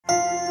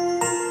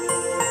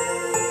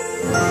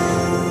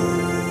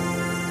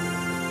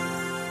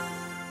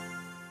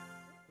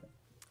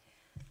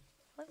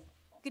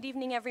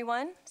evening,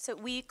 everyone. So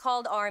we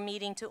called our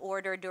meeting to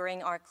order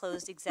during our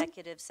closed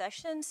executive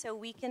session, so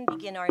we can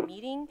begin our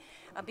meeting.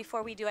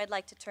 Before we do, I'd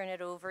like to turn it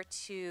over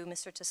to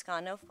Mr.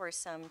 Toscano for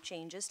some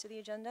changes to the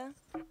agenda.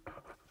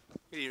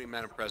 Good evening,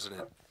 Madam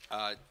President.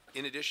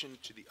 In addition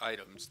to the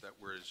items that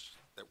were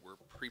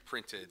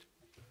pre-printed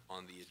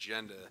on the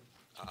agenda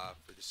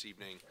for this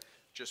evening,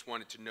 just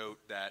wanted to note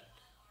that.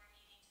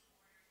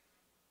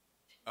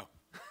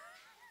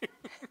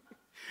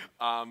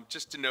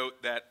 Just to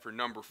note that for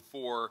number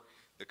 4,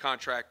 the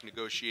contract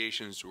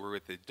negotiations were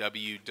with the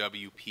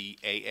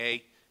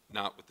WWPAA,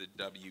 not with the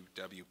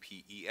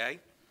WWPEA,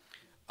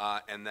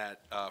 and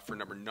that for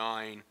number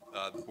 9,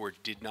 the board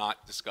did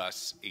not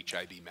discuss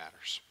HIV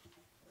matters.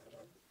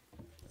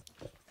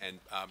 And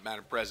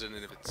Madam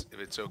President, if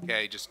it's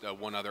okay, just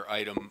one other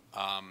item,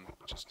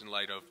 just in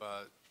light of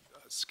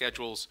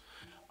schedules,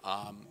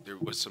 there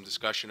was some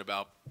discussion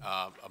about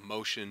a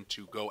motion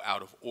to go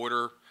out of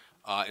order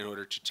in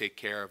order to take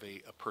care of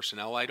a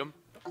personnel item.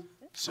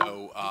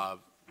 So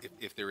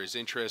if there is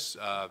interest,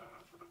 the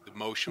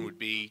motion would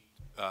be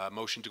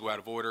motion to go out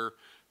of order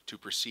to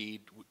proceed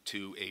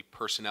to a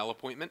personnel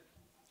appointment.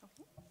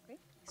 Okay, great.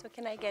 So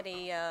can I get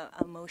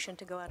a motion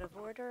to go out of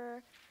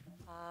order?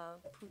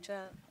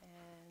 Pooja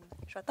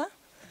and Shweta?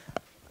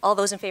 All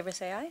those in favor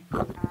say aye.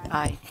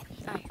 Aye.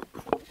 Aye.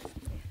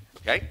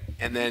 Okay,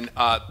 and then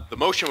the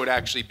motion would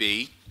actually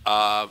be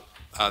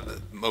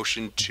the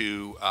motion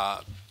to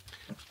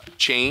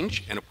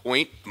change and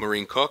appoint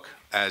Maureen Cook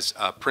as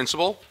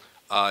principal,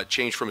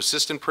 change from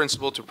assistant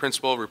principal to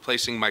principal,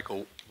 replacing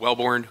Michael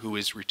Wellborn, who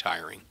is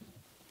retiring.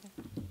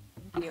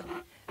 Thank you.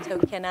 So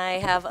can I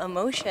have a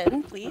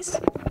motion, please?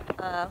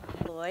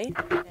 Lloyd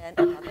and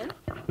Robin.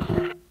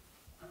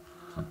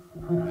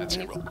 That's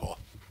a roll call.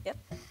 Yep.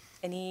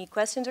 Any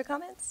questions or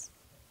comments?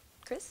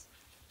 Chris?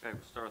 Okay,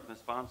 we'll start with Ms.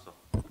 Bonsall.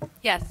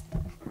 Yes.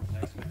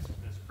 Next,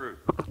 Ms. Prude.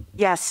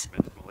 Yes.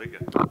 Ms.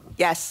 Maliga.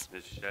 Yes.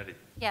 Ms. Shetty.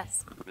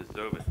 Yes. Ms.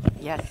 Zovin.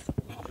 Yes.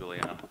 Ms.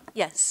 Juliana.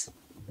 Yes.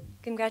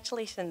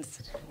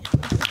 Congratulations.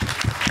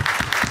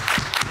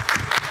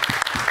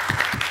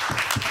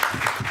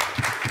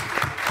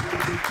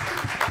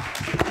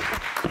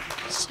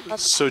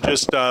 So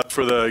just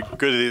for the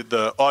good of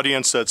the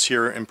audience that's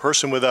here in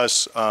person with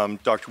us,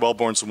 Dr.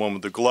 Wellborn's the one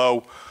with the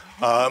glow.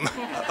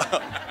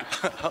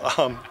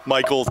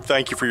 Michael,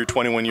 thank you for your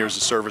 21 years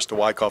of service to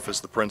Wyckoff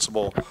as the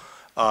principal.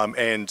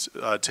 And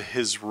to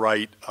his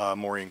right,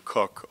 Maureen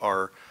Cook,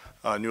 our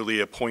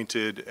newly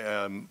appointed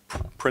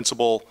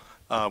principal.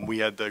 We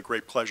had the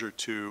great pleasure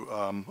to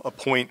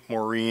appoint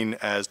Maureen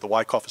as the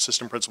Wyckoff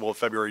Assistant Principal in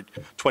February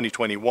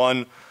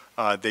 2021.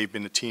 They've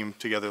been a team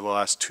together the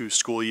last 2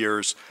 school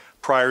years.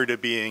 Prior to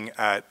being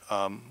at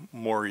at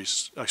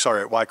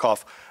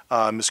Wyckoff,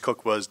 Ms.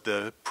 Cook was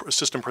the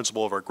assistant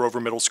principal of our Grover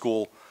Middle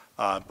School.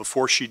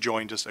 Before she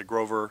joined us at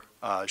Grover,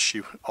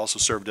 she also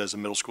served as a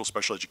middle school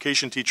special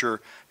education teacher,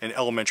 an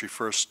elementary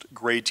first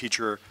grade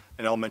teacher,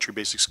 an elementary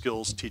basic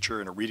skills teacher,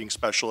 and a reading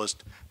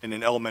specialist, and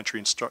an elementary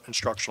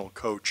instructional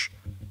coach.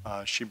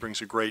 She brings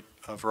a great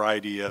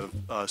variety of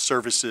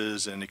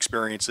services and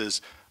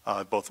experiences,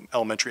 both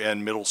elementary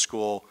and middle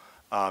school.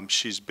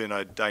 She's been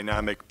a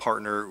dynamic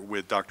partner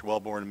with Dr.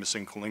 Wellborn and Ms.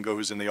 Incolingo,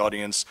 who's in the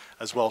audience,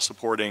 as well,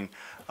 supporting.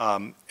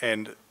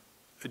 And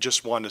I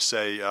just want to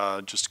say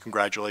just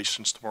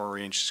congratulations to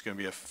Maureen. She's going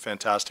to be a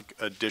fantastic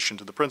addition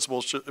to the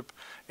principalship,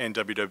 and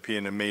WWP,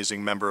 an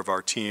amazing member of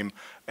our team.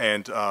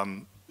 And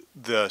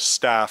the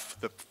staff,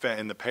 to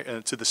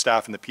the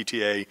staff and the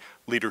PTA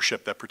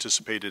leadership that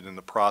participated in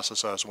the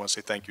process, I also want to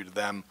say thank you to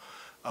them,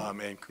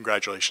 and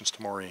congratulations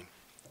to Maureen.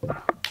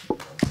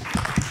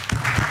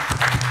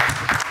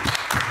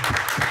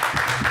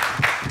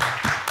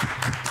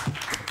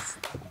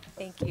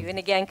 Thank you. And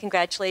again,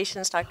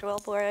 congratulations, Dr.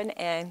 Wellborn.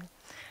 And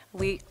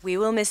we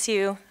will miss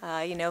you.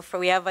 You know,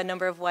 we have a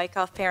number of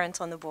Wyckoff parents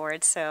on the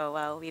board,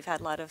 so we've had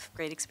a lot of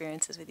great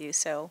experiences with you.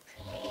 So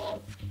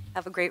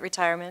have a great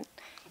retirement.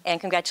 And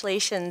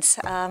congratulations,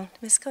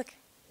 Ms. Cook.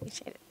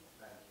 Appreciate it.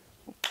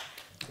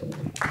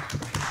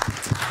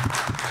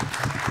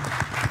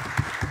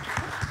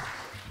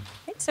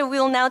 So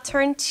we'll now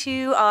turn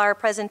to our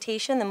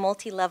presentation, the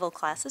multi-level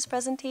classes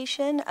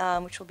presentation,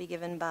 which will be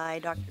given by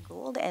Dr.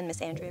 Gould and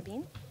Ms. Andrea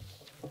Bean.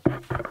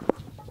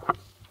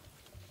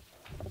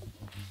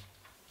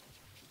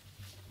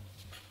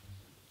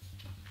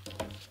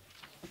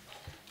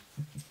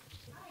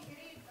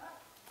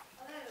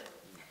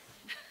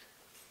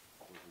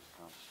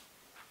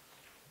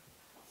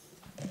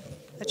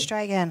 Let's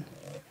try again.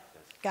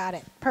 Got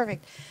it.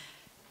 Perfect.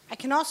 I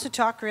can also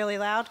talk really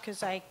loud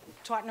because I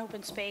taught in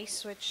open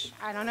space, which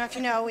I don't know if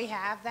you know, we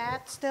have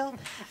that still.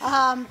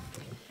 Hi,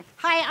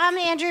 I'm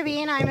Andrea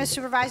Bean. I'm a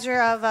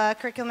supervisor of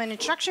curriculum and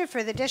instruction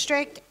for the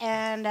district,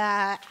 and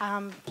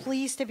I'm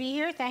pleased to be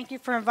here. Thank you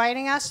for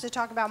inviting us to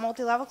talk about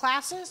multi-level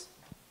classes.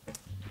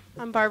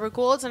 I'm Barbara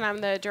Gould, and I'm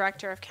the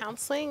Director of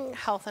Counseling,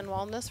 Health and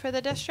Wellness for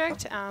the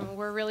district.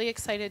 We're really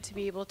excited to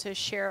be able to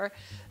share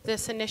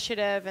this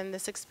initiative and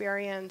this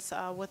experience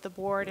with the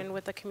board and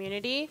with the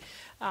community,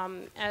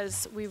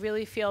 as we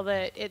really feel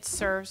that it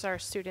serves our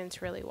students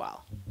really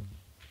well.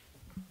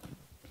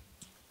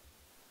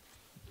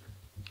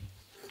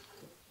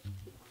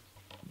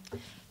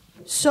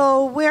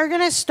 So we're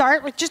going to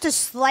start with just a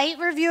slight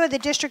review of the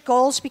district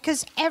goals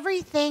because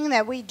everything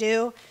that we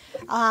do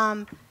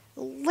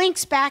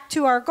links back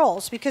to our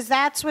goals because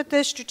that's what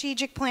the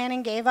strategic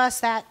planning gave us.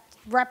 That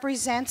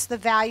represents the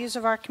values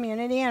of our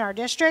community and our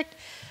district.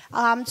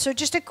 So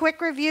just a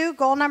quick review.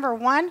 Goal number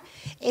 1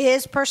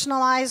 is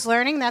personalized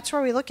learning. That's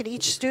where we look at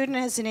each student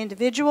as an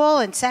individual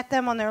and set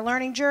them on their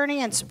learning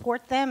journey and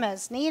support them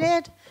as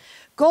needed.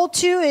 Goal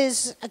 2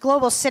 is a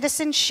global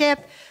citizenship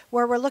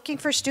where we're looking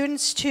for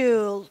students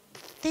to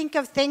think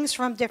of things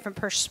from different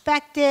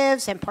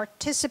perspectives and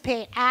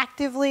participate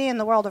actively in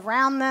the world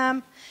around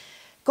them.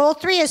 Goal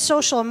 3 is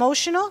social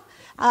emotional.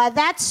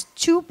 That's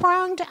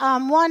two-pronged.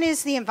 One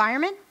is the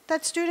environment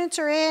that students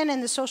are in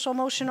and the social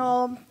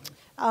emotional,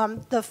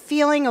 the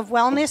feeling of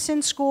wellness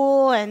in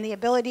school and the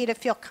ability to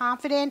feel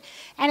confident.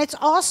 And it's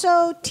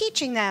also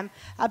teaching them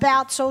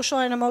about social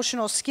and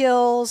emotional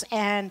skills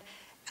and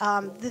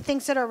the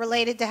things that are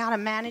related to how to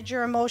manage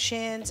your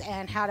emotions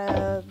and how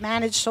to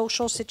manage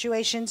social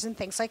situations and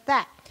things like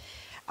that.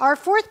 Our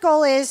 4th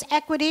goal is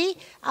equity,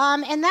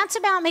 and that's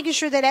about making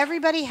sure that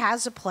everybody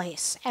has a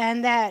place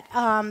and that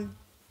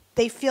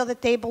they feel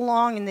that they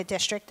belong in the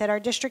district, that our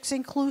district's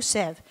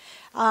inclusive,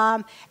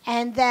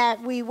 and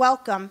that we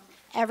welcome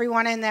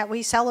everyone and that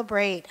we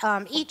celebrate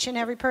each and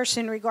every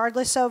person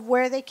regardless of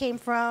where they came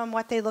from,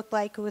 what they look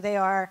like, who they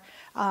are.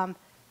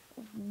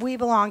 We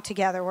belong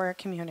together. We're a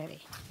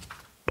community.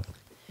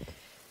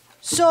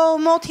 So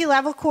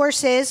multi-level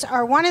courses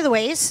are one of the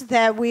ways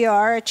that we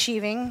are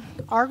achieving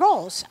our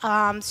goals.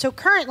 So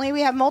currently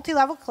we have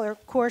multi-level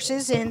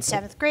courses in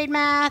 7th grade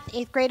math,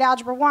 8th grade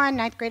algebra 1,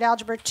 9th grade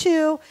algebra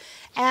 2,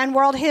 and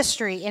world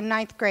history in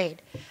 9th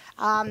grade.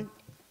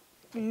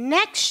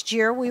 Next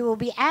year we will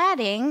be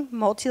adding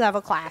multi-level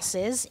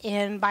classes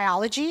in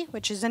biology,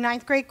 which is a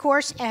 9th grade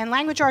course, and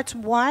language arts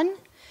 1,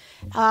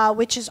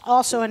 which is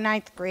also a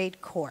 9th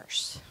grade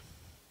course.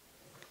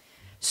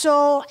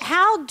 So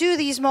how do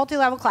these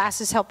multi-level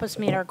classes help us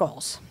meet our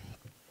goals?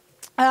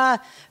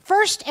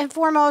 First and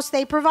foremost,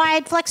 they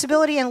provide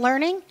flexibility in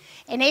learning,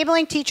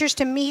 enabling teachers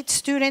to meet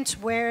students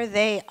where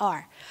they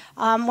are.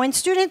 When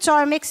students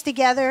are mixed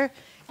together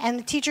and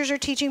the teachers are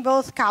teaching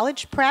both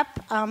college prep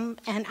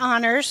and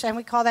honors, and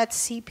we call that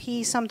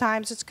CP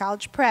sometimes, it's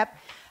college prep,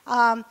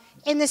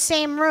 in the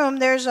same room,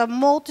 there's a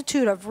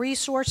multitude of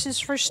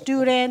resources for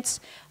students.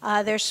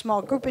 There's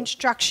small group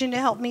instruction to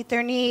help meet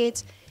their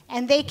needs.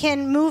 And they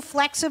can move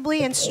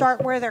flexibly and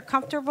start where they're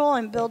comfortable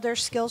and build their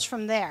skills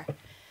from there.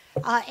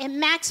 It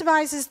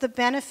maximizes the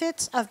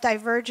benefits of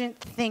divergent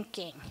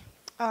thinking.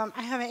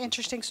 I have an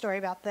interesting story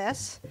about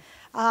this.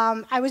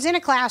 I was in a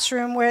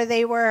classroom where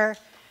they were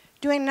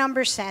doing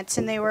number sense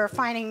and they were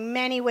finding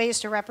many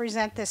ways to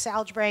represent this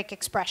algebraic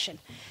expression.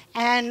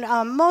 And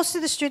most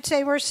of the students,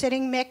 they were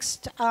sitting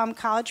mixed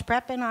college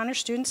prep and honor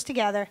students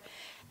together.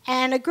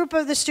 And a group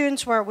of the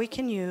students were, we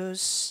can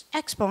use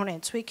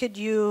exponents, we could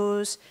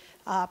use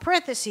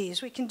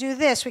parentheses, we can do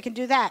this, we can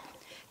do that.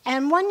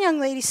 And one young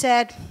lady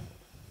said,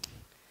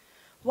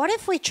 what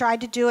if we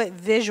tried to do it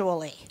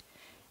visually?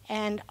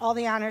 And all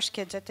the honors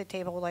kids at the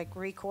table like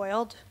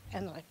recoiled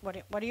and like,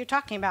 what are you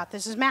talking about?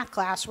 This is math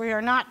class, we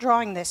are not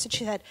drawing this. And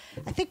she said,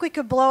 I think we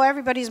could blow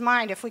everybody's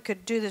mind if we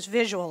could do this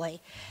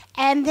visually.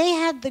 And they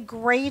had the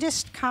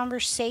greatest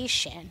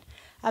conversation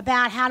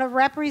about how to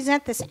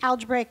represent this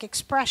algebraic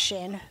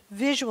expression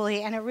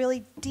visually, and it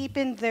really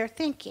deepened their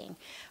thinking.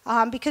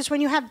 Because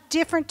when you have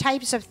different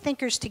types of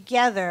thinkers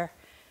together,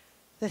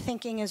 the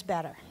thinking is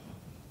better.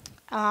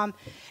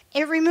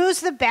 It removes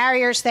the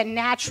barriers that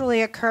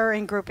naturally occur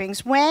in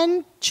groupings.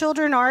 When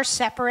children are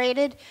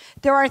separated,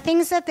 there are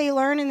things that they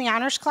learn in the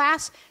honors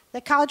class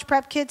that college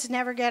prep kids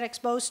never get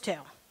exposed to.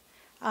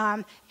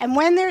 And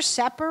when they're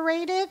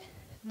separated,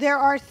 there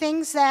are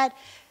things that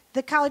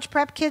the college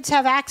prep kids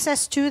have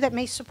access to that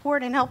may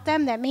support and help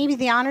them that maybe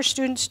the honor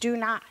students do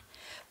not.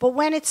 But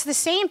when it's the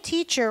same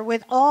teacher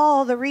with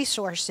all the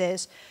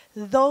resources,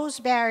 those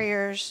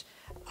barriers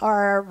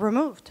are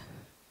removed.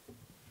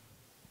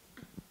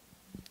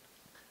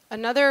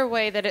 Another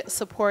way that it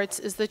supports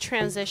is the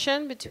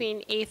transition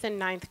between 8th and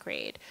 9th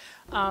grade.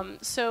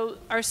 So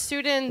our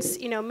students,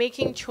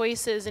 making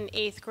choices in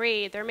 8th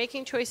grade, they're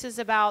making choices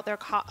about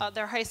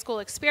their high school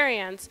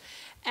experience,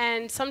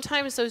 and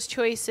sometimes those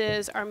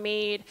choices are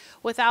made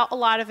without a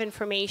lot of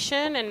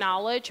information and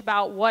knowledge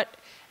about what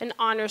an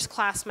honors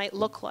class might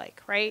look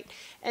like, right?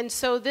 And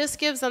so this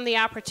gives them the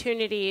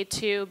opportunity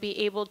to be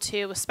able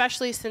to,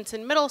 especially since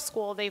in middle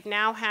school, they've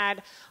now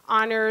had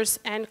honors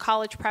and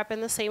college prep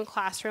in the same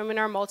classroom in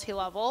our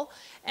multi-level,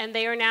 and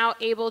they are now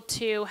able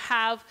to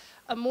have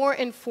a more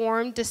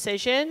informed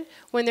decision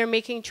when they're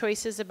making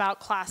choices about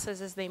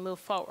classes as they move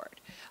forward.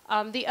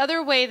 The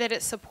other way that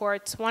it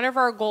supports, one of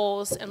our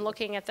goals in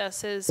looking at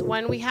this is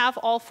when we have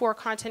all 4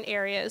 content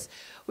areas,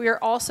 we are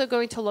also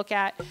going to look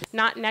at,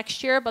 not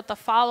next year, but the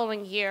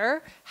following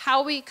year,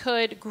 how we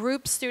could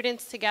group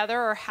students together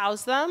or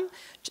house them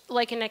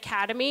like an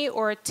academy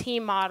or a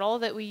team model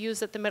that we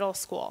use at the middle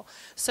school.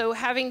 So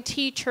having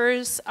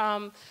teachers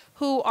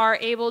who are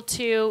able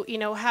to,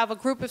 have a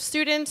group of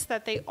students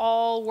that they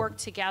all work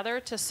together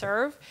to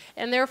serve,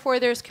 and therefore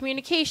there's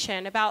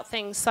communication about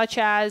things such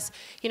as,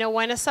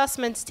 when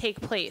assessments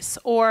take place,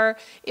 or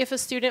if a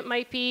student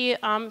might be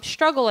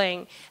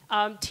struggling.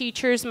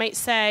 Teachers might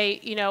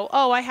say,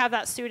 oh, I have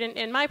that student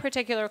in my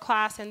particular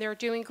class and they're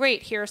doing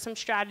great. Here are some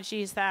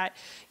strategies that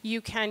you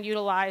can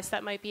utilize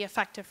that might be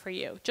effective for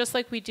you, just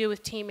like we do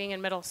with teaming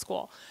in middle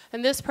school.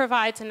 And this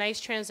provides a nice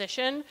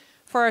transition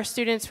for our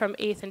students from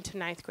 8th into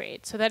 9th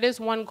grade. So that is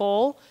one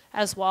goal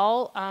as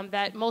well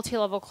that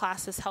multi-level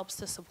classes helps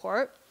to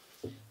support,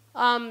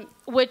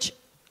 which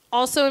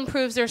also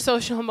improves their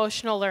social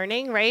emotional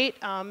learning, right?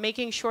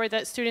 Making sure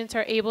that students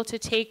are able to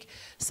take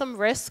some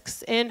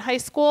risks in high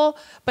school,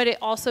 but it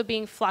also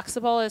being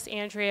flexible, as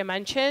Andrea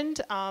mentioned,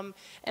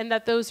 and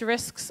that those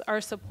risks are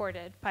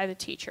supported by the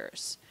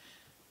teachers.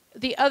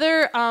 The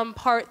other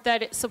part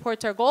that it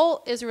supports our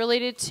goal is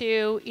related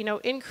to,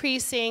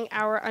 increasing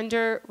our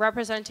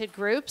underrepresented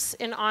groups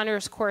in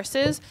honors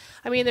courses.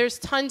 I mean, there's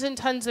tons and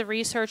tons of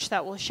research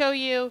that will show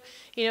you,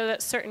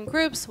 that certain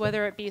groups,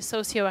 whether it be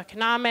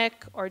socioeconomic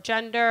or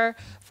gender,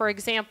 for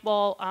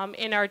example,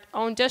 in our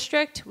own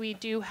district, we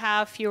do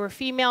have fewer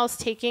females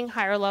taking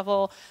higher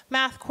level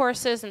math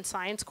courses and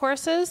science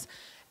courses.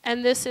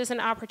 And this is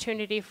an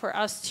opportunity for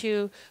us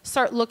to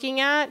start looking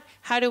at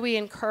how do we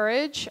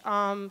encourage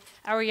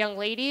our young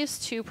ladies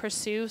to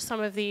pursue some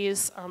of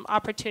these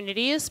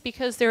opportunities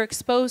because they're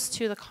exposed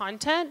to the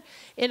content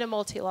in a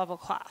multi-level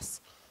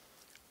class.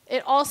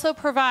 It also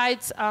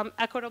provides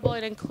equitable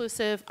and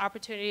inclusive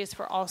opportunities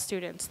for all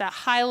students. That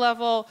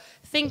high-level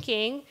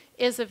thinking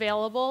is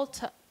available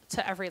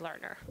to every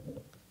learner.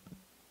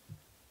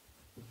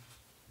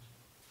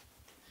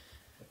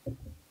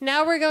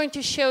 Now we're going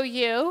to show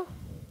you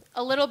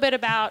a little bit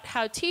about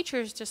how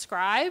teachers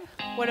describe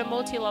what a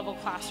multi-level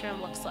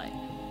classroom looks like.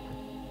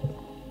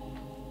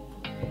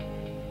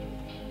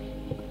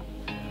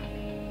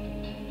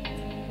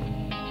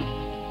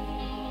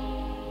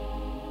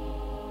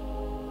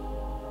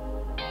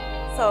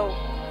 So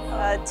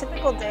a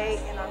typical day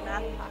in our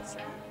math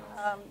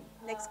classroom,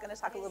 Nick's going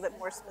to talk a little bit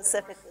more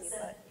specifically,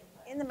 but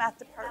in the math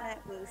department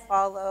we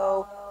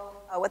follow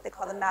what they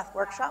call the math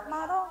workshop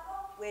model,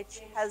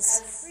 which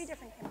has 3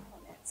 different components.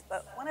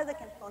 But one of the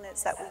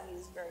components that we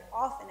use very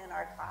often in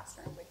our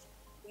classroom, which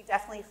we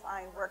definitely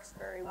find works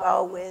very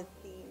well with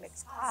the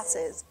mixed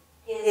classes,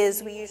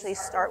 is we usually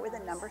start with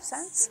a number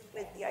sense,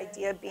 with the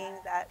idea being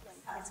that when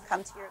kids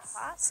come to your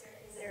class,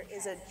 there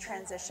is a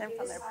transition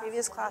from their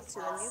previous class to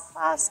the new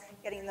class,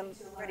 getting them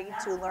ready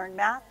to learn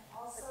math.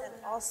 But then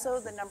also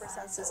the number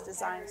sense is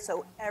designed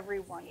so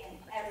everyone can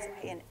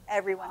participate and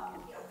everyone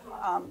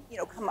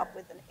can come up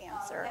with an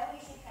answer.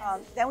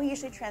 Then we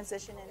usually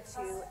transition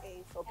into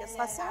a focus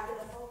lesson.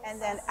 And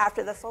then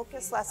after the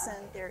focus lesson,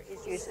 there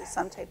is usually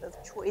some type of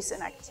choice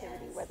in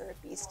activity, whether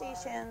it be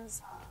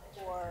stations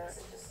or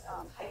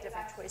a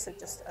different choice of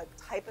just a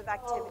type of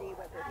activity,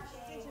 whether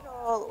it be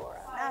digital or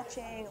a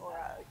matching or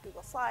a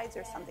Google Slides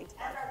or something to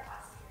that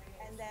effect.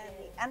 And then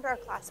we end our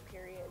class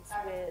periods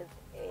with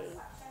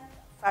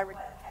a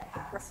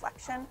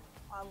reflection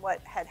on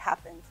what had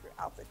happened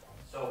throughout the day.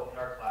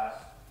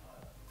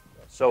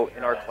 So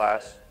in our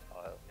class,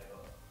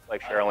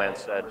 like Cheryl Ann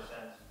said,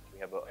 we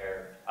have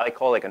I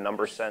call like a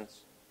number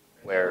sense,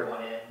 where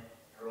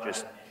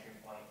just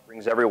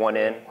brings everyone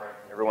in,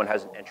 everyone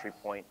has an entry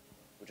point,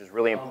 which is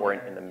really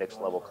important in the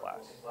mixed level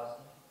class.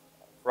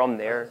 From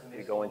there,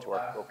 we go into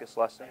our focus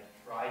lesson.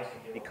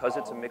 Because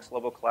it's a mixed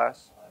level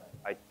class,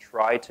 I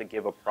try to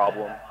give a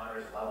problem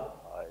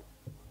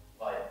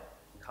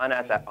kind of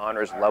at that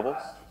honors level,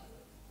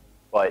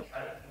 but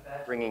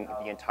bringing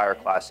the entire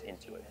class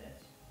into it.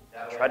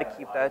 I try to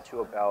keep that to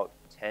about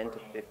 10 to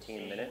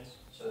 15 minutes.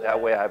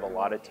 That way I have a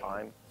lot of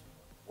time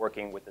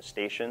working with the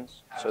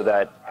stations so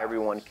that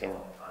everyone can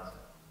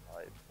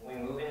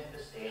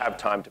have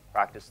time to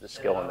practice the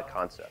skill and the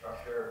concept.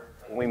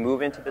 When we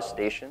move into the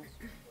stations,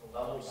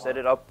 we set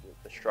it up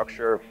with the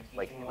structure of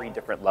like 3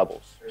 different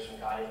levels.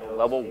 So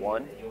level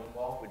 1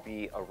 would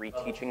be a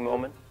reteaching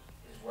moment.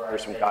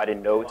 There's some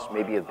guided notes,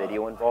 maybe a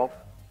video involved.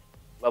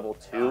 Level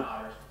 2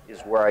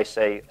 is where I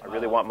say, I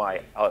really want my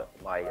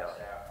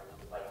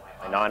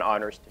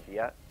non-honors to be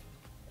at.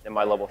 Then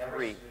my level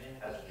 3 is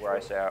where I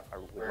say I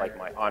would like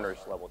my honors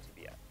level to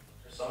be at.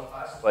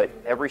 But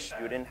every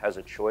student has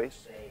a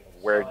choice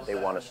of where they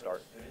want to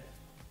start.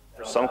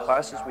 For some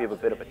classes, we have a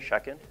bit of a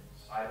check-in.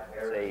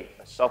 It's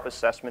a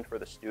self-assessment for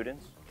the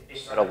students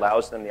that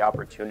allows them the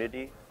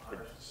opportunity to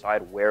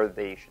decide where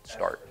they should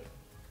start.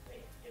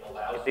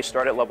 If they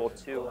start at level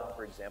 2,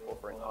 for example,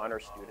 for an honor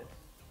student,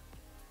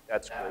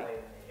 that's great.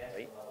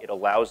 Right? It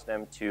allows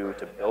them to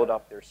build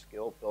up their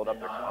skill, build up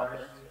their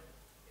confidence.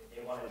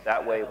 So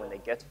that way, when they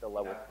get to the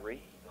level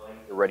 3,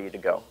 they're ready to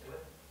go.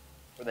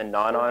 For the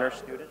non-honor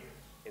student,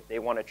 if they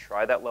want to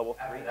try that level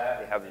 3,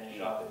 they have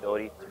the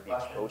ability to be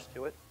exposed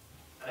to it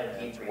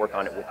and to work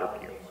on it with their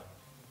peers.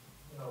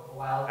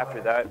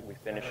 After that, we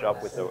finish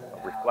up with a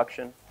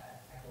reflection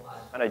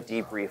and a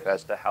debrief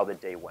as to how the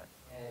day went.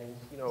 And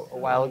a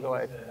while ago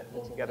I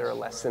put together a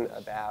lesson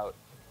about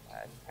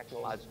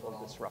technological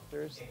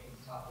disruptors.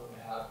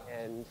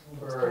 And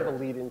it's kind of a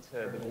lead into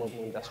the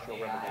global industrial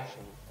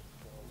revolution,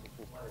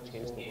 to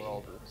change the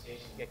world. And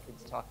get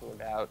kids talking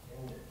about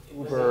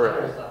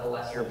Uber,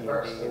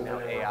 Airbnb, and now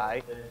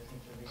AI.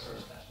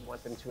 We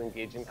want them to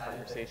engage in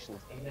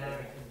conversations.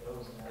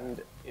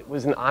 And it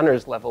was an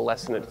honors level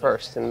lesson at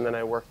first, and then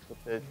I worked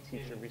with the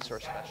teacher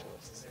resource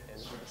specialists,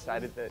 and we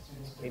decided that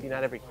maybe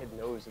not every kid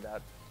knows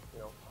about,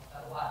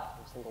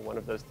 every single one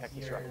of those tech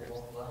disruptors.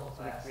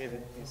 So we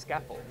created these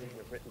scaffolds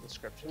with written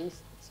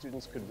descriptions that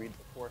students could read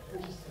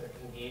beforehand.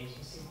 It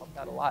helped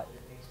out a lot.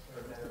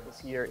 We did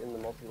this year in the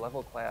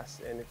multi-level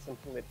class, and it's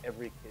something that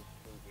every kid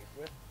can engage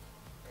with.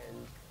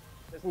 And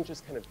it doesn't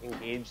just kind of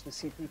engage the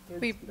CP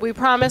kids. We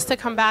promise to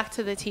come back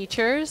to the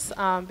teachers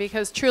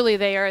because truly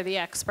they are the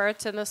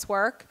experts in this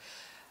work.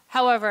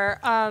 However,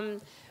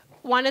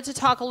 wanted to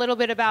talk a little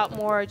bit about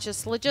more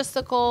just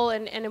logistical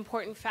and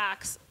important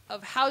facts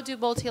of how do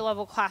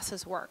multi-level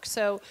classes work.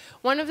 So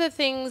one of the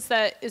things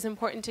that is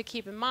important to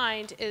keep in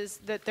mind is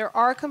that there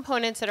are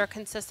components that are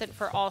consistent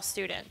for all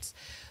students.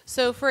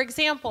 So for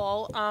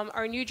example,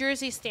 our New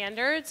Jersey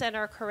standards and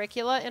our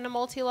curricula in a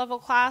multi-level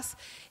class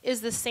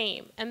is the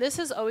same. And this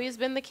has always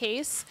been the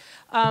case.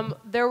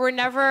 There were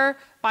never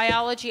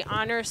biology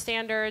honor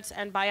standards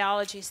and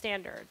biology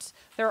standards.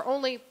 There are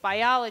only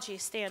biology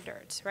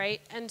standards,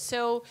 right? And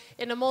so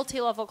in a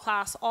multi-level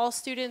class, all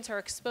students are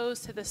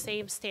exposed to the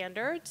same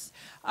standards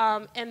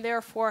and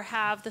therefore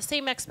have the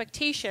same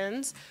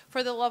expectations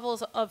for the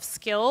levels of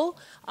skill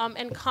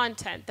and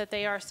content that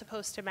they are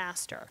supposed to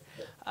master.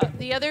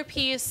 The other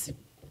piece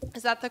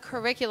is that the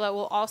curricula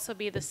will also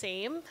be the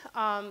same.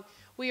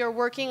 We are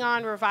working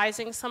on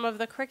revising some of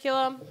the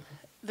curriculum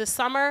this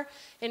summer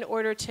in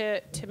order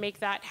to make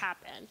that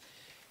happen.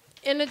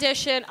 In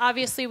addition,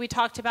 obviously we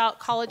talked about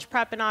college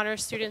prep and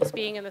honors students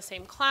being in the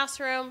same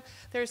classroom.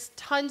 There's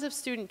tons of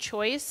student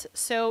choice.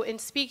 So in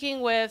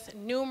speaking with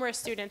numerous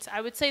students,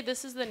 I would say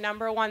this is the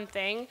 #1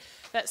 thing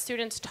that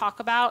students talk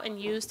about and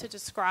use to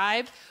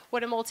describe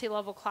what a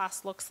multi-level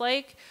class looks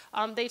like.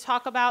 They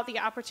talk about the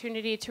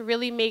opportunity to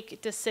really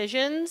make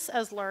decisions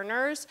as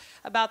learners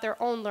about their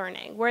own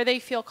learning, where they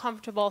feel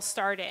comfortable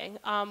starting,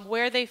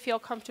 where they feel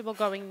comfortable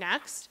going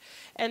next,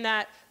 and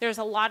that there's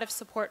a lot of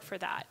support for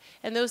that.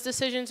 And those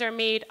decisions are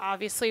made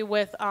obviously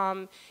with,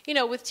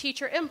 with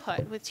teacher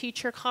input, with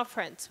teacher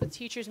conference, with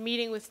teachers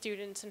meeting with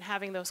students and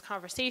having those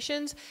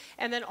conversations,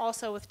 and then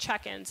also with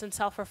check-ins and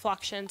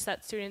self-reflections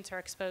that students are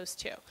exposed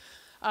to.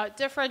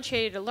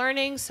 Differentiated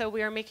learning, so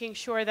we are making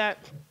sure that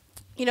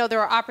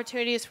there are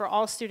opportunities for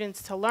all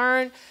students to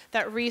learn,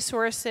 that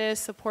resources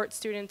support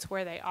students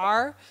where they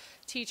are.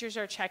 Teachers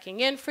are checking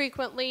in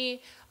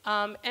frequently,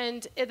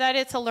 and that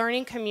it's a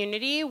learning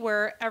community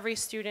where every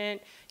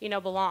student,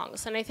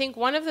 belongs. And I think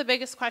one of the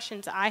biggest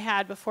questions I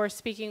had before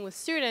speaking with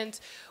students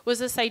was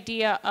this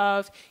idea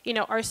of,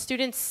 are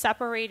students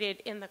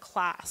separated in the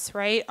class,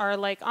 right? Are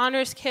like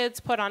honors kids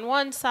put on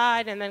one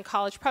side and then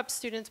college prep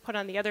students put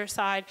on the other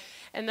side?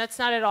 And that's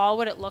not at all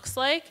what it looks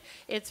like.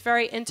 It's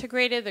very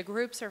integrated. The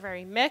groups are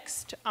very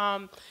mixed.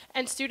 And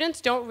students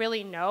don't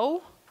really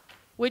know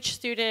which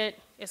student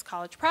is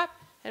college prep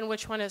and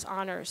which one is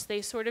honors.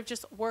 They sort of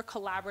just work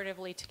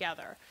collaboratively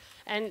together.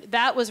 And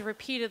that was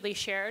repeatedly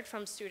shared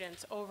from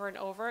students over and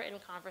over in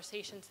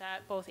conversations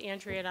that both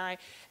Andrea and I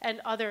and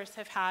others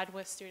have had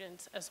with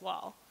students as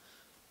well.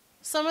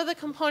 Some of the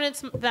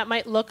components that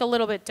might look a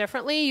little bit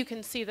differently, you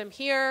can see them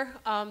here.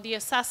 The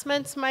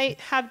assessments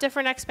might have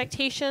different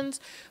expectations.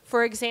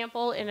 For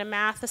example, in a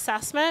math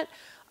assessment,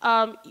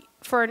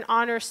 for an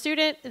honor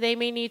student, they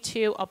may need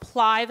to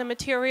apply the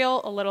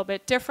material a little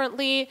bit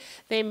differently.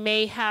 They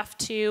may have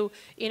to,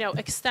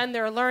 extend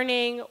their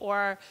learning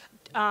or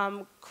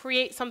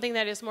create something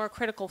that is more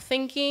critical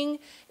thinking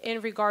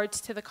in regards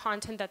to the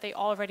content that they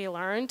already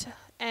learned,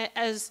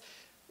 as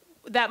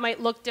that might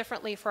look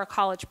differently for a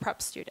college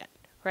prep student,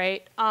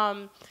 right?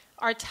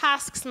 Our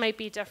tasks might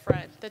be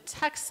different. The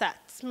text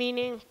sets,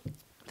 meaning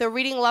the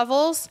reading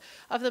levels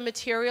of the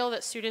material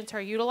that students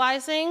are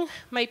utilizing,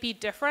 might be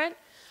different.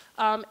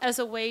 As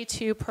a way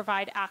to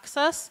provide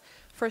access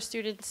for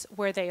students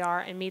where they are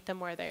and meet them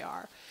where they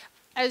are.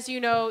 As you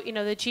know,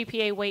 the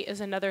GPA weight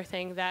is another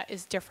thing that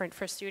is different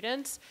for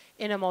students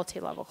in a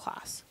multi-level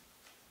class.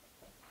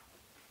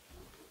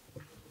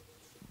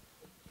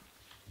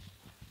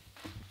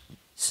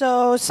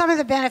 So some of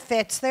the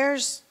benefits,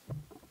 there's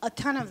a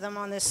ton of them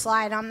on this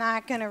slide. I'm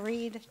not going to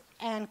read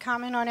and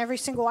comment on every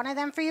single one of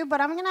them for you,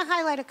 but I'm going to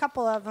highlight a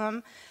couple of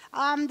them.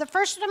 The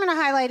first one I'm going to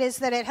highlight is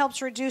that it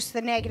helps reduce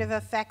the negative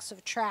effects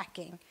of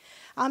tracking.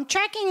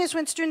 Tracking is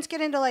when students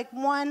get into like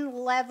one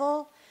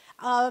level,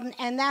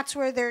 and that's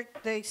where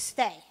they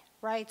stay,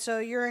 right? So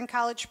you're in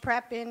college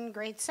prep in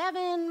grade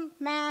 7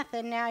 math,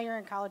 and now you're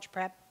in college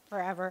prep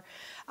forever.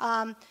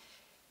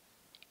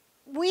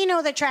 We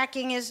know that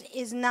tracking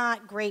is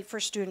not great for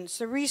students.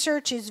 The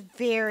research is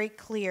very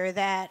clear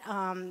that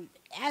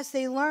as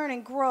they learn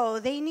and grow,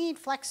 they need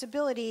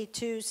flexibility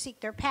to seek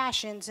their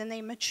passions, and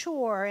they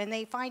mature, and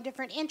they find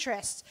different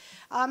interests.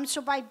 So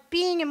by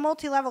being in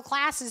multi-level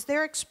classes,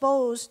 they're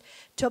exposed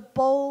to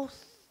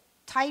both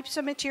types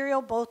of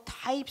material, both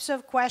types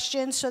of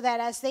questions, so that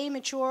as they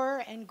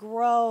mature and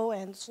grow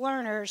as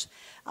learners,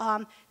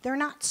 they're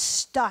not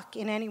stuck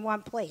in any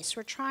one place.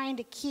 We're trying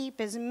to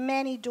keep as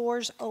many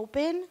doors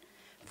open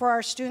for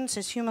our students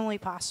as humanly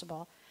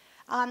possible.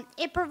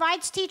 It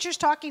provides teachers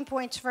talking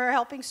points for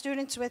helping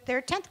students with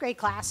their 10th grade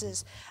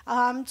classes.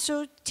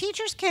 So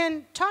teachers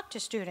can talk to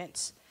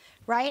students,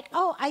 right?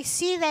 Oh, I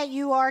see that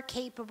you are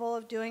capable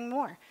of doing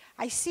more.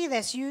 I see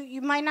this.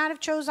 You might not have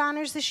chose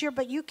honors this year,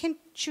 but you can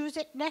choose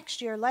it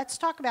next year. Let's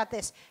talk about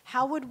this.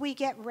 How would we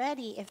get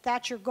ready if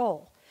that's your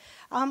goal?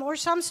 Or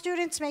some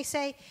students may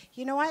say,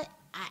 you know what,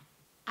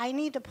 I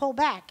need to pull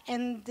back.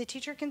 And the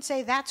teacher can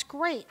say, that's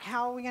great.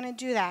 How are we going to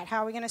do that?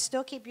 How are we going to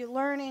still keep you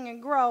learning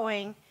and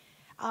growing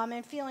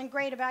and feeling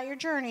great about your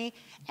journey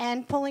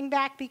and pulling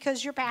back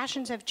because your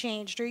passions have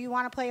changed or you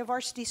want to play a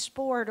varsity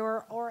sport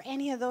or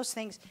any of those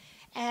things.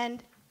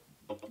 And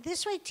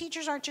this way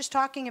teachers aren't just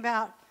talking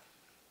about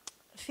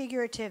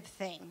figurative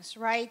things,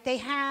 right? They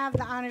have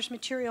the honors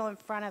material in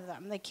front of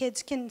them. The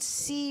kids can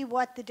see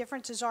what the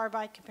differences are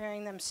by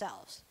comparing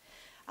themselves.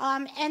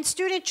 And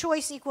student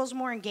choice equals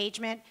more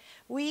engagement.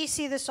 We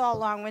see this all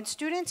along. When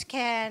students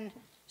can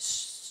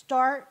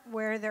start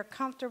where they're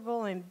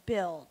comfortable and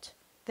build,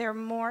 they're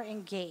more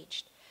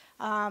engaged.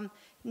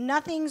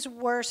 Nothing's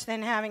worse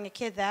than having a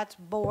kid that's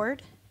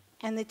bored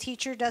and the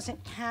teacher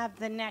doesn't have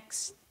the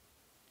next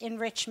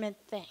enrichment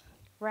thing,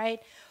 right?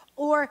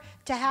 Or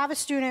to have a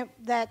student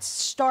that's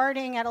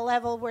starting at a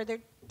level where they're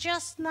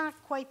just not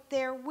quite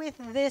there with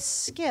this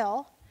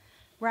skill,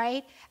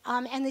 right?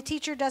 And the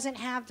teacher doesn't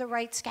have the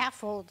right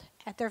scaffold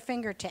at their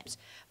fingertips.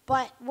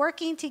 But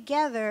working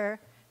together,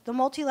 the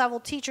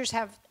multi-level teachers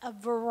have a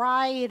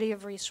variety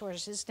of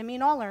resources to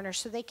meet all learners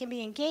so they can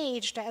be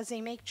engaged as they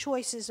make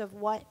choices of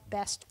what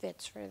best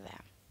fits for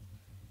them.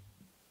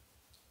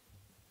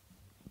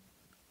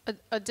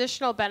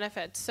 Additional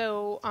benefits.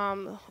 So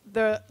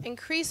the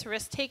increased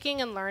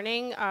risk-taking and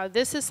learning,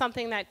 this is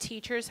something that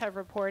teachers have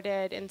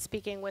reported in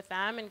speaking with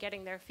them and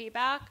getting their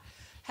feedback,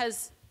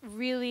 has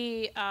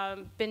really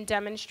been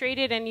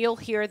demonstrated, and you'll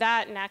hear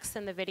that next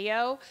in the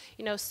video.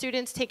 You know,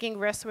 students taking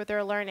risks with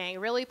their learning,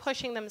 really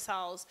pushing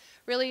themselves,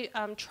 really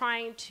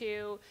trying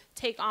to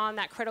take on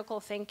that critical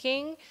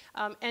thinking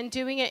and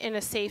doing it in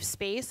a safe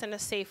space, in a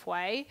safe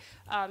way,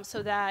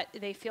 so that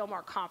they feel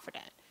more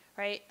confident.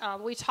 Right?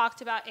 We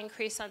talked about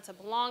increased sense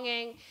of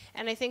belonging,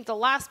 and I think the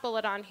last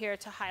bullet on here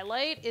to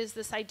highlight is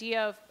this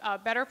idea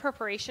of better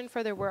preparation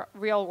for the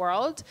real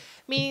world,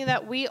 meaning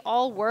that we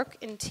all work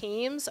in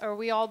teams, or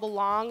we all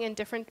belong in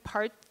different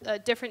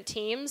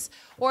teams,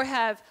 or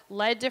have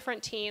led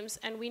different teams,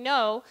 and we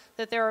know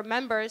that there are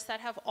members that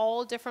have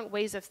all different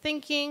ways of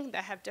thinking,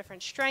 that have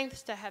different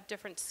strengths, that have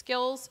different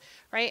skills,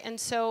 right? And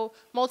so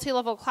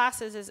multi-level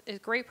classes is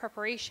great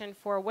preparation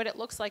for what it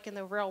looks like in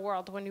the real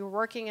world when you're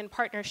working in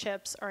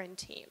partnerships or in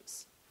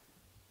teams.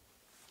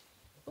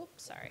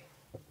 Oops, sorry.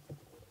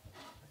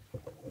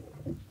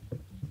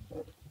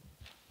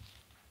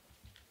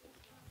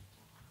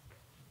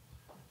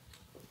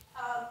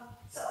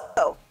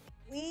 So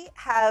we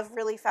have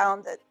really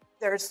found that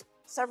there's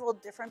several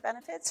different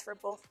benefits for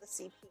both the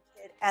CP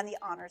kid and the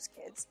honors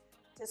kids.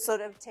 To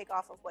sort of take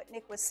off of what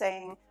Nick was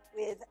saying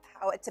with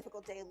how a typical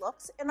day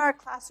looks in our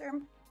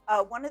classroom,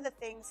 one of the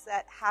things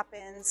that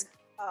happens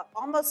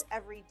almost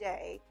every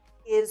day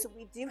is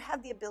we do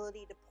have the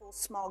ability to pull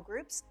small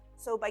groups.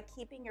 So by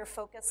keeping your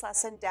focus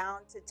lesson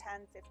down to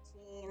 10,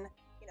 15,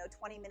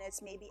 20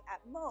 minutes maybe at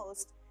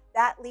most,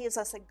 that leaves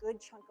us a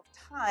good chunk of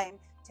time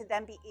to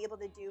then be able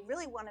to do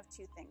really one of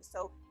two things.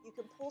 So you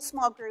can pull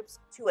small groups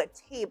to a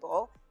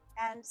table,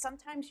 and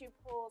sometimes you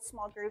pull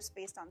small groups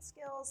based on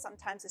skills,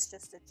 sometimes it's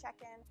just a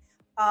check-in.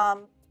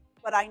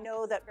 But I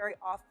know that very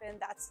often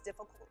that's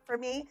difficult for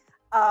me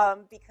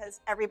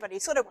because everybody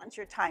sort of wants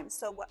your time.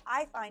 So what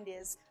I find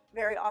is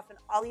very often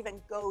I'll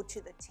even go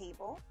to the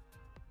table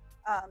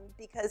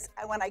because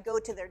when I go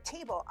to their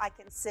table, I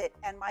can sit,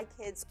 and my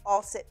kids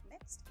all sit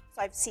mixed. So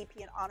I have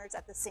CP and honors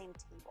at the same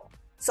table.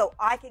 So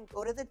I can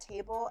go to the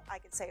table, I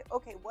can say,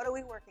 okay, what are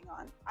we working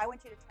on? I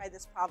want you to try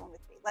this problem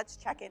with me. Let's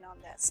check in on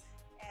this.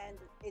 And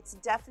it's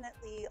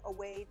definitely a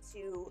way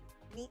to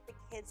meet the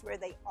kids where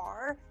they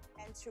are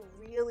and to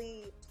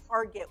really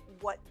target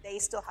what they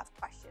still have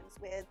questions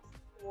with,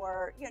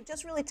 or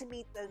just really to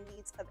meet the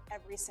needs of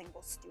every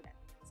single student.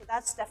 So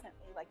that's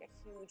definitely like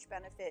a huge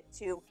benefit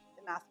to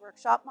the math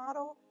workshop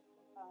model,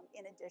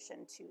 in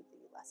addition to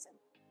the lesson.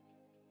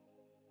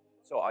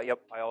 So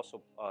I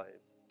also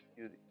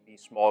do the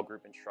small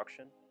group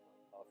instruction.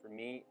 For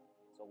me,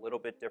 it's a little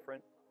bit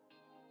different.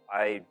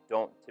 I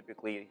don't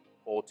typically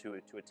pull to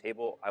a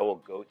table. I will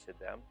go to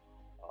them.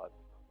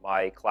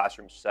 My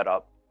classroom's set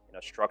up in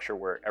a structure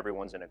where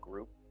everyone's in a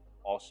group,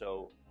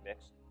 also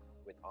mixed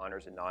with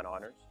honors and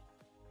non-honors.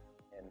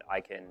 And I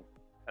can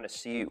kind of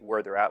see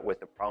where they're at with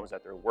the problems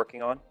that they're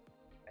working on.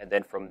 And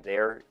then from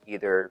there,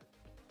 either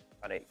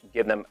kind of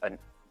give them a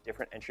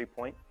different entry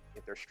point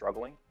if they're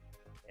struggling.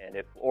 And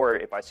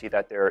if I see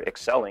that they're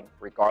excelling,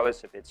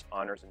 regardless if it's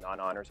honors and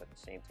non-honors at the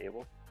same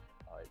table,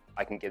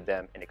 I can give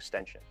them an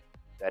extension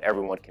that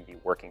everyone can be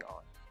working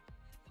on.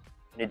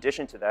 In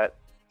addition to that,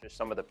 just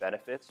some of the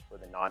benefits for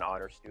the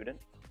non-honor student.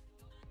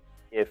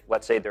 If,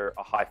 let's say, they're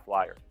a high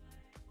flyer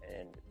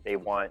and they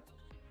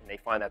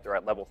find that they're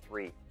at level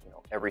 3,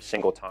 every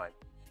single time,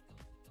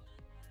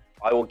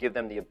 I will give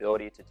them the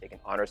ability to take an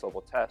honors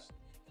level test,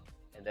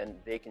 and then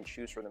they can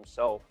choose for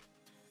themselves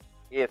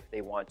if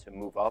they want to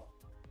move up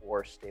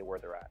or stay where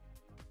they're at.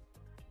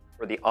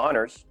 For the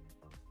honors,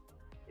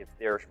 if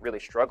they're really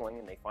struggling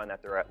and they find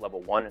that they're at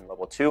level 1 and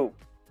level 2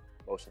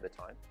 most of the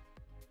time,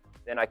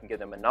 then I can give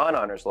them a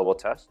non-honors level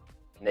test,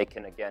 and they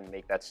can, again,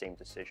 make that same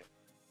decision.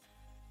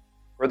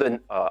 For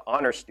the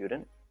honors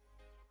student,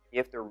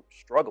 if they're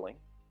struggling,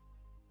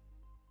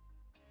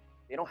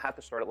 they don't have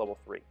to start at level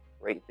 3,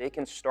 right? They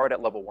can start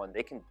at level 1.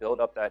 They can build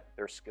up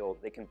their skill.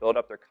 They can build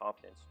up their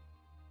confidence.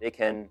 They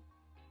can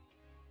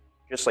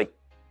just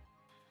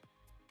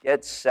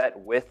get set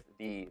with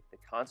the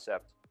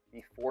concept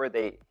before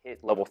they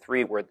hit level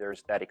 3, where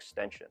there's that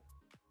extension.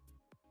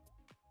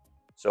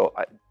 So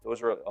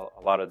those are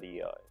a lot of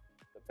the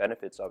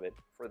benefits of it.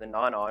 For the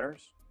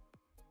non-honors,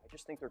 I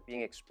just think they're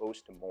being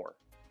exposed to more,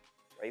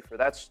 right? For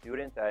that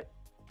student that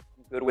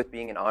I'm good with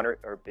being in honor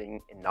or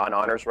being in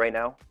non-honors right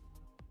now,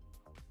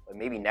 but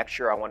maybe next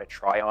year I want to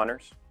try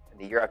honors, and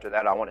the year after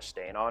that I want to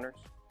stay in honors,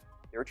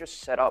 they're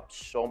just set up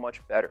so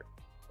much better.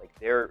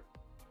 They're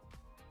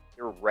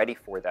ready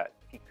for that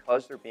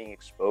because they're being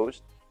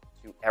exposed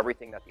to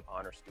everything that the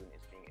honor student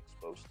is being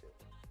exposed to.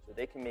 So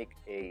they can make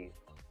a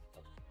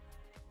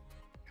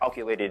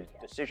calculated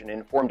decision, an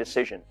informed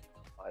decision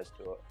as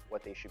to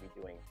what they should be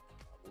doing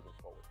moving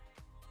forward.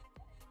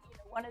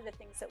 One of the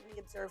things that we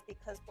observe,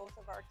 because both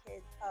of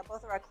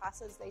our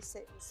classes, they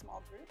sit in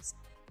small groups,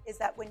 is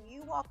that when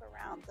you walk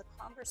around, the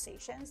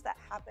conversations that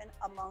happen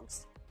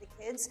amongst the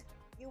kids,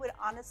 you would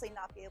honestly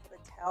not be able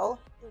to tell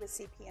who is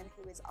CP and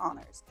who is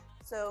honors.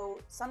 So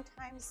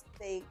sometimes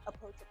they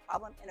approach a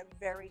problem in a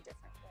very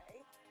different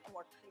way, a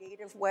more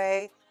creative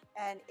way,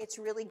 and it's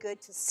really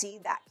good to see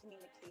that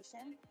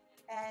communication.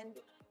 And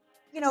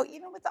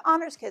even with the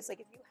honors kids, if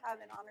you have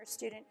an honors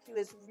student who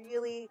is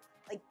really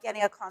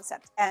getting a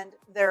concept and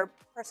their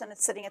person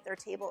that's sitting at their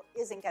table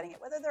isn't getting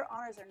it, whether they're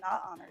honors or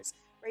not honors,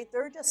 right?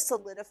 They're just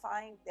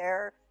solidifying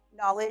their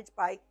knowledge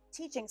by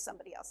teaching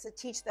somebody else to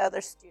teach the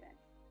other student.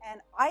 And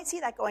I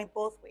see that going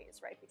both ways,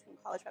 right, between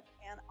college prep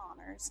and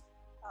honors.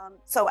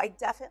 So I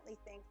definitely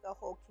think the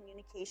whole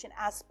communication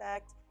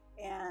aspect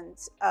and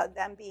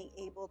them being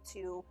able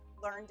to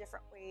learn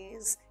different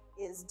ways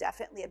is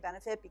definitely a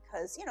benefit,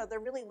 because they're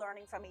really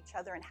learning from each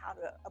other and how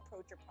to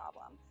approach a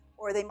problem,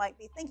 or they might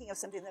be thinking of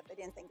something that they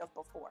didn't think of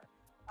before.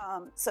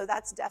 So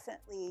that's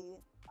definitely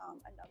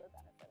another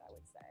benefit, I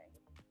would say.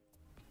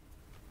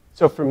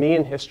 So for me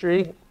in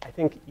history, I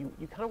think you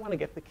kind of want to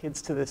get the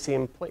kids to the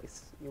same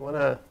place. You want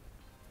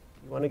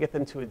to get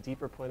them to a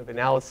deeper point of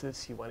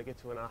analysis. You want to get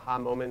to an aha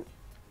moment.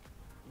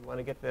 You want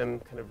to get them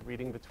kind of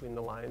reading between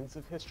the lines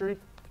of history.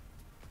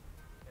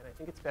 And I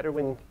think it's better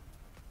when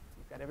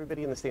you've got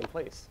everybody in the same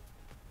place.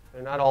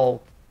 They're not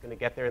all going to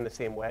get there in the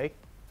same way.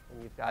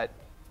 And you've got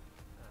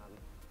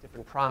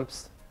different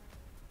prompts.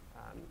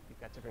 You've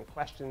got different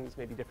questions,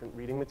 maybe different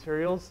reading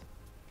materials.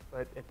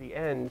 But at the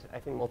end, I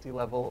think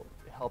multi-level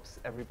helps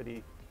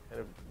everybody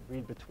kind of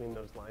read between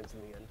those lines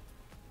in the end.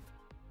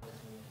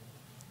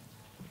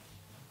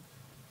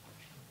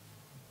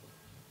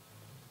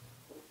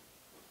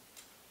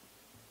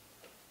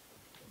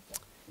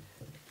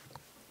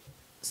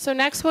 So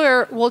next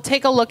we'll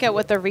take a look at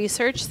what the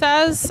research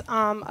says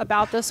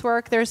about this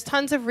work. There's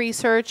tons of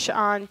research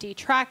on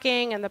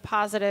detracking and the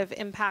positive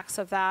impacts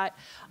of that.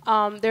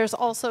 There's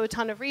also a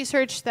ton of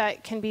research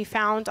that can be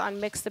found on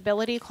mixed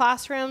ability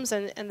classrooms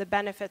and the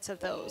benefits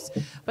of those.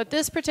 But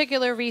this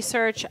particular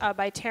research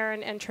by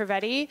Taryn and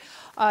Trivedi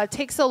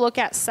takes a look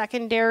at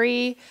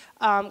secondary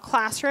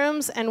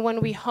classrooms and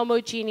when we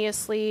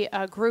homogeneously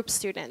group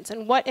students,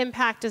 and what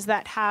impact does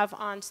that have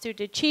on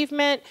student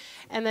achievement,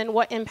 and then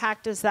what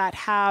impact does that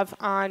have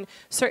on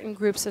certain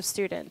groups of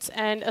students.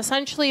 And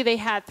essentially they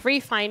had 3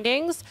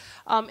 findings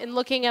in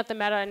looking at the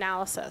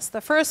meta-analysis.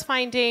 The first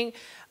finding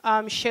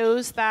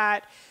shows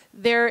that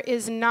there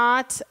is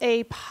not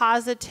a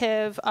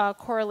positive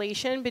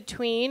correlation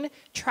between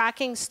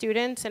tracking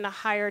students in a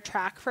higher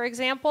track, for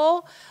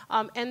example,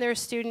 and their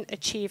student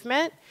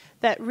achievement,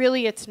 that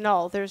really it's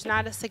null. There's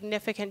not a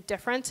significant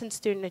difference in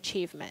student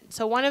achievement.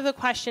 So one of the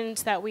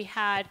questions that we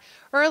had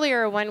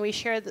earlier when we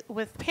shared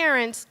with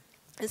parents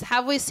is,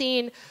 have we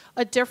seen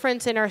a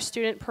difference in our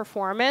student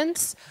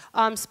performance?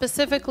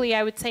 Specifically,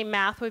 I would say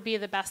math would be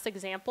the best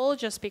example,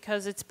 just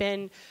because it's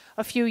been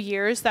a few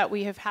years that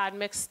we have had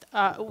mixed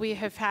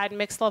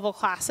level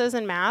classes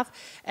in math,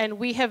 and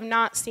we have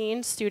not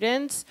seen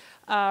students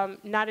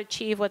not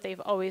achieve what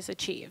they've always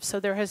achieved. So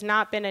there has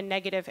not been a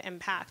negative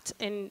impact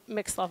in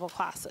mixed level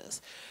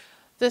classes.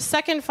 The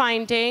second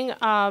finding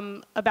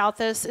about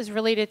this is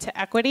related to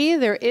equity.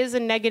 There is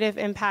a negative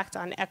impact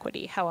on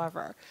equity,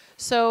 however.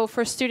 So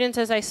for students,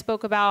 as I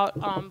spoke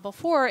about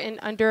before, in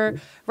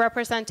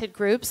underrepresented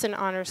groups in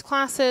honors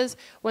classes,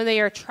 when they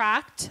are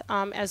tracked,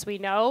 as we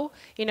know,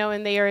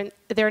 and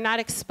they're not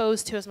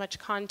exposed to as much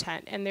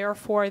content, and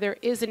therefore there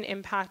is an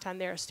impact on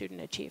their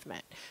student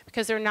achievement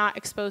because they're not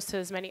exposed to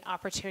as many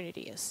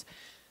opportunities.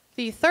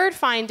 The third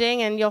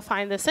finding, and you'll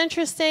find this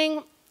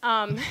interesting,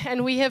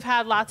 and we have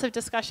had lots of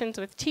discussions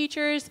with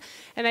teachers,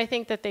 and I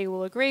think that they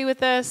will agree with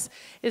this,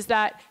 is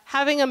that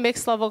having a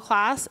mixed level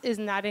class is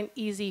not an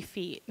easy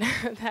feat.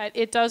 That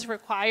it does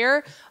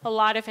require a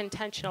lot of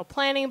intentional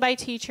planning by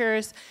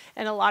teachers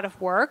and a lot of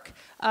work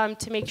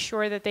to make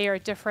sure that they are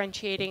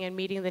differentiating and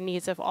meeting the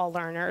needs of all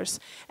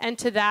learners. And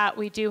to that,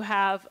 we do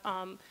have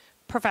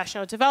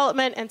professional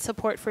development and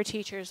support for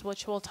teachers,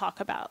 which we'll talk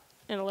about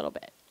in a little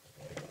bit.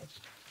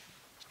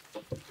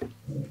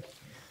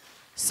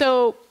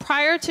 So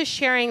prior to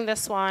sharing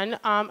this one,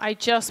 I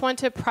just want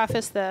to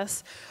preface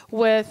this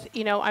with,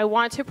 I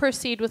want to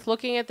proceed with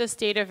looking at this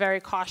data very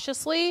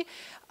cautiously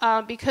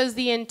because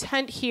the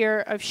intent here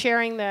of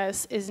sharing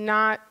this is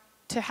not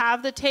to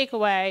have the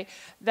takeaway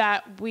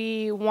that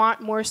we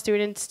want more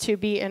students to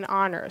be in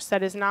honors.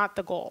 That is not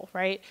the goal,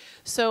 right?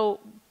 So,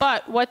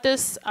 but what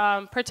this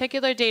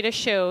particular data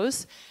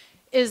shows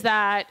is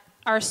that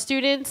our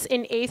students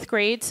in 8th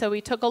grade, so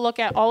we took a look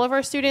at all of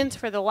our students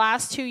for the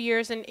last 2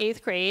 years in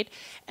 8th grade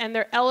and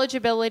their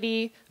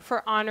eligibility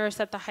for honors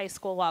at the high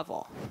school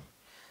level.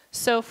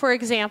 So for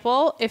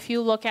example, if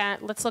you look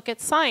at, let's look at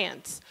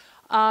science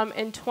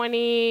in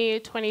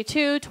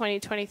 2022,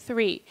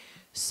 2023.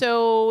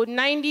 So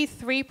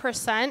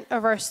 93%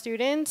 of our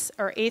students,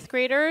 or 8th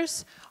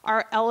graders,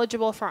 are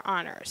eligible for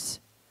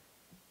honors.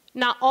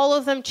 Not all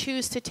of them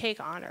choose to take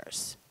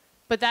honors.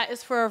 But that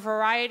is for a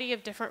variety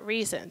of different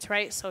reasons,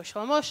 right?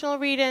 Social emotional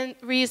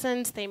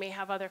reasons, they may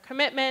have other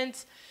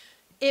commitments.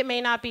 It may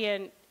not be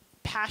a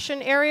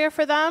passion area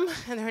for them,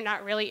 and they're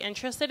not really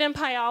interested in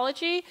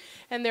biology,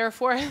 and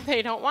therefore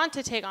they don't want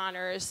to take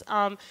honors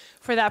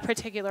for that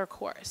particular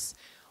course.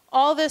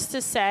 All this to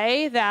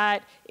say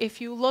that if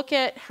you look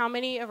at how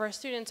many of our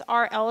students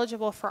are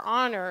eligible for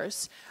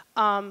honors,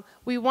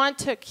 we want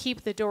to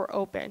keep the door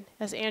open,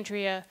 as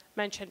Andrea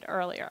mentioned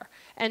earlier.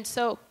 And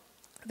so,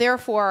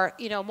 therefore,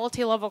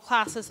 multi-level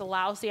classes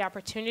allows the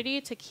opportunity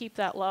to keep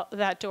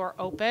that door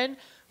open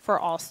for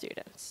all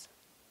students.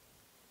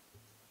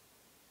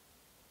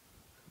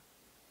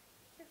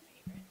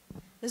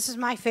 This is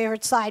my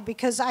favorite slide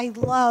because I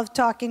love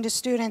talking to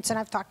students, and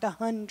I've talked to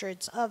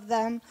hundreds of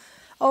them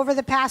over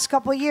the past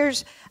couple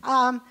years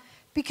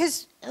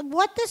because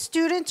what the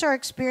students are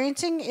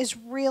experiencing is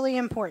really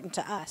important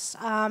to us.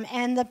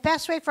 And the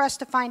best way for us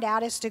to find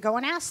out is to go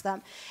and ask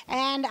them.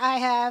 And I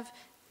have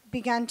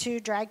begun to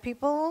drag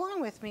people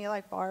along with me,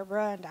 like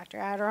Barbara and Dr.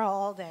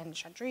 Adderhold and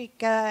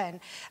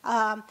Chandrika,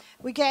 and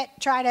we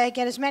try to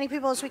get as many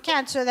people as we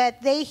can so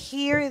that they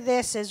hear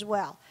this as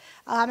well.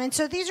 And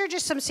so these are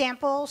just some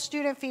sample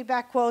student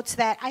feedback quotes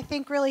that I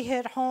think really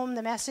hit home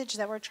the message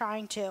that we're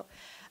trying to.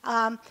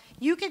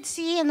 You can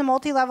see in the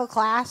multi-level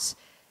class,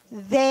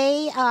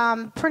 they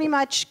pretty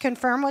much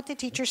confirm what the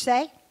teachers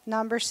say,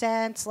 number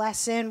sense,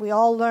 lesson, we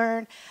all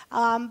learn.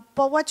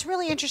 But what's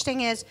really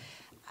interesting is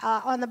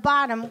on the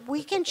bottom,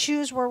 we can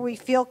choose where we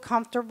feel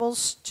comfortable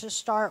to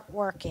start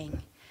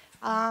working.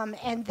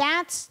 And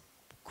that's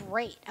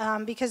great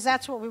because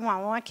that's what we want.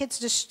 We want kids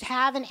to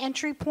have an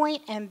entry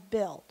point and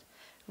build,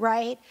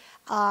 right?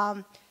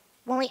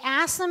 When we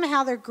ask them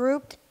how they're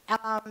grouped,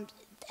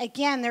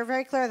 again, they're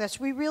very clear with us.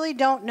 We really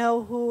don't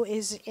know who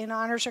is in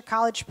honors or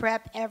college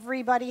prep.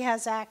 Everybody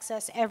has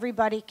access.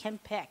 Everybody can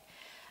pick.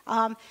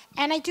 And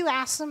I do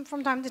ask them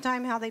from time to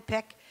time how they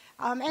pick.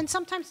 And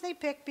sometimes they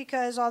pick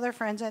because all their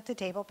friends at the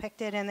table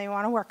picked it and they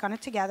want to work on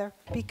it together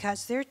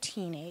because they're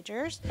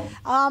teenagers.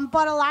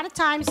 But a lot of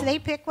times they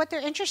pick what they're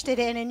interested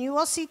in, and you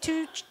will see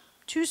two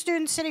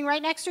students sitting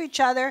right next to each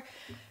other,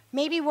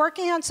 maybe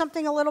working on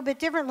something a little bit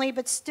differently,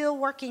 but still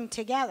working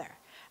together.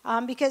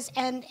 And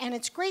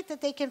it's great that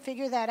they can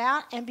figure that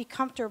out and be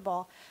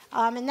comfortable.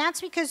 And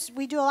that's because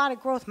we do a lot of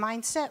growth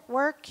mindset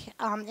work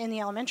in the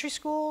elementary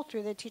school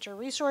through the teacher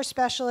resource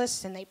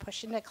specialists, and they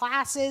push into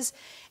classes.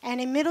 And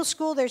in middle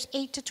school, there's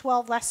 8 to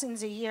 12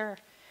 lessons a year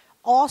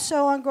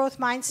also on growth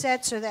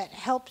mindset, so that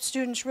help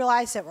students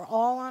realize that we're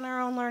all on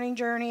our own learning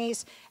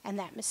journeys and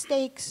that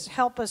mistakes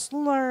help us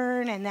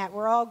learn and that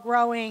we're all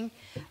growing.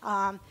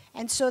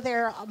 And so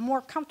they're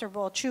more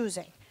comfortable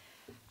choosing.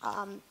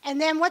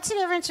 And then what's the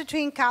difference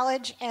between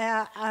college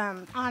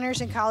honors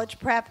and college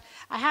prep?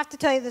 I have to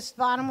tell you, this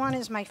bottom one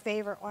is my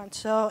favorite one.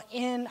 So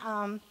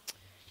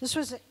this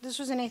was an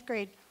 8th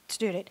grade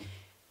student.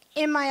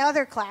 In my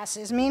other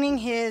classes, meaning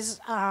his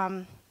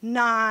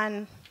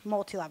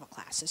non-multi-level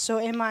classes, so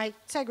in my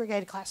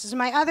segregated classes, in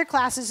my other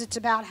classes, it's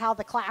about how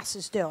the class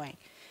is doing.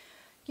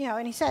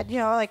 And he said,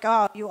 like,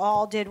 oh, you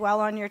all did well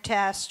on your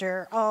test,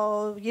 or,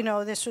 oh,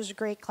 this was a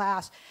great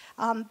class.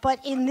 But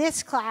in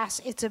this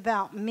class, it's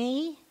about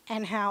me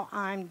and how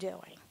I'm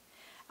doing.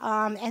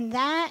 And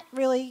that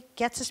really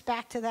gets us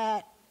back to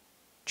that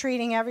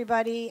treating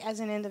everybody as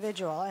an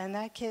individual. And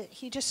that kid,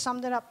 he just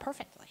summed it up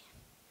perfectly.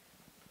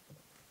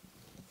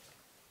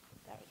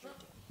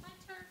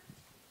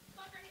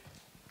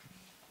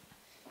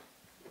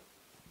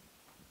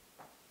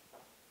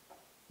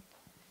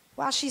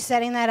 While she's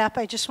setting that up,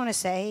 I just want to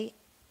say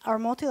our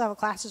multi-level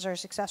classes are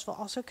successful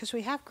also because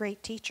we have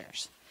great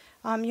teachers.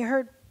 You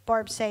heard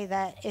Barb say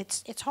that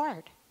it's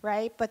hard,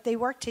 right? But they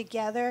work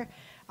together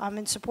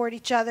and support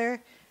each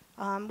other,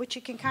 which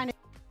you can kind of.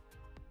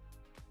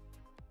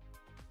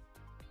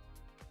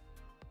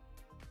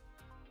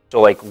 So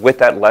like with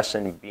that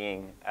lesson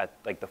being at,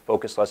 like the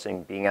focus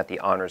lesson being at the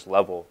honors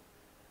level,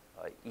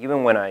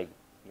 even when I,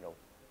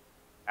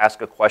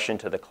 ask a question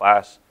to the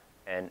class,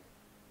 and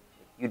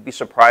you'd be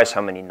surprised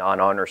how many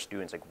non-honor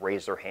students like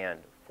raise their hand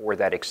for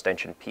that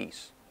extension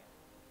piece.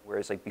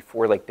 Whereas like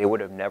before, like they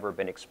would have never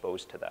been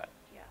exposed to that.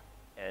 Yeah.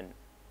 And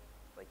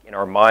like in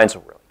our minds,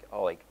 we're like,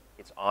 oh, like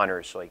it's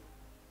honors, so like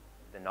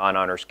the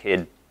non-honors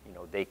kid,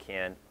 they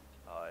can't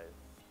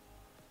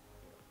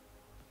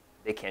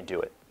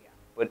do it. Yeah.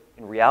 But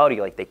in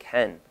reality, like they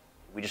can.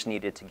 We just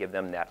needed to give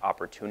them that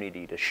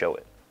opportunity to show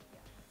it.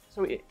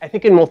 So I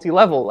think in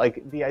multi-level,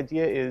 like the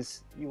idea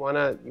is you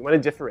wanna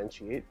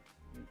differentiate.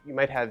 You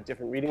might have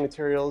different reading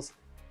materials,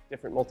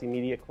 different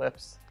multimedia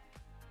clips,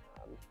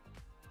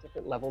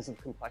 different levels of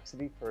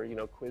complexity for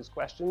quiz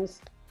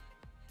questions.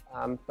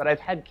 But I've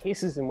had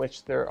cases in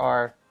which there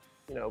are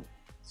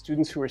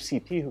students who are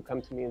CP who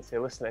come to me and say,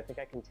 listen, I think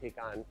I can take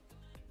on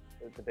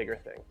the bigger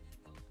thing.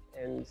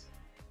 And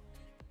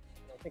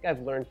I think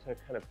I've learned to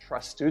kind of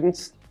trust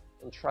students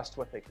and trust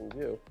what they can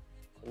do.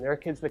 And there are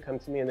kids that come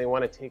to me and they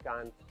want to take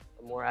on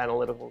a more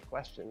analytical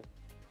question,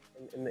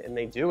 and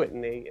they do it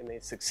and they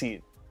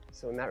succeed.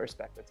 So in that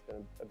respect, that's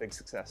been a big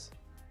success.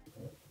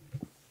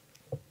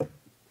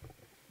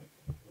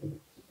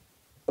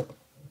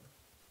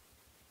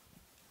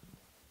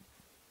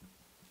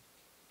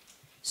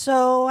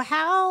 So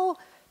how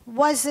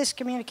was this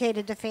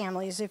communicated to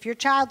families? If your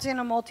child's in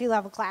a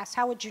multi-level class,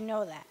 how would you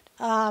know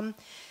that?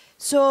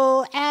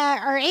 So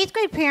our 8th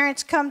grade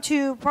parents come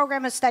to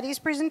program of studies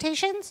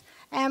presentations,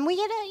 and we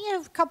get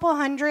a couple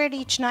hundred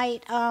each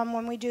night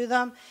when we do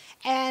them.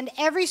 And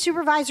every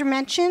supervisor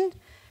mentioned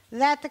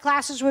that the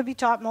classes would be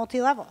taught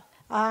multi-level.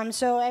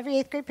 So every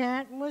 8th grade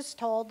parent was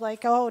told,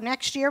 like, oh,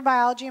 next year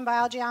biology and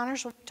biology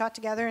honors will be taught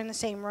together in the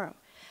same room.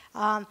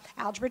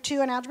 Algebra 2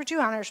 and Algebra 2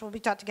 honors will be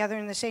taught together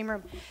in the same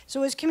room.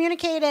 So it was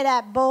communicated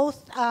at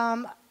both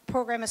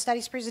program of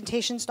studies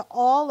presentations to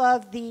all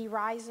of the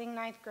rising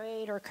 9th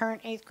grade or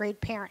current 8th grade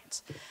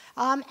parents.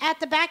 At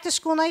the back to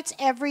school nights,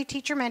 every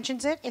teacher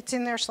mentions it. It's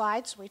in their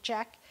slides, we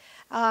check.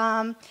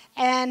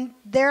 And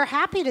they're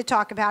happy to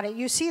talk about it.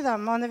 You see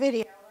them on the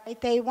video, right?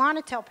 They want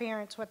to tell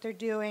parents what they're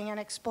doing and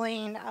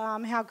explain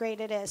how great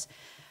it is.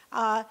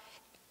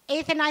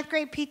 8th and 9th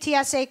grade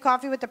PTSA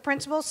coffee with the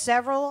principals.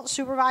 Several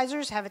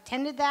supervisors have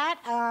attended that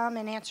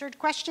and answered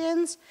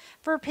questions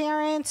for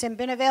parents and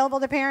been available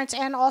to parents,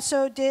 and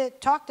also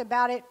talked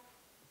about it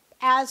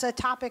as a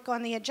topic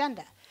on the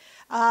agenda.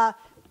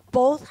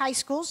 Both high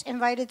schools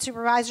invited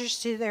supervisors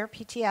to their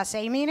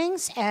PTSA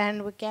meetings,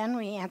 and again,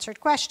 we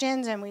answered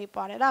questions and we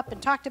brought it up and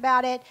talked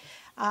about it.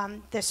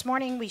 This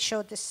morning, we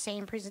showed the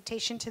same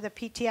presentation to the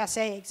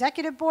PTSA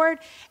Executive Board,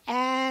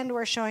 and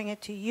we're showing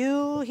it to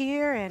you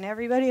here and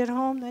everybody at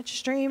home that's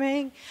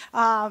streaming.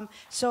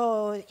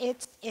 So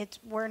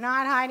we're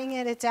not hiding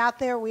it. It's out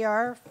there. We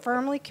are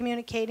firmly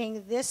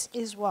communicating this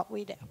is what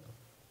we do.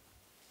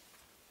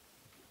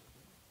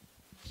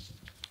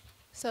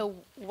 So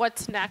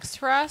what's next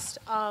for us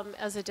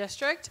as a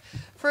district?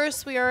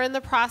 First, we are in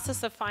the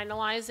process of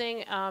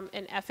finalizing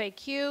an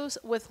FAQ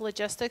with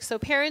logistics. So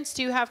parents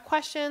do have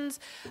questions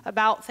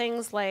about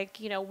things like,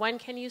 when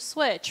can you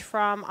switch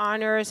from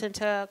honors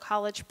into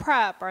college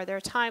prep? Are there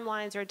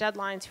timelines or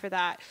deadlines for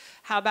that?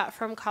 How about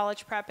from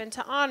college prep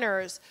into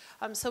honors?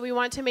 So we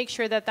want to make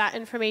sure that that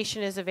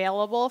information is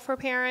available for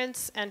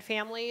parents and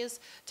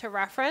families to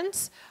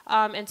reference.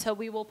 And so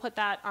we will put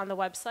that on the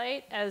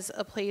website as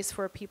a place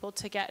for people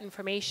to get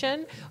information.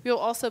 We will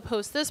also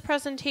post this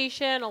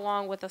presentation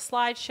along with the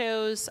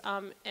slideshows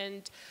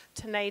and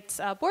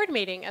tonight's board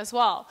meeting as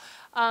well.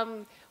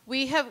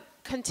 We have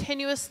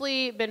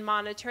continuously been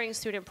monitoring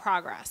student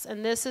progress,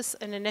 and this is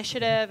an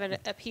initiative and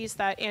a piece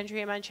that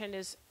Andrea mentioned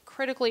is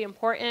critically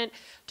important,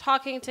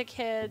 talking to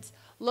kids,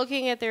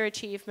 looking at their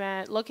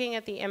achievement, looking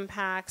at the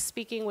impacts,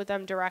 speaking with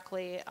them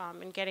directly,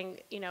 and getting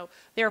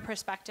their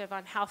perspective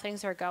on how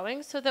things are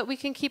going so that we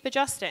can keep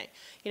adjusting.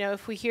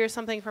 If we hear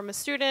something from a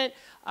student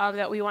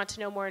that we want to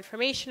know more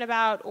information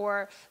about,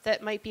 or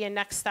that might be a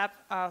next step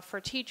for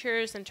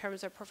teachers in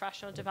terms of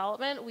professional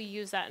development, we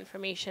use that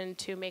information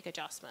to make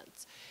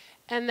adjustments.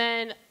 And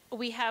then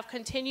we have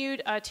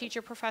continued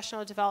teacher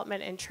professional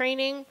development and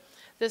training.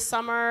 This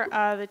summer,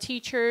 the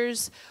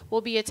teachers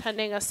will be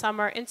attending a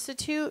summer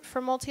institute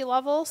for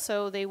multi-level,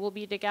 so they will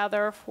be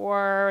together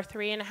for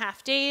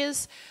 3.5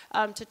 days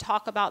to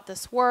talk about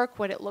this work,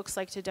 what it looks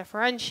like to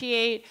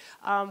differentiate,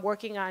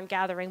 working on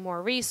gathering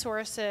more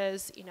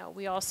resources. You know,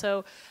 we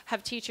also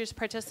have teachers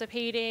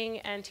participating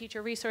and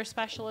teacher resource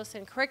specialists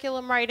in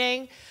curriculum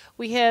writing.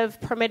 We have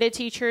permitted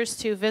teachers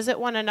to visit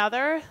one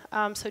another,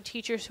 so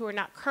teachers who are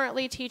not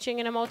currently teaching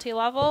in a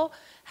multi-level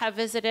have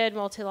visited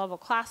multi-level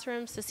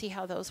classrooms to see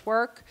how those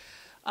work.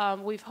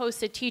 We've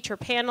hosted teacher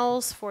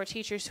panels for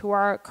teachers who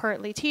are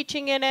currently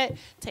teaching in it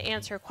to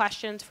answer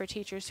questions for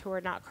teachers who are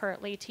not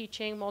currently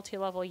teaching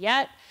multi-level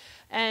yet.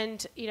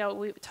 And you know,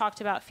 we talked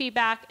about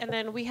feedback, and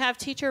then we have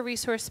teacher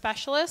resource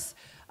specialists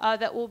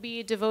that will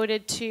be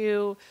devoted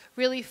to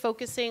really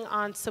focusing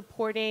on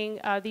supporting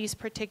these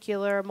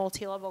particular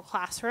multi-level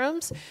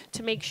classrooms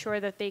to make sure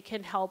that they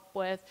can help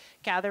with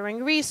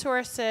gathering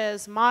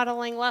resources,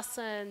 modeling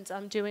lessons,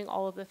 doing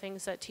all of the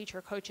things that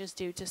teacher coaches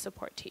do to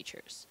support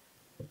teachers.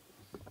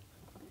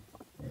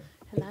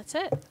 And that's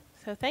it.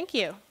 So thank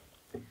you.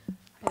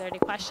 Are there any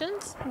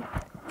questions?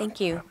 Thank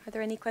you. Are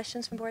there any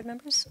questions from board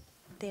members?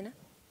 Dana?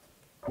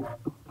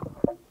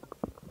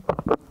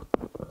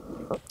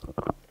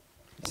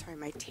 Sorry,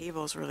 my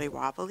table's really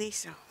wobbly,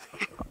 so.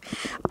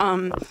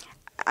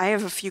 I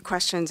have a few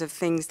questions of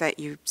things that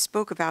you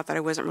spoke about that I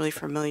wasn't really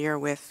familiar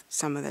with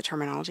some of the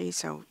terminology,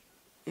 so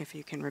if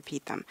you can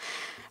repeat them.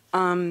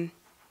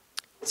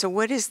 So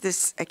what is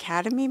this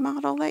academy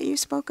model that you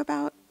spoke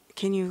about?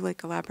 Can you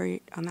like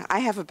elaborate on that? I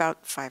have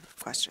about 5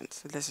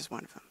 questions, so this is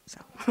one of them.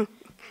 So.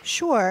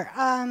 Sure.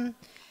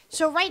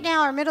 So right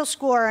now our middle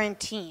school are in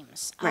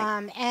teams.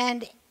 Right.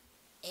 And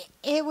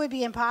it would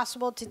be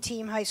impossible to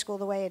team high school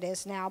the way it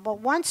is now. But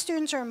once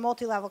students are in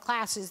multi-level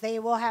classes, they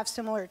will have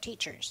similar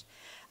teachers.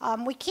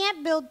 We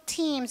can't build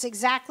teams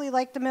exactly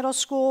like the middle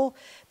school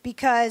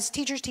because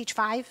teachers teach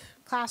 5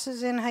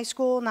 classes in high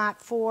school, not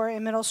 4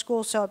 in middle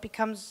school. So it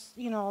becomes,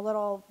 you know, a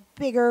little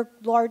bigger,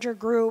 larger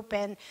group,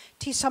 and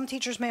some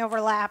teachers may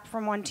overlap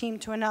from one team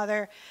to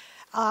another.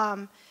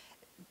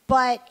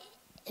 But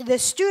the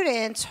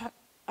students,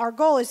 our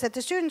goal is that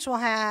the students will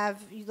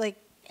have, like,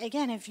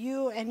 again, if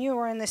you and you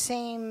were in the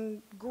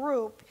same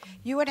group,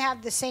 you would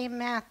have the same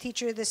math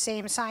teacher, the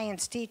same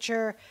science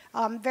teacher,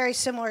 very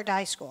similar to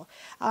high school.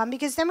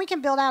 Because then we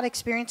can build out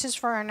experiences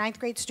for our 9th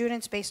grade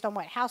students based on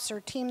what house or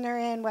team they're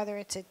in, whether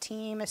it's a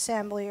team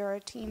assembly or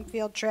a team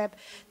field trip.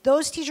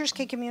 Those teachers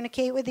can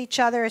communicate with each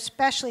other,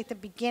 especially at the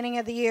beginning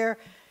of the year.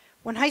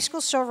 When high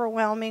school's so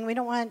overwhelming, we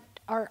don't want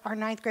our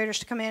 9th graders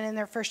to come in and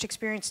their first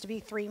experience to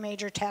be 3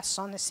 major tests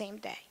on the same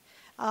day.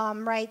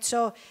 Right,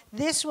 so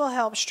this will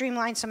help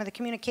streamline some of the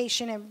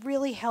communication and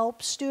really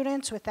help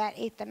students with that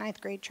 8th and 9th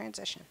grade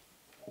transition.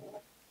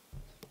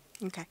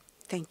 Okay,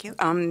 thank you.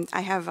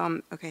 I have,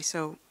 okay,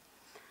 so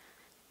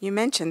you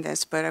mentioned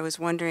this, but I was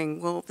wondering,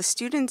 will the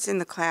students in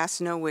the class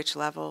know which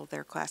level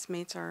their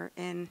classmates are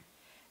in?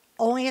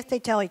 Only if they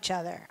tell each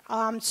other.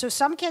 So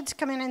some kids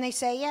come in and they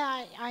say,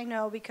 yeah, I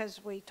know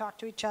because we talk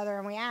to each other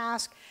and we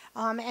ask.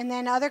 And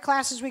then other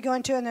classes we go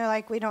into and they're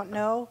like, we don't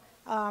know.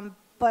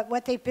 But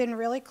what they've been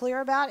really clear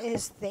about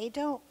is they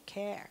don't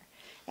care.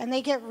 And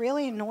they get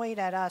really annoyed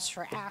at us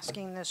for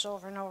asking this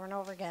over and over and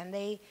over again.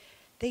 They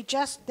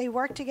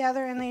work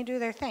together and they do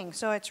their thing.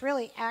 So it's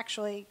really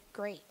actually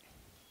great.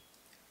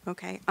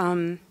 Okay.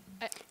 Can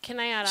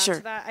I add on Sure.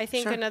 to that? I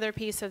think Sure. another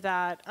piece of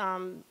that,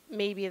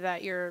 maybe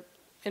that you're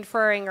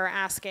inferring or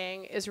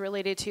asking, is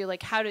related to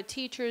like how do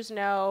teachers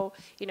know,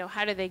 you know,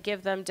 how do they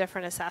give them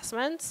different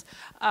assessments?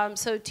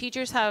 So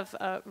teachers have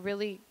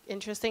really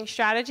interesting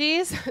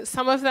strategies.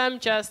 Some of them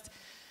just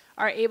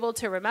are able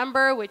to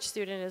remember which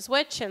student is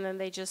which, and then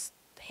they just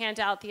hand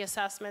out the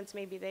assessments.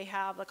 Maybe they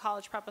have the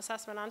college prep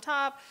assessment on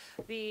top,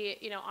 the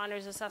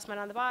honors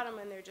assessment on the bottom,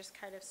 and they're just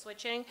kind of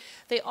switching.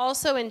 They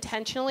also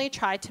intentionally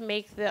try to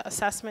make the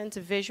assessments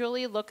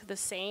visually look the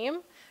same,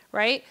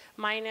 right?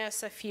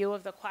 Minus a few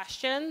of the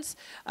questions,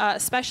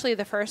 especially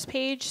the first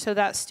page, so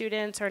that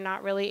students are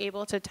not really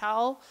able to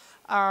tell,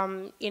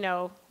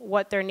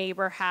 what their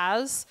neighbor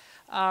has.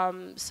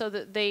 So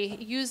that they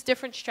use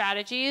different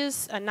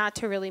strategies, not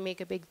to really make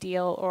a big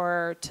deal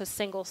or to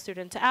single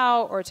students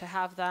out or to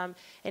have them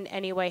in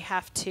any way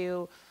have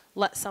to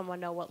let someone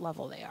know what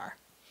level they are.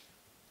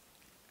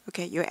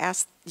 Okay,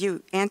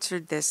 you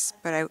answered this,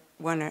 but I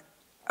want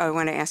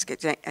to ask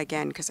it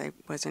again because I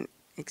wasn't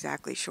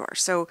exactly sure.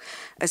 So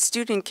a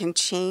student can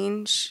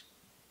change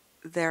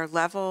their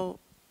level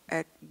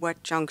at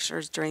what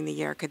junctures during the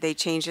year? Could they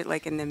change it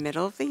like in the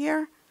middle of the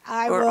year?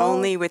 Or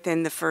only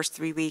within the first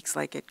 3 weeks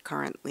like it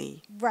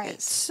currently Right.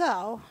 is?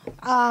 So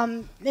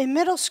in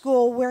middle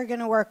school, we're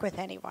going to work with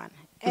anyone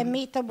and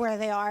meet them where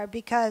they are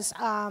because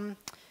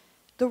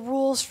the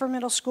rules for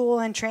middle school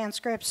and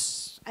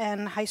transcripts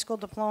and high school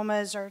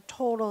diplomas are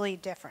totally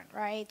different,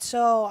 right?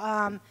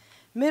 So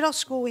middle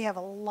school, we have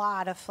a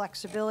lot of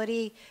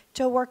flexibility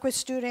to work with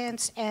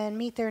students and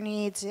meet their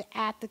needs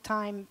at the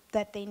time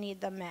that they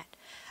need them met.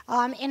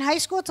 In high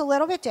school, it's a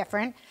little bit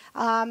different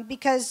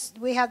because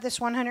we have this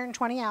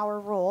 120-hour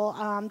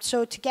rule.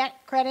 So to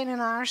get credit in an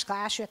honors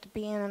class, you have to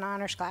be in an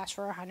honors class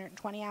for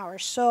 120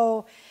 hours.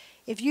 So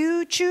if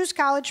you choose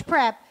college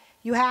prep,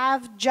 you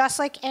have, just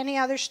like any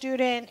other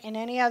student in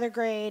any other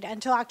grade,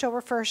 until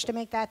October 1st to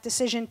make that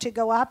decision to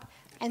go up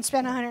and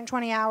spend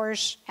 120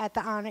 hours at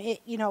the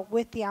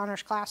with the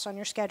honors class on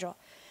your schedule.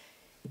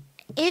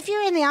 If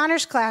you're in the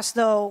honors class,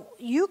 though,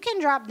 you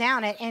can drop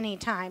down at any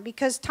time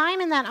because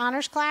time in that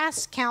honors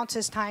class counts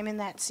as time in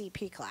that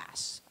CP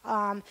class.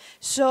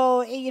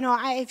 So,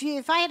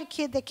 if I had a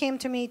kid that came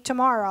to me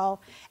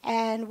tomorrow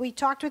and we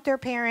talked with their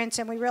parents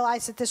and we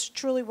realized that this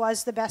truly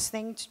was the best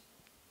thing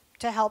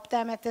to help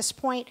them at this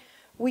point,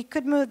 we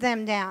could move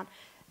them down.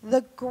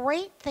 The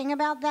great thing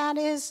about that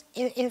is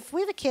if I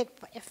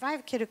have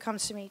a kid who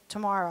comes to me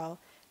tomorrow,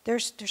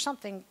 there's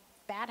something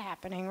bad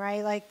happening,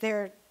 right? Like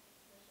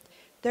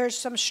there's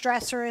some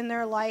stressor in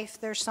their life,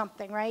 there's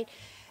something, right?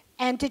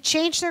 And to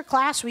change their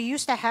class, we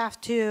used to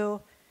have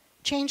to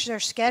change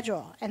their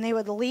schedule. And they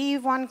would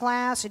leave one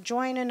class and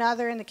join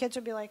another, and the kids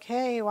would be like,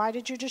 hey, why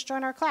did you just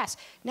join our class?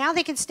 Now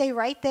they can stay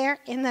right there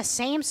in the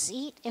same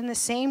seat, in the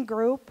same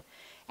group,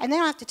 and they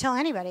don't have to tell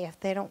anybody if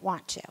they don't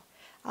want to.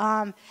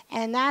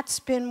 And that's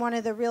been one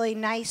of the really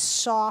nice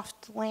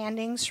soft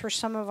landings for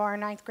some of our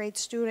 9th grade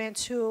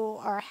students who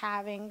are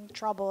having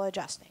trouble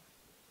adjusting.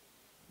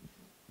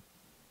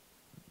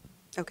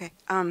 Okay.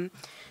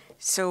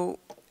 So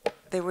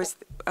there was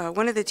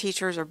one of the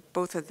teachers, or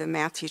both of the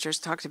math teachers,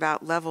 talked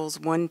about levels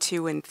 1,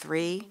 2, and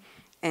 3,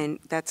 and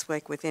that's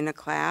like within a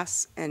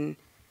class. And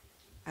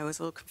I was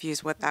a little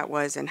confused what that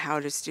was and how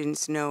do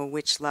students know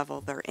which level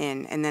they're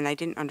in. And then I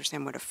didn't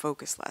understand what a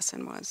focus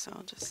lesson was, so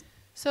I'll just...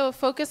 So a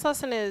focus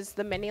lesson is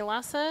the mini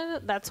lesson.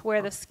 That's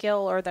where the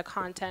skill or the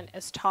content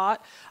is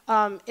taught.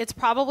 It's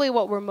probably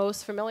what we're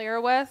most familiar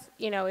with.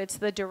 It's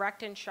the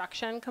direct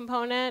instruction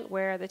component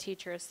where the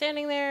teacher is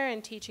standing there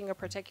and teaching a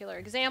particular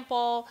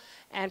example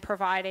and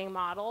providing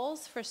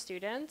models for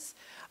students.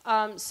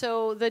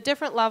 So the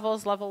different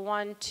levels, level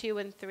 1, 2,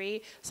 and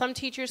 3, some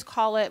teachers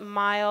call it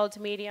mild,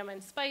 medium,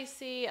 and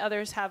spicy.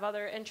 Others have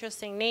other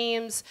interesting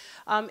names.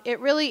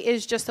 It really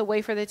is just a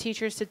way for the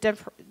teachers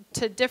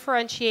to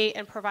differentiate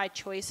and provide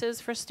choices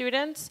for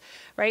students,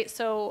 right?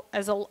 So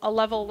as a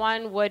level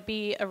 1 would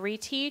be a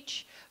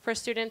reteach for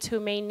students who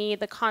may need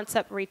the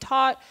concept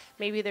retaught.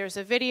 Maybe there's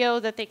a video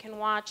that they can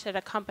watch that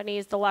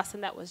accompanies the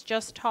lesson that was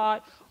just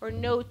taught, or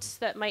notes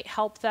that might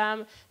help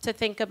them to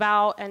think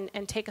about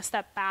and take a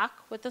step back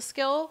with the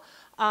skill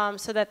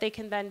so that they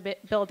can then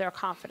build their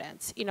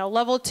confidence.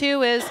 Level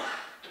 2 is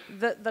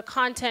the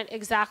content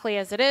exactly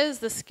as it is,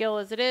 the skill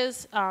as it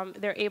is,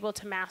 they're able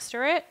to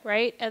master it,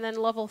 right? And then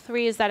level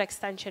 3 is that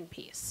extension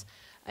piece.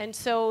 And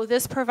so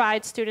this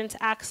provides students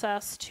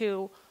access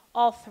to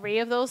all 3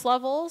 of those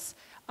levels.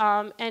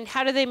 And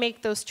how do they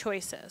make those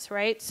choices,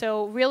 right?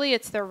 So really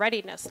it's their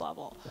readiness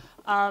level.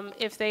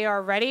 If they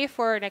are ready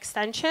for an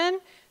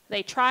extension,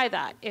 they try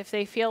that. If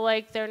they feel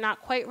like they're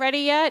not quite ready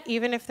yet,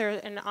 even if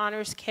they're an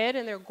honors kid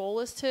and their goal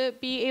is to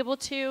be able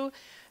to,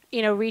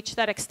 reach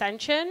that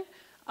extension,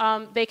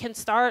 they can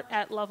start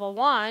at level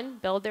 1,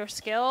 build their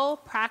skill,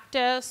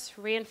 practice,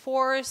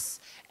 reinforce,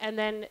 and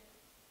then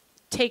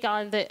take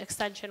on the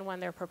extension when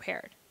they're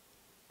prepared.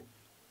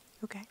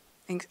 Okay.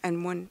 Thanks.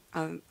 And one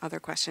other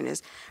question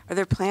is, are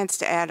there plans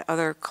to add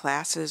other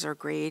classes or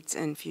grades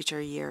in future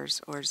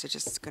years, or is it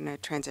just going to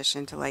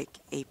transition to like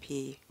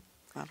AP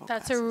level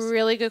That's classes? a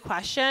really good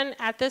question.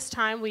 At this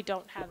time, we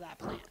don't have that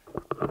plan.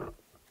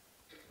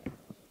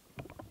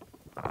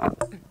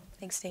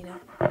 Thanks, Dana.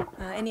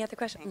 Any other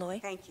questions? Loy?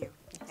 Thank you.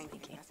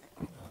 Thank you.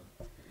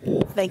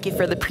 Thank you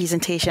for the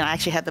presentation. I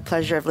actually had the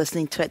pleasure of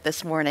listening to it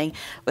this morning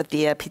with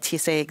the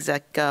PTSA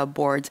exec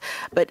boards.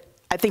 But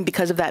I think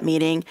because of that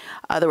meeting,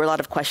 there were a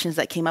lot of questions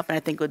that came up, and I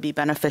think it would be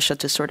beneficial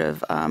to sort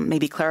of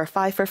maybe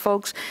clarify for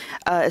folks,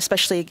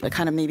 especially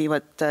kind of maybe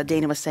what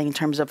Dana was saying in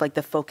terms of like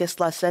the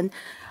focus lesson.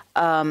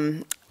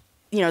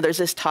 There's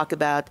this talk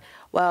about,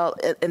 well,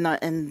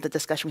 in the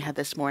discussion we had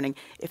this morning,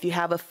 if you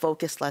have a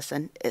focus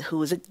lesson,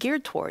 who is it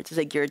geared towards? Is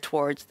it geared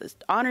towards the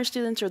honor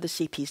students or the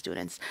CP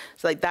students?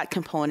 So like that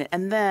component.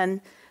 And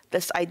then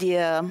this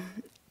idea,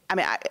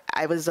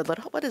 I was a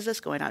little, what is this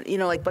going on?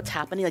 Like what's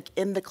happening like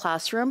in the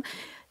classroom?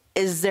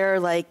 Is there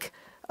like,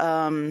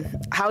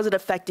 how is it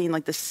affecting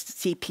like the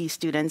CP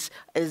students?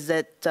 Is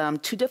it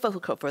too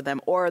difficult for them?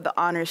 Or the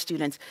honor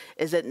students,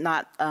 is it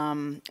not,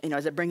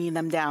 is it bringing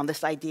them down?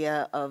 This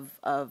idea of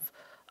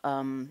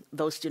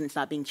those students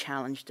not being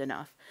challenged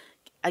enough.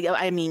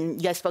 I mean, you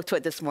guys spoke to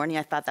it this morning.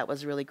 I thought that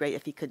was really great.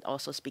 If you could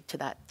also speak to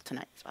that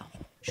tonight as well.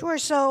 Sure.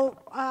 So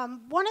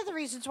one of the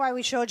reasons why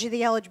we showed you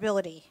the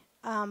eligibility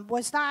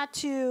was not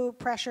to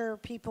pressure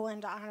people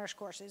into honors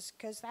courses,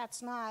 because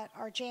that's not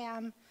our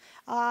jam.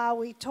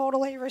 We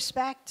totally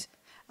respect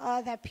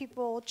that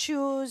people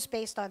choose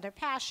based on their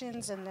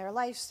passions and their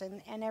lives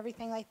and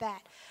everything like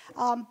that.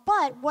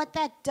 But what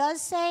that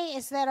does say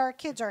is that our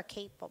kids are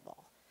capable.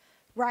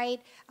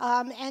 right?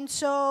 And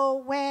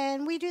so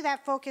when we do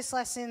that focus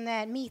lesson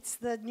that meets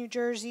the New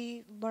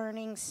Jersey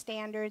learning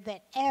standard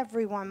that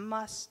everyone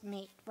must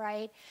meet,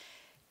 right?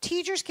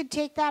 Teachers can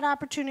take that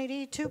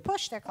opportunity to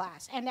push their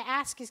class and to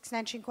ask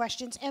extension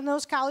questions, and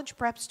those college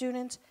prep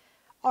students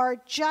are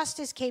just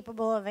as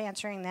capable of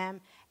answering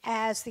them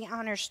as the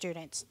honor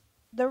students.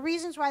 The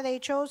reasons why they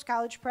chose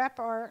college prep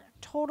are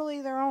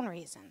totally their own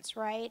reasons,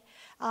 right?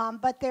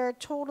 But they're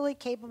totally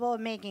capable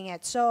of making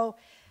it. So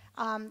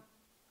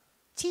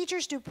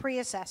teachers do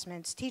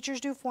pre-assessments. Teachers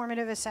do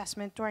formative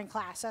assessment during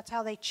class. That's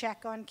how they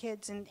check on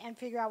kids and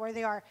figure out where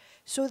they are.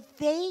 So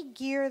they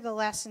gear the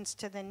lessons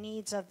to the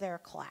needs of their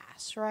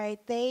class, right?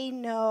 They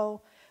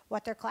know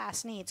what their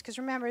class needs. Because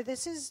remember,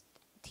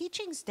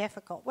 teaching's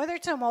difficult. Whether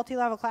it's a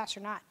multi-level class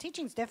or not,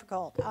 teaching's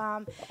difficult.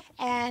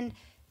 And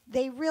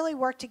they really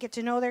work to get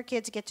to know their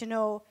kids, get to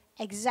know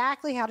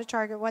exactly how to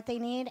target what they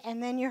need.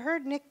 And then you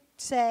heard Nick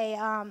say,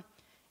 I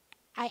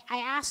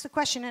ask the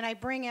question and I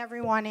bring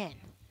everyone in.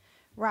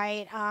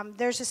 Right,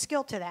 there's a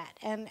skill to that,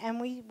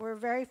 and we're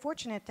very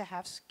fortunate to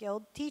have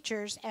skilled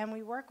teachers, and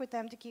we work with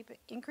them to keep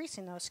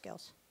increasing those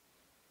skills.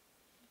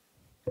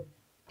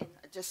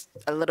 Just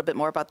a little bit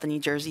more about the New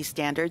Jersey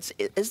standards.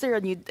 Is there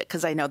a new,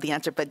 because I know the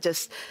answer, but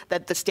just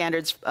that the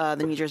standards, the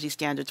New Jersey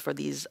standards for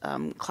these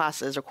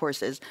classes or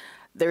courses,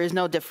 there is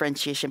no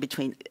differentiation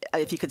between,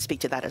 if you could speak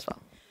to that as well.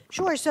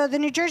 Sure, so the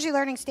New Jersey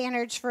learning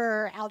standards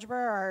for algebra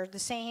are the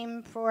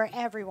same for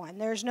everyone.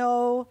 There's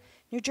no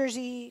New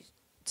Jersey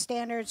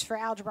standards for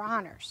algebra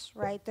honors,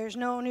 right? There's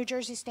no New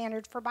Jersey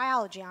standard for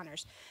biology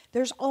honors.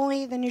 There's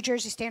only the New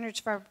Jersey standards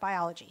for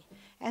biology.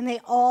 And they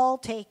all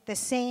take the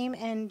same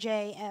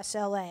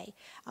NJSLA.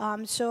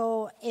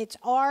 So it's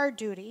our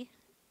duty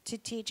to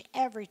teach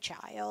every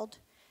child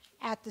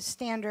at the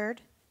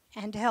standard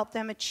and to help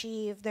them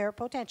achieve their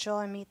potential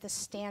and meet the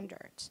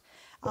standards.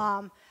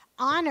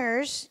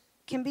 Honors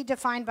can be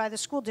defined by the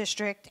school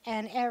district,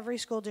 and every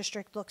school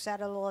district looks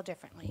at it a little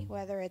differently,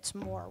 whether it's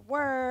more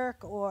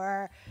work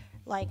or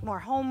like more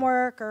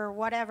homework or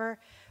whatever.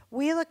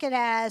 We look at it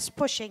as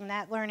pushing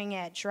that learning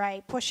edge,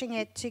 right? Pushing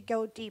it to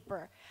go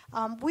deeper.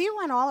 We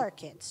want all our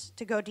kids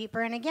to go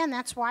deeper, and again,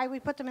 that's why we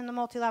put them in the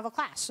multi-level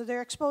class, so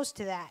they're exposed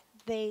to that.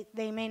 They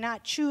may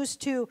not choose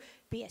to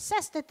be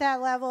assessed at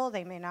that level,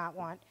 they may not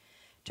want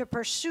to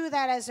pursue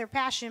that as their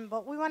passion,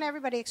 but we want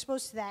everybody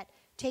exposed to that,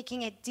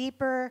 taking it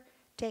deeper,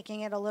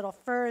 taking it a little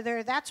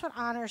further. That's what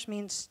honors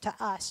means to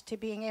us, to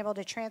being able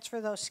to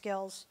transfer those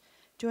skills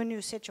to a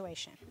new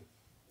situation.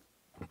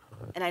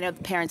 And I know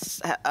the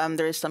parents,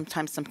 there is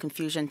sometimes some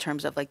confusion in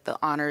terms of like the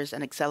honors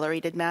and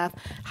accelerated math.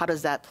 How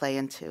does that play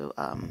into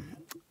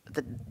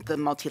the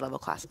multi-level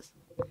classes?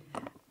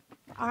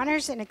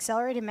 Honors and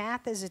accelerated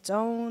math is its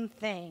own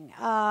thing.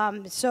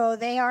 So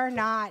they are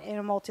not in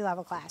a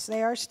multi-level class.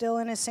 They are still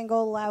in a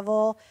single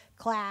level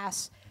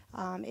class.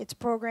 It's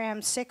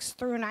programmed 6th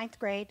through 9th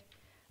grade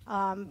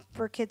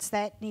for kids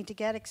that need to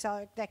get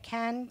that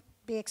can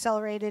be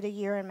accelerated a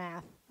year in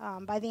math.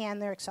 By the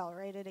end, they're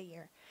accelerated a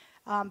year.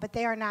 But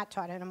they are not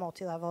taught in a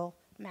multi-level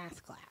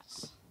math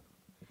class.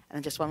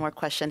 And just one more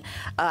question.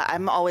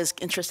 I'm always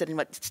interested in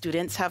what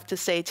students have to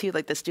say too.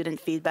 Like the student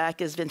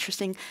feedback is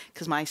interesting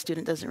because my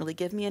student doesn't really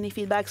give me any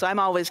feedback. So I'm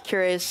always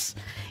curious,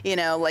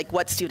 like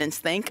what students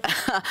think.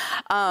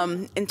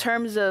 In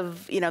terms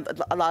of,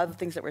 a lot of the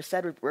things that were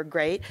said were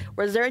great.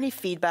 Was there any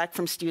feedback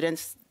from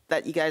students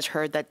that you guys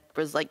heard that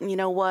was like, you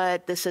know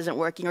what, this isn't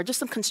working, or just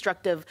some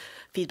constructive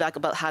feedback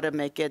about how to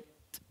make it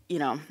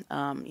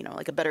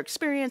like a better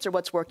experience, or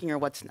what's working or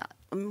what's not?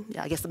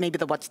 Yeah, I guess maybe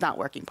the what's not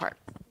working part.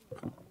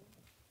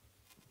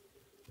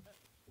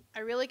 I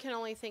really can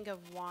only think of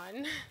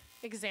one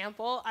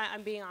example.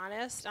 I'm being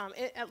honest.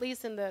 At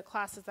least in the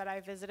classes that I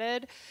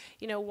visited,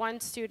 one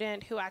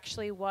student who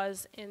actually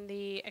was in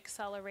the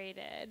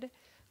accelerated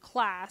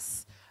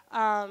class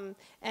and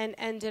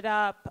ended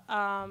up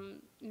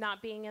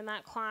not being in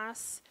that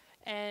class.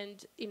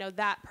 And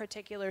that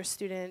particular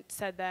student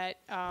said that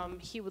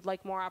he would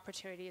like more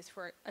opportunities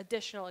for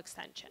additional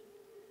extension,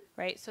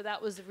 right? So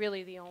that was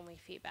really the only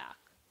feedback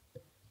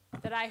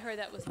that I heard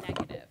that was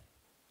negative.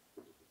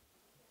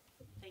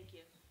 Thank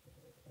you.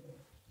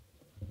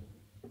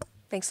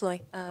 Thanks, Loy.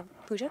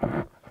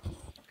 Pooja?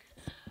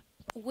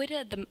 Would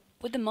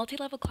the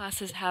multi-level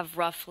classes have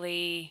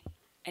roughly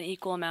an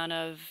equal amount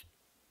of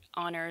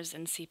honors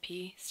and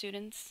CP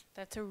students?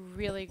 That's a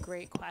really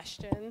great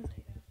question.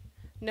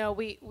 No,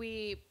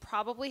 we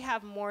probably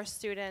have more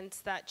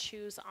students that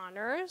choose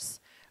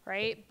honors,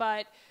 right?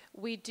 But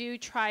we do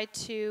try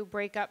to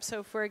break up.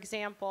 So for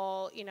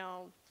example,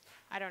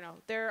 I don't know,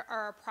 there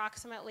are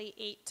approximately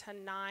 8 to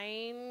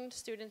 9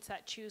 students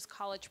that choose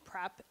college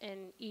prep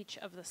in each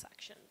of the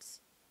sections.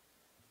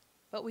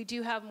 But we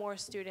do have more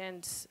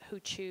students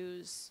who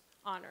choose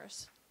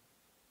honors.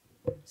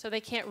 So they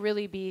can't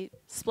really be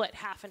split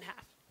half and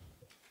half.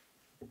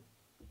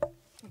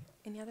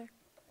 Any other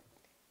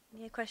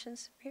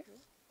questions here?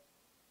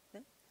 No?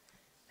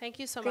 Thank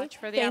you so Great. much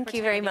for the Thank opportunity.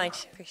 you very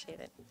much.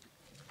 Appreciate it.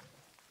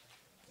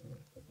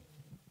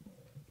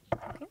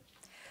 Okay.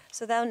 So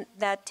So then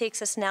that takes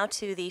us now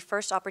to the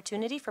first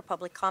opportunity for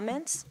public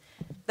comments.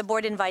 The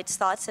board invites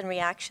thoughts and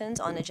reactions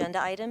on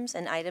agenda items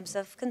and items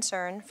of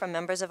concern from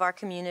members of our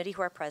community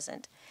who are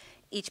present.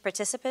 Each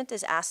participant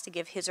is asked to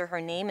give his or her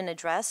name and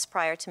address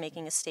prior to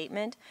making a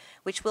statement,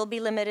 which will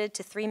be limited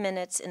to 3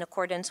 minutes in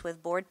accordance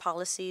with Board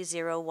Policy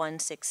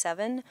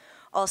 0167.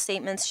 All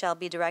statements shall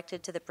be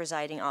directed to the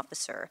presiding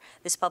officer.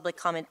 This public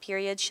comment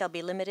period shall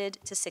be limited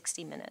to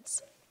 60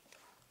 minutes.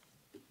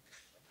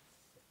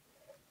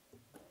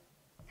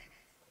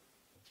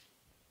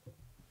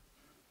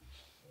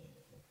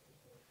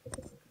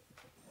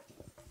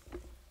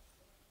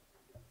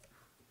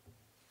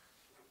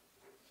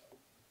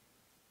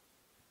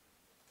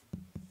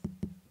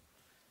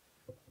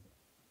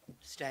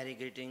 Starry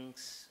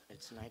greetings.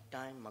 It's night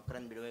time.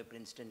 Makaran Bidway,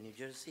 Princeton, New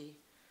Jersey.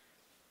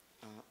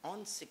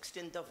 On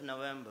 16th of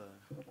November,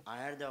 I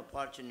had the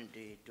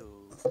opportunity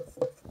to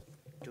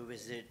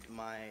visit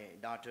my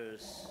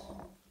daughter's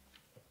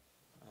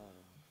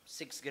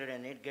 6th grade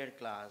and 8th grade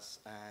class,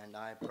 and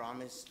I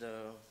promised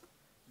the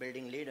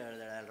building leader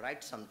that I'll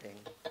write something.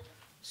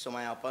 So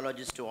my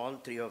apologies to all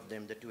three of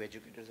them, the two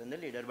educators and the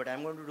leader, but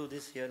I'm going to do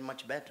this here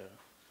much better.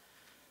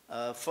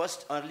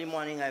 First, early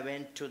morning, I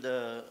went to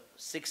the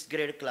 6th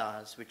grade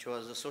class, which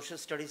was a social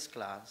studies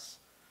class.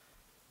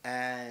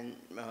 And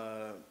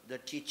the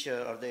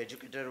teacher or the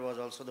educator was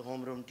also the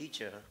homeroom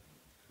teacher.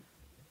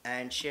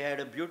 And she had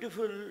a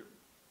beautiful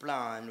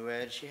plan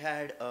where she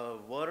had a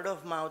word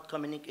of mouth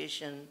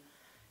communication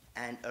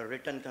and a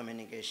written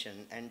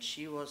communication. And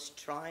she was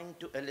trying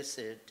to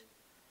elicit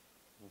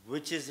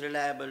which is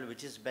reliable,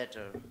 which is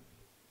better.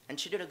 And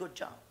she did a good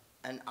job.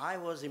 And I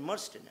was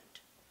immersed in it.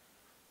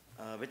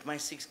 With my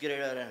 6th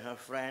grader and her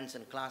friends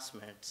and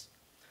classmates.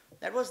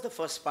 That was the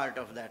first part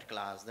of that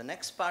class. The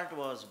next part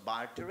was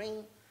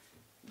bartering.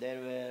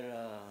 There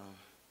were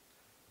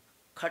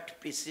cut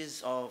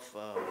pieces of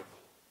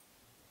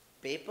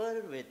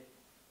paper with,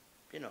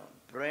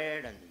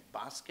 bread and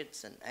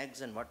baskets and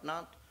eggs and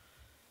whatnot.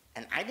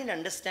 And I didn't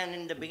understand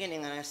in the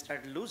beginning, and I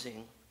started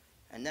losing.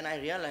 And then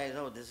I realized,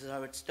 oh, this is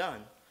how it's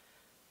done.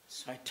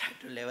 So I tried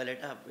to level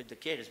it up with the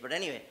kids. But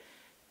anyway,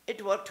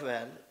 it worked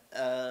well.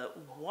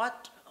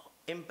 What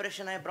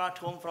impression I brought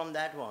home from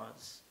that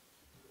was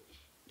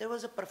there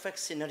was a perfect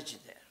synergy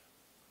there.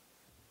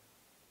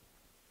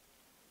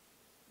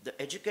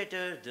 The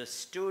educator, the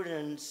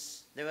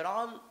students, they were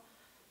all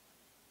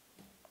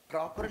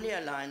properly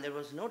aligned. There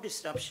was no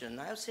disruption.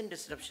 I have seen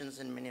disruptions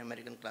in many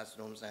American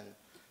classrooms and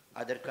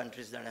other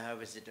countries that I have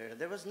visited.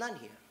 There was none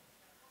here.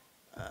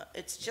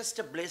 It's just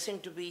a blessing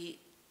to be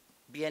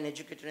an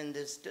educator in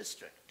this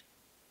district,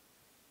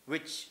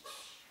 which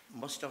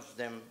most of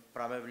them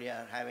probably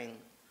are having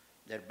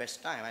their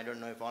best time. I don't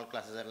know if all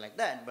classes are like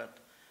that, but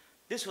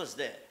this was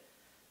there.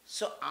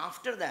 So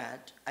after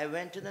that, I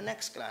went to the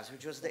next class,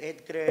 which was the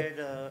 8th grade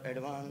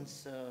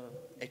advanced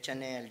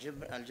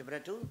HNA algebra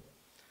 2.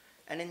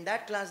 And in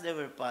that class, there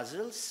were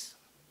puzzles.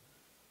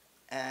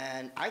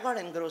 And I got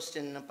engrossed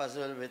in a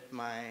puzzle with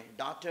my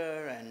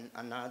daughter and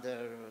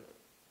another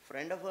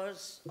friend of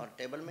hers, or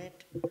table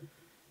mate.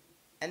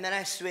 And then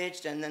I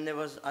switched, and then there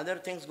was other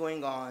things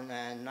going on,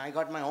 and I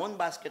got my own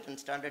basket and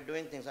started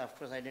doing things. Of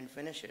course, I didn't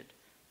finish it.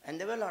 And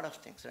there were a lot of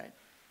things, right?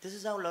 This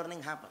is how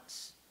learning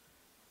happens.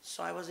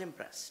 So I was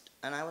impressed,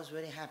 and I was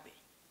very happy.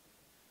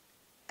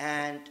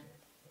 And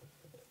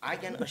I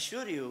can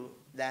assure you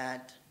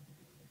that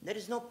there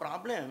is no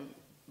problem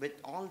with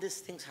all these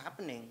things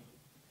happening.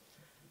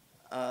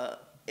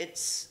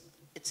 It's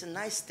a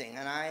nice thing,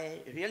 and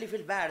I really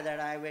feel bad that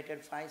I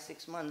waited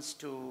 5-6 months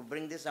to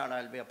bring this out.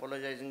 I'll be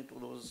apologizing to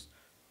those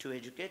two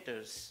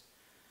educators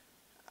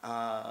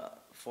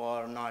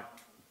for not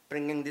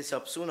bringing this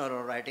up sooner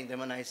or writing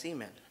them a nice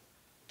email.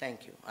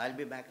 Thank you. I'll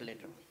be back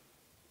later.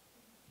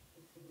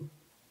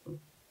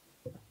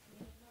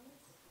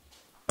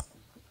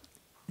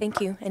 Thank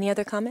you. Any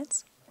other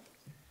comments?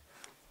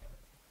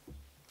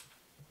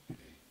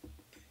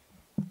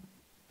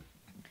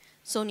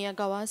 Sonia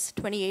Gawas,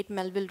 28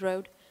 Melville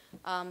Road.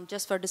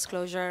 Just for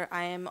disclosure,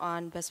 I am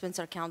on West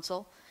Windsor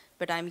Council,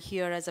 but I'm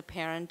here as a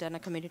parent and a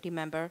community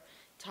member.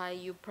 Ty,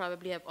 you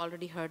probably have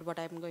already heard what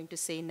I'm going to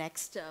say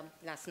next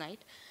last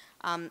night.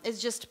 It's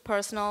just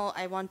personal.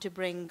 I want to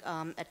bring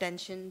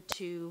attention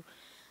to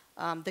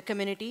the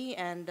community,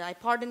 and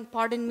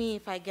pardon me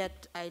if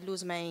I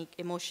lose my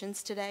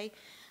emotions today.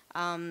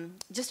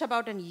 Just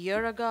about a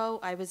year ago,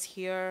 I was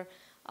here,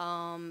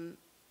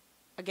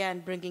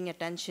 again, bringing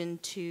attention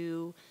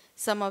to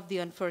some of the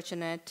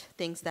unfortunate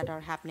things that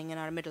are happening in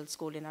our middle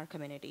school, in our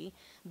community,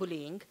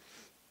 bullying.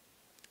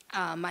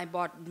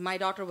 My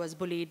daughter was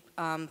bullied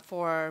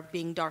for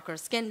being darker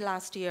skinned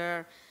last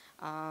year.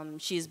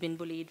 She's been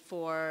bullied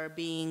for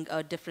being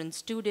a different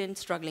student,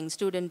 struggling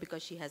student,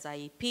 because she has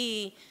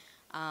IEP.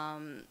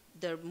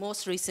 The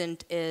most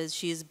recent is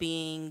she's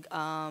being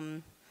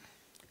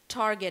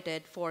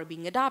targeted for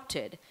being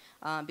adopted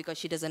because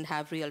she doesn't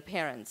have real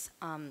parents.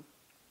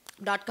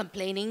 not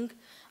complaining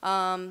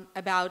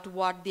about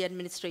what the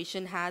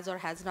administration has or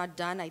has not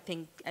done. I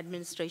think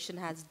administration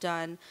has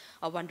done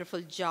a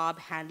wonderful job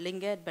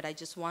handling it, but I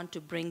just want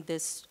to bring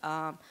this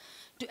to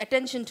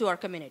attention to our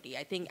community.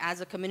 I think as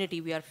a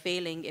community we are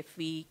failing if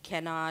we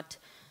cannot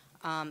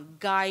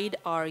guide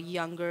our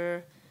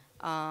younger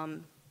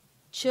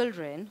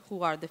children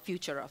who are the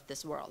future of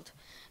this world.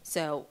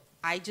 So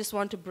I just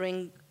want to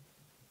bring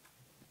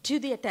to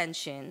the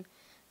attention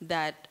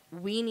that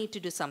we need to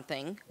do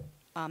something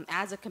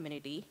as a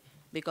community,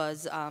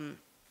 because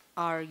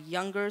our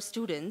younger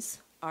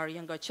students, our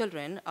younger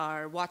children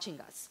are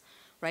watching us,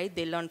 right?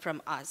 They learn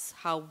from us.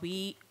 How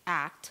we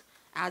act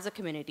as a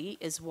community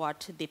is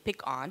what they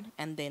pick on,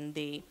 and then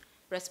they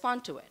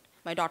respond to it.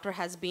 My daughter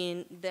has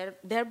been, there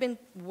have been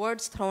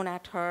words thrown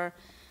at her.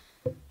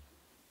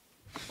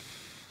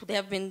 There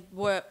have been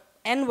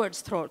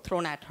N-words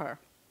thrown at her,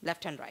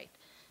 left and right.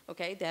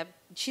 Okay,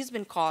 she's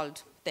been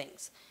called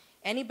things.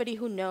 Anybody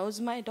who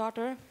knows my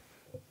daughter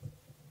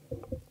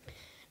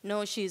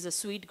knows she's a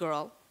sweet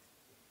girl.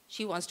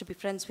 She wants to be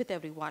friends with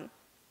everyone.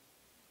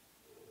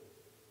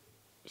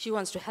 She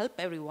wants to help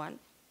everyone,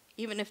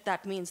 even if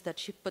that means that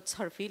she puts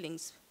her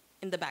feelings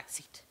in the back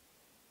seat.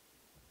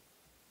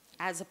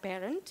 As a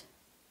parent,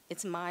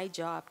 it's my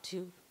job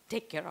to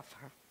take care of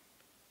her.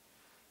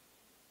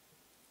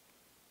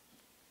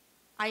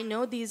 I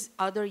know these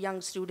other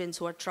young students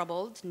who are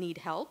troubled need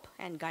help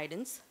and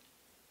guidance,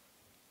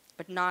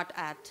 but not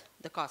at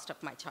the cost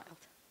of my child.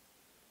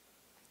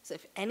 So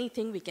if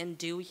anything we can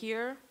do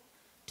here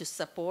to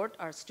support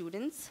our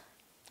students,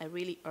 I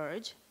really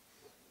urge.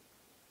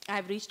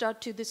 I've reached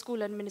out to the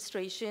school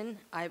administration.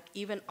 I've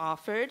even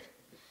offered,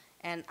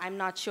 and I'm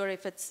not sure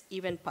if it's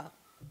even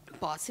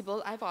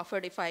possible, I've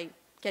offered if I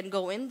can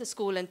go in the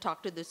school and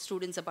talk to the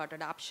students about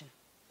adoption.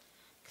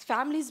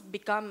 Families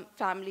become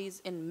families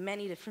in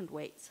many different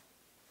ways.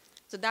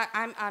 So that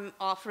I'm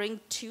offering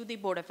to the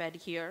Board of Ed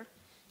here,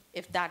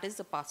 if that is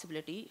a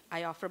possibility,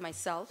 I offer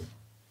myself,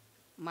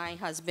 my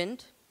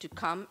husband, to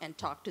come and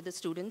talk to the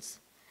students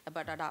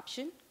about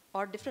adoption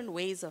or different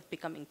ways of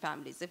becoming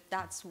families. If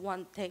that's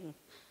one thing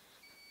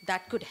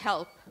that could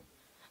help,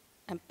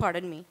 and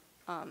pardon me,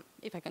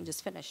 if I can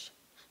just finish,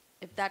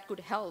 if that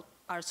could help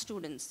our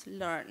students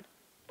learn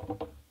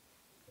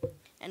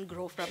and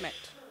grow from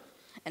it,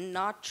 and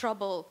not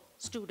trouble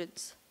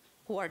students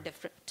who are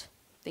different.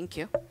 Thank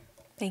you.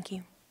 Thank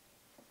you.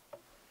 Are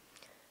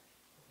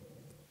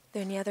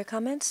there any other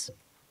comments?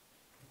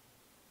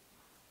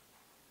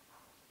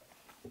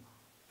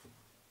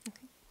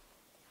 Okay.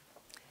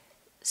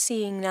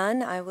 Seeing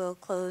none, I will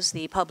close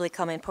the public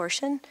comment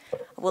portion.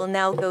 We'll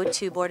now go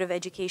to Board of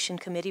Education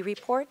Committee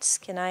reports.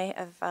 Can I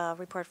have a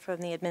report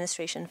from the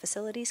Administration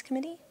Facilities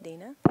Committee?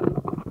 Dana?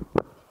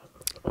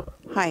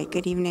 Hi,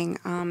 good evening.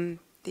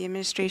 The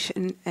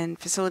Administration and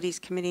Facilities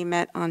Committee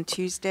met on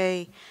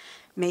Tuesday,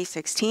 May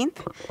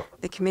 16th.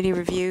 The committee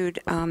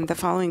reviewed the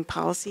following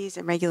policies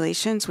and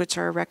regulations, which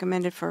are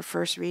recommended for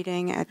first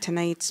reading at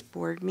tonight's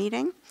board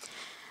meeting.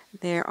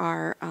 There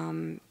are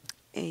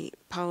a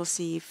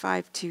policy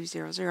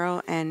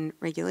 5200 and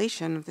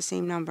regulation of the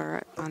same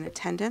number on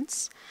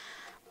attendance,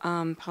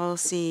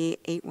 policy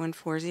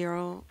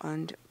 8140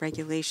 and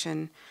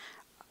regulation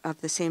of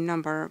the same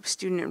number,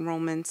 student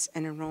enrollments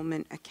and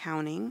enrollment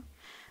accounting,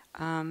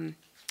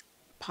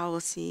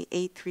 policy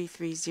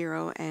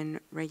 8330 and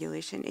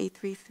regulation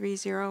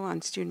 8330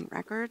 on student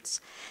records,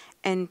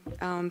 and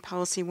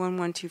policy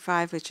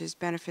 1125, which is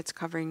benefits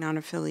covering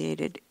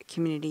non-affiliated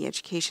community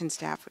education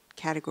staff,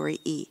 category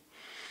E.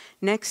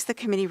 Next, the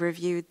committee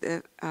reviewed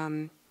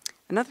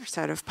another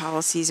set of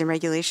policies and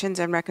regulations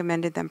and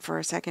recommended them for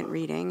a second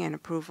reading and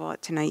approval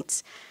at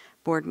tonight's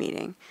board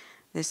meeting.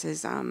 This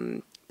is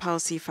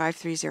policy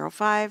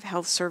 5305,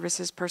 health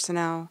services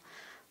personnel,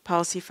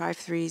 policy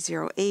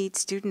 5308,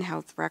 student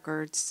health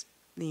records,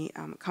 the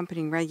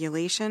accompanying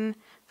regulation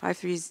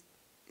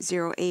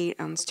 5308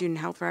 on student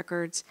health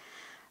records,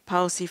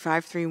 policy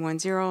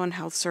 5310 on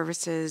health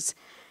services,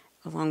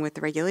 along with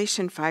the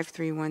regulation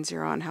 5310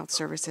 on health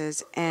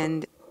services,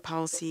 and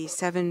policy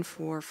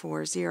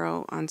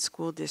 7440 on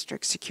school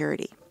district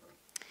security.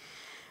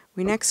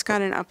 We next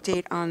got an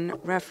update on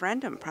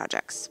referendum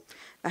projects.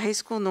 The High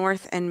School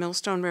North and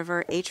Millstone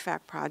River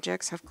HVAC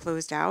projects have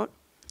closed out.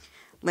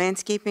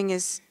 Landscaping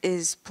is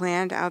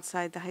planned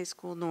outside the High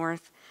School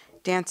North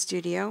dance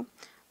studio.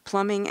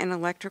 Plumbing and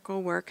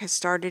electrical work has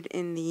started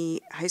in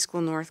the High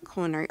School North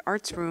Culinary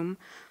Arts Room,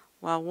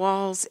 while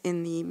walls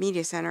in the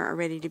Media Center are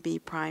ready to be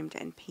primed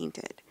and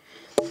painted.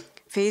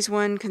 Phase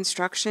 1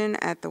 construction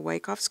at the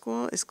Wyckoff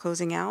School is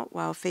closing out,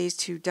 while Phase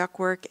 2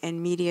 ductwork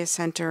and Media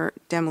Center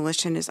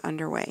demolition is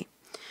underway.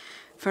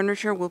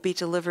 Furniture will be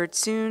delivered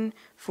soon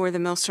for the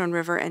Millstone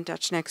River and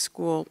Dutch Neck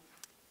School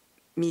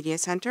Media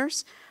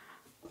Centers,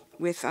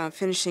 with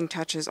finishing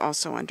touches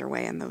also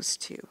underway in those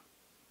two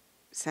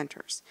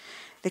centers.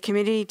 The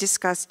committee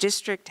discussed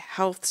district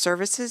health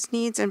services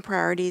needs and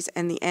priorities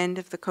and the end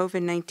of the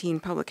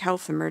COVID-19 public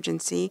health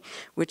emergency,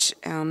 which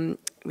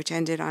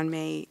ended on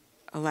May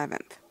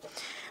 11th.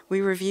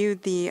 We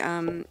reviewed the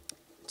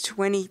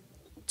 2020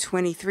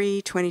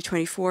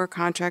 2023-2024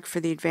 contract for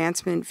the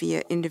advancement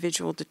via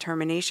individual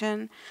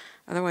determination,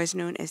 otherwise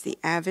known as the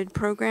AVID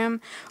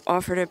program,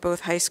 offered at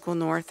both High School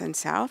North and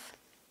South.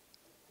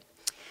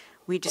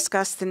 We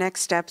discussed the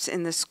next steps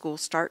in the school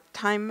start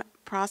time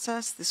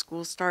process. The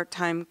school start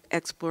time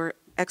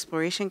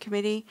exploration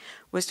committee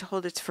was to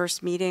hold its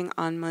first meeting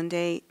on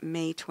Monday,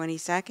 May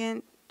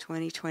 22nd,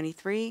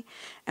 2023,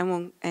 and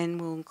will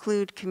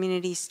include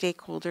community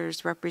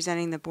stakeholders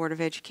representing the Board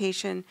of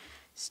Education,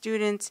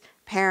 students,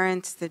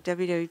 parents, the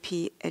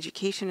WWP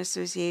Education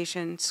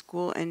Association,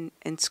 school and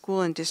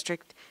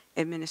district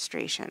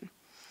administration.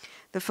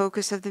 The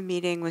focus of the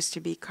meeting was to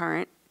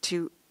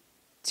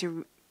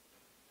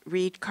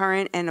read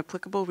current and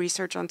applicable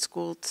research on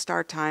school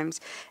start times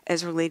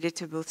as related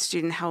to both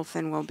student health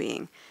and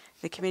well-being.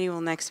 The committee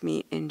will next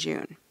meet in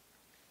June.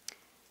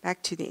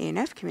 Back to the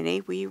A&F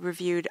committee, we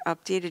reviewed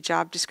updated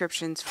job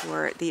descriptions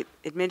for the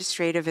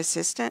administrative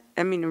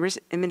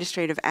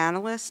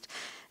analyst,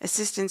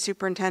 assistant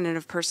superintendent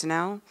of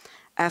personnel,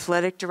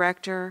 athletic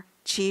director,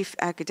 chief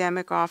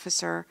academic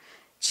officer,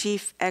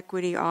 chief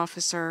equity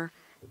officer,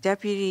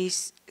 deputy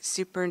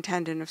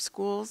superintendent of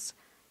schools,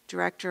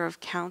 director of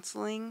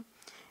counseling,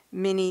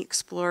 Mini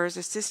Explorers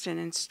assistant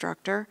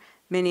instructor,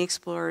 Mini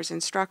Explorers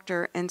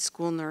instructor, and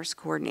school nurse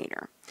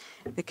coordinator.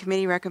 The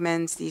committee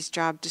recommends these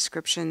job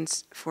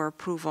descriptions for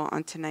approval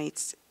on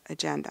tonight's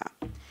agenda.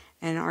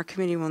 And our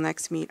committee will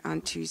next meet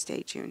on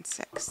Tuesday, June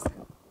 6th.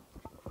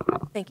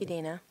 Thank you,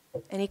 Dana.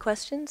 Any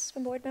questions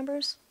from board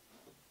members?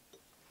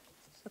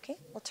 Okay,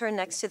 we'll turn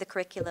next to the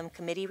curriculum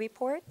committee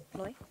report.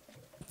 Loy?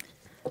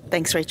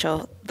 Thanks,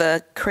 Rachel.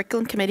 The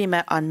curriculum committee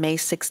met on May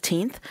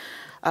 16th.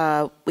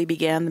 We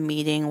began the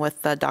meeting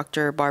with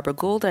Dr. Barbara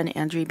Gould and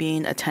Andrew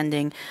Bean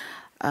attending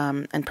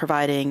and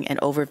providing an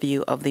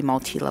overview of the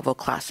multi-level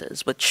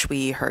classes, which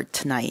we heard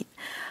tonight.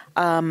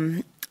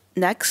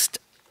 Next,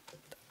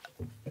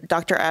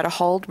 Dr.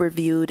 Adehold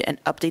reviewed an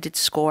updated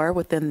score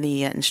within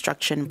the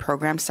instruction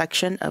program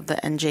section of the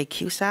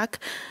NJQSAC.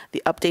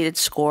 The updated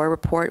score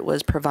report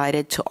was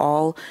provided to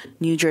all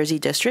New Jersey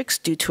districts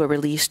due to a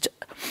released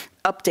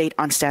update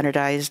on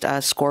standardized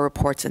score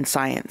reports in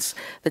science.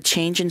 The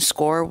change in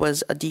score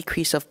was a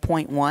decrease of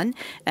 0.1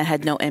 and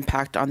had no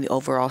impact on the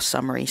overall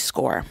summary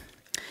score.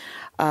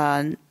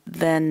 Then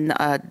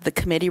the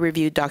committee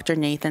reviewed Dr.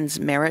 Nathan's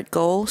merit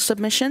goal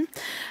submission.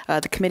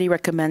 The committee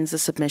recommends the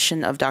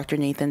submission of Dr.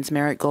 Nathan's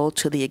merit goal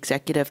to the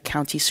executive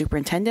county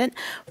superintendent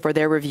for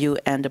their review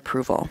and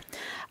approval.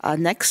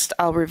 Next,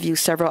 I'll review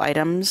several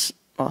items,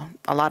 well,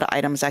 a lot of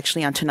items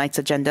actually on tonight's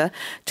agenda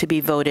to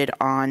be voted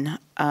on.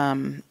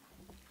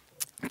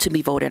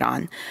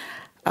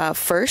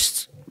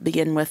 First,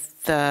 begin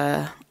with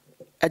the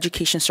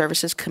Education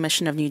Services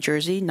Commission of New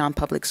Jersey,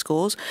 non-public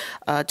schools,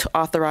 to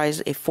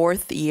authorize a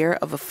fourth year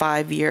of a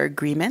 5-year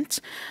agreement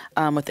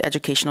with the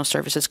Educational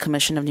Services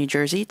Commission of New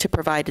Jersey to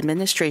provide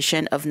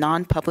administration of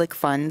non-public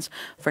funds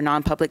for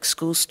non-public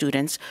school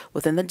students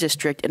within the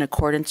district in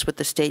accordance with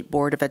the State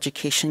Board of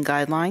Education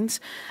guidelines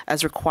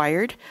as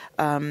required.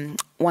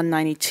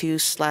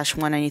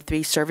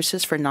 192/193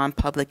 services for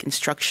non-public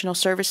instructional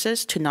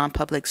services to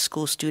non-public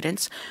school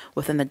students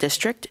within the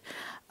district.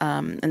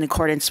 In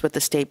accordance with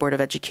the State Board of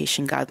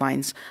Education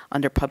guidelines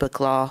under Public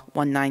Law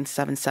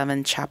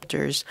 1977,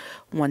 Chapters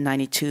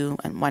 192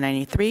 and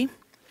 193.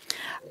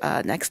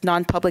 Next,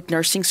 non-public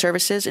nursing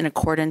services in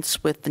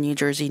accordance with the New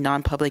Jersey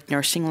Non-Public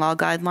Nursing Law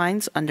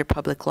Guidelines under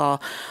Public Law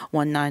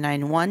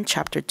 1991,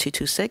 Chapter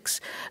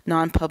 226,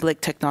 non-public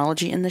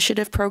technology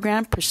initiative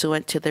program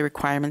pursuant to the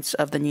requirements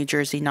of the New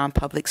Jersey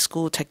Non-Public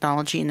School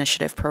Technology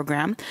Initiative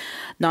Program,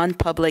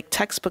 non-public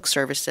textbook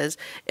services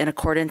in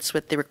accordance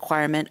with the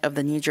requirement of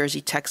the New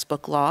Jersey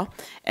Textbook Law,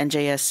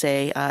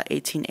 NJSA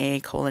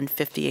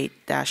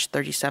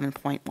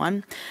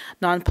 18A:58-37.1,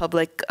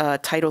 non-public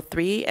Title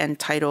III and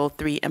Title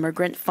III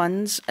Immigrant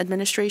Funds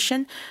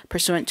Administration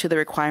pursuant to the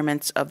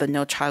requirements of the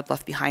No Child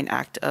Left Behind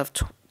Act of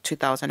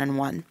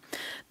 2001.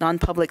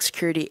 Non-public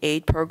security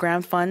aid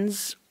program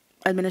funds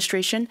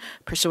administration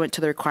pursuant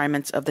to the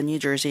requirements of the New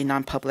Jersey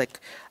non-public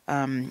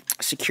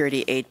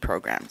security aid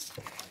programs.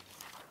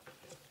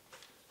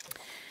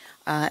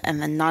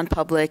 And then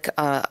non-public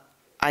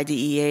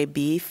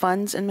IDEA-B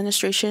funds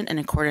administration in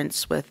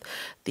accordance with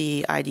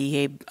the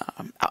IDEA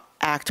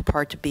Act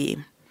Part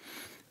B.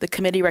 The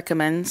committee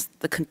recommends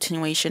the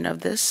continuation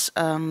of this,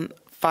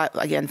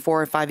 again,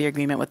 4 or 5 year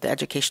agreement with the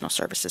Educational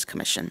Services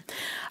Commission.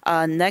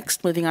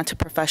 Next, moving on to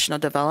professional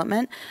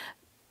development.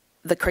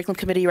 The curriculum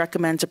committee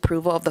recommends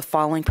approval of the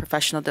following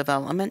professional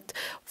development.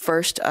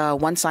 First,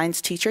 one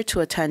science teacher to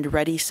attend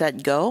Ready,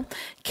 Set, Go.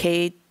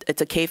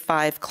 It's a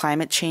K-5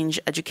 climate change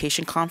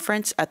education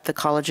conference at the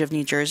College of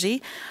New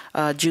Jersey,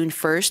 June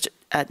 1st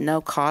at no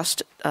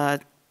cost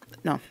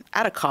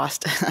at a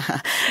cost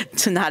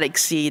to not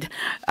exceed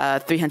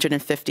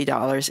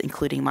 $350,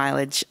 including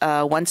mileage.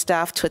 One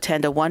staff to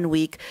attend a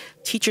 1-week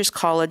Teachers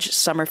College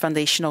Summer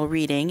Foundational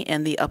Reading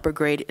in the Upper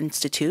Grade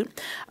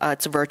Institute.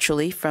 It's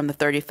virtually from the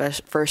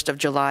 31st of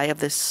July of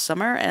this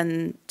summer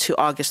and to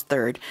August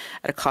 3rd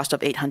at a cost of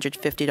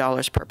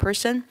 $850 per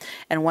person.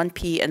 And one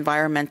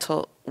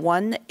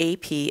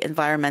AP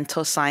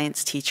Environmental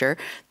Science teacher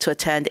to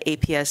attend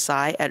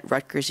APSI at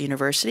Rutgers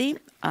University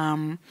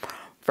from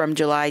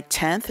July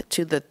 10th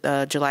to the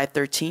July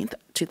 13th,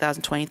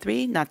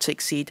 2023, not to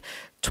exceed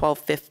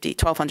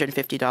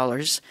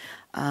 $1,250.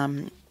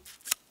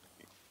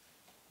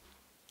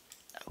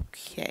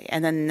 Okay,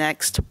 and then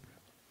next,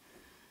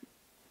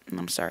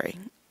 I'm sorry.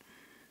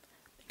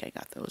 I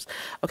got those.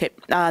 Okay,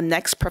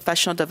 next,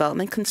 professional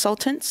development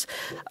consultants.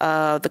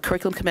 The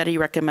curriculum committee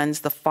recommends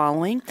the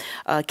following.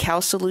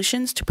 Cal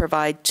Solutions to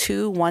provide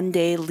 2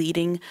 one-day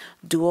leading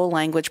dual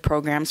language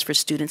programs for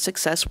student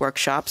success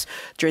workshops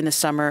during the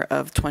summer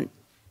of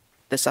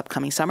this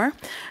upcoming summer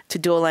to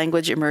dual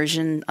language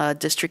immersion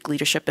district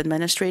leadership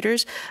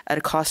administrators at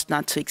a cost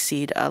not to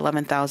exceed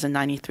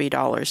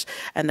 $11,093.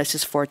 And this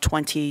is for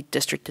 20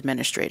 district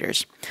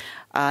administrators.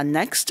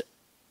 Next,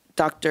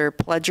 Dr.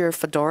 Pledger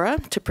Fedora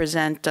to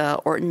present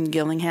Orton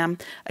Gillingham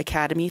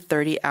Academy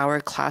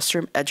 30-hour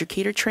classroom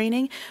educator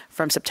training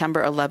from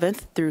September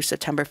 11th through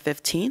September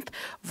 15th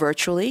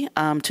virtually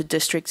to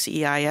districts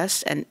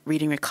EIS and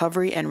reading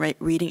recovery and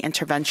reading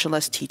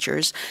interventionist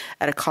teachers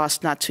at a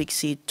cost not to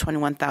exceed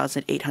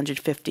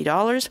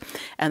 $21,850.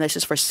 And this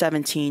is for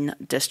 17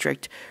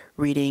 district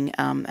reading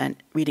and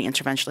reading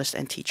interventionists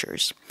and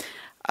teachers.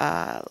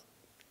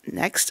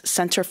 Next,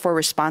 Center for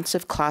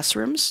Responsive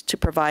Classrooms to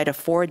provide a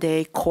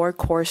 4-day core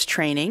course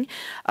training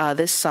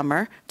this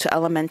summer to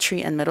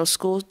elementary and middle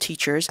school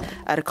teachers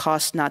at a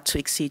cost not to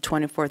exceed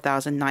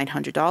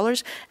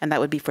 $24,900, and that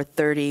would be for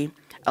 30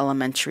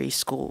 elementary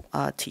school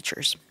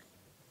teachers.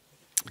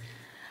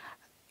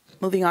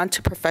 Moving on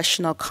to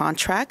professional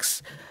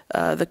contracts.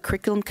 The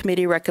curriculum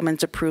committee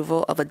recommends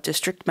approval of a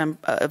district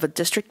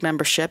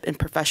membership in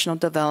professional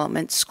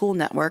development school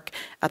network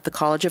at the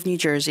College of New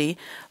Jersey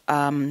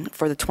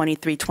for the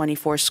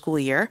 23-24 school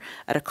year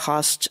at a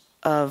cost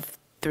of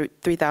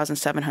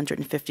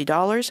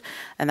 $3,750,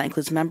 and that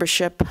includes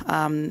membership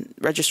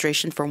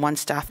registration for 1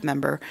 staff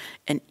member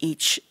in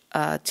each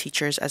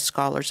Teachers as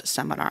Scholars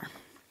seminar.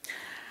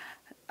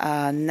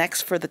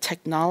 Next, for the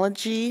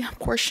technology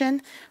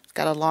portion.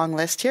 Got a long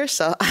list here.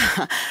 So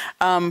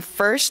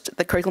first,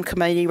 the curriculum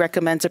committee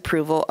recommends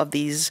approval of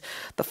the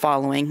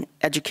following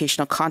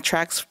educational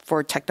contracts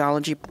for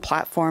technology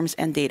platforms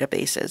and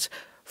databases.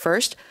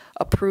 First,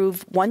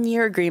 approve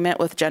 1-year agreement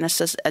with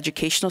Genesis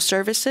Educational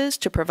Services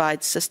to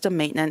provide system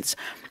maintenance,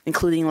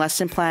 including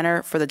lesson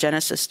planner for the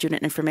Genesis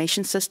Student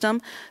Information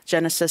System,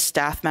 Genesis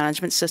Staff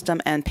Management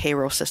System, and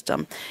Payroll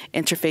System,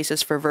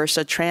 interfaces for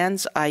Versa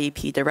Trans,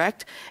 IEP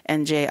Direct,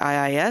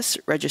 NJIIS,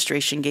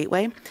 Registration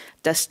Gateway,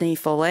 Destiny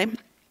Foley,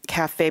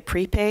 Cafe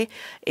Prepay,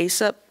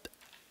 ASAP,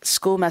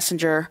 School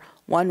Messenger,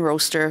 One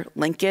Roaster,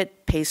 Linkit,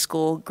 Pay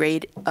School,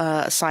 Grade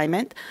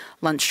Assignment,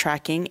 Lunch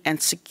Tracking, and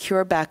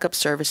Secure Backup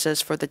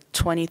Services for the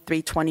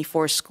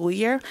 23-24 school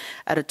year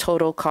at a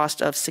total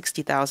cost of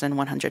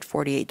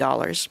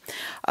 $60,148.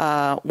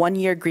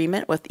 1-year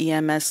agreement with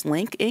EMS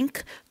Link,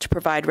 Inc. to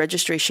provide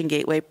Registration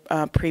Gateway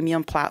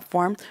premium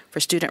platform for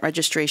student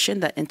registration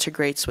that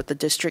integrates with the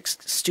district's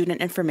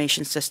student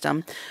information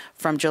system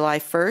from July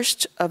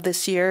 1st of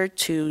this year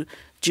to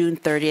June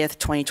 30th,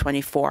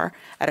 2024,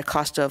 at a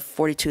cost of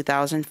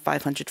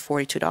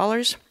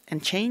 $42,542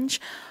 and change.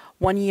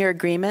 1-year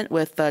agreement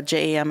with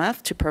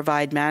JAMF to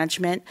provide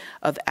management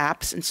of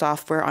apps and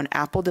software on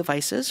Apple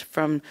devices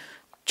from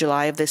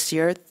July of this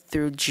year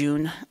through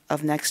June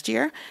of next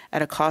year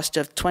at a cost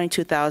of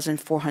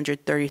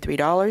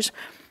 $22,433.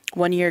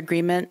 1-year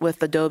agreement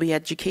with Adobe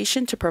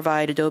Education to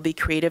provide Adobe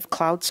Creative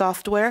Cloud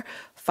software,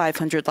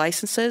 500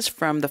 licenses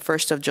from the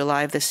 1st of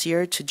July of this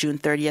year to June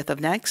 30th of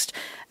next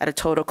at a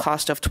total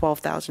cost of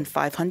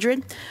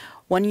 $12,500.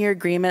 1-year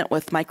agreement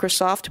with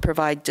Microsoft to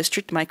provide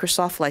district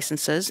Microsoft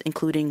licenses,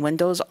 including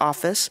Windows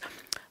Office,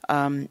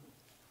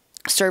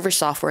 server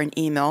software, and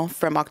email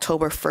from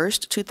October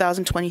 1st,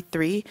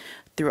 2023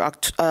 through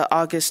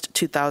August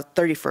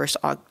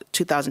 31st,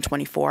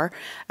 2024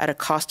 at a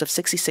cost of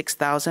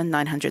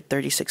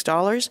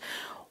 $66,936.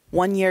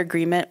 1-year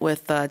agreement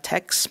with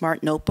Tech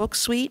Smart Notebook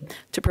Suite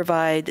to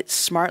provide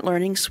Smart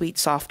Learning Suite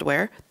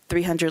software,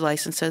 300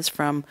 licenses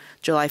from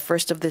July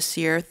 1st of this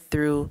year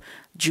through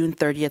June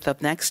 30th of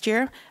next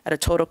year at a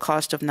total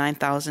cost of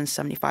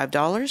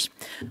 $9,075.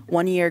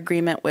 1-year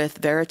agreement with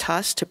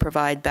Veritas to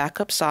provide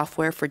backup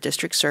software for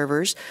district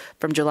servers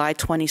from July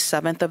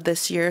 27th of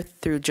this year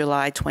through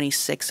July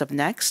 26th of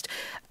next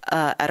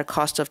at a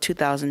cost of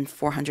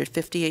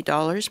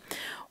 $2,458.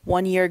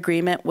 1-year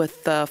agreement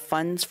with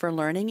Funds for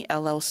Learning,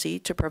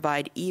 LLC, to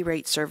provide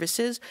E-rate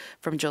services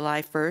from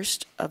July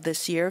 1st of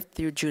this year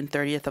through June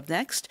 30th of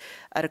next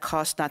at a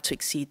cost not to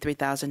exceed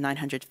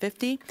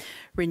 $3,950.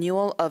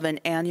 Renewal of an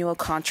annual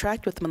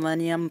contract with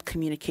Millennium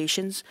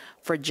Communications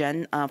for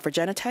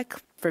Genetech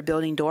for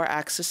building door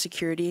access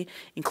security,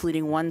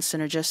 including one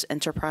Synergist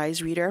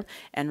Enterprise reader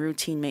and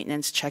routine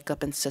maintenance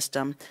checkup and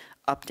system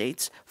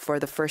updates for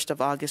the 1st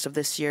of August of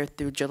this year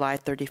through July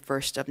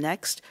 31st of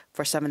next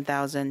for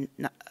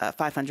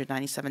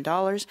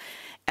 $7,597.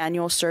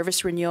 Annual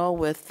service renewal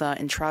with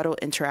Intrado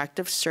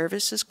Interactive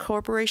Services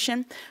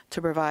Corporation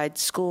to provide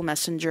school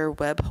messenger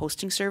web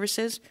hosting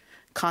services,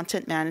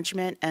 content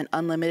management, and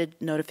unlimited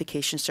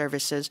notification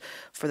services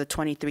for the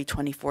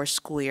 23-24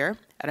 school year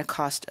at a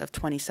cost of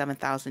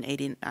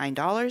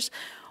 $27,089.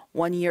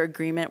 One-year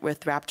agreement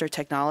with Raptor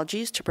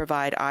Technologies to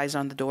provide Eyes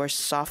on the Door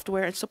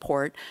software and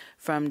support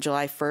from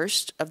July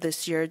 1st of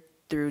this year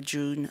through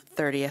June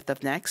 30th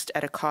of next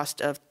at a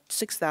cost of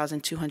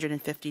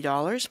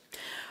 $6,250.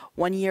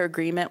 One-year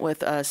agreement with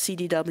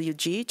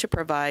CDWG to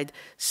provide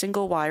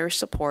single-wire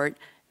support,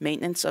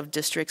 maintenance of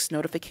district's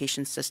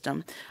notification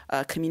system,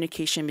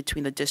 communication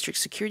between the district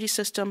security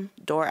system,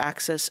 door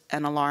access,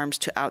 and alarms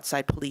to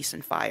outside police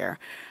and fire.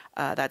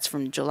 That's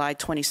from July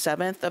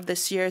 27th of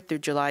this year through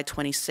July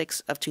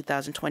 26th of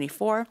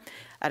 2024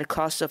 at a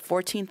cost of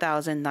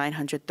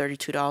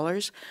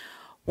 $14,932.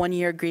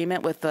 One-year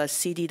agreement with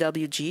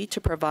CDWG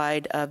to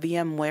provide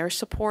VMware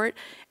support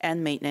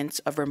and maintenance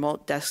of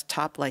remote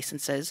desktop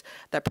licenses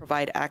that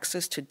provide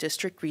access to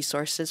district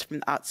resources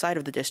from outside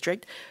of the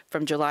district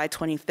from July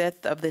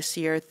 25th of this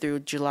year through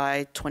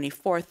July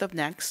 24th of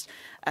next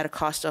at a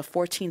cost of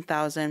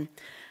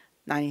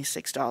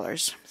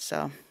 $14,096.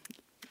 So,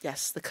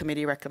 yes, the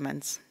committee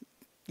recommends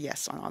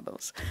yes on all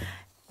those.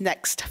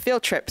 Next,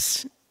 field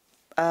trips.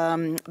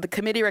 The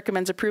committee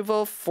recommends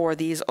approval for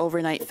these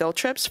overnight field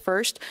trips.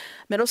 First,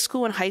 middle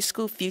school and high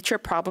school future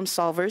problem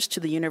solvers to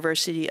the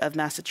University of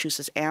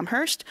Massachusetts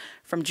Amherst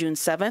from June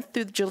 7th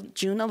through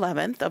June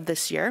 11th of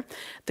this year.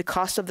 The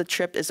cost of the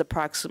trip is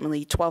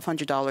approximately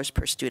 $1,200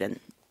 per student.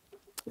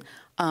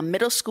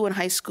 Middle school and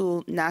high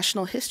school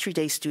National History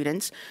Day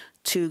students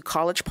to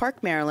College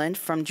Park, Maryland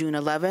from June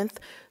 11th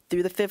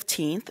through the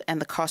 15th,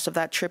 and the cost of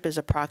that trip is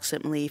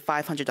approximately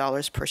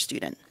 $500 per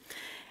student.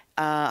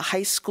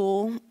 High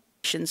school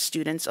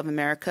students of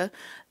America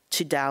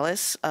to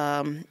Dallas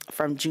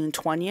from June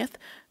 20th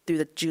through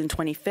the June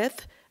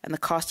 25th, and the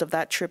cost of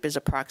that trip is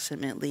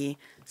approximately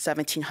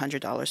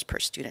 $1,700 per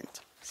student.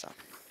 So,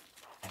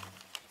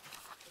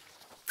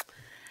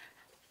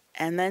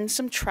 and then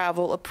some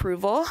travel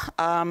approval.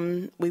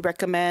 We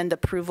recommend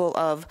approval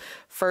of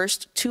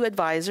first 2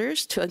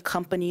 advisors to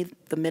accompany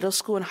the middle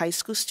school and high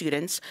school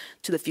students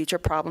to the Future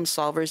Problem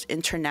Solvers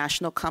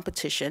International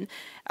Competition,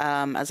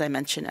 as I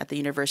mentioned, at the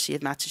University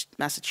of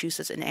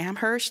Massachusetts in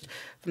Amherst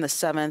from the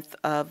 7th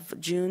of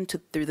June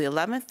through the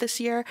 11th this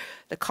year.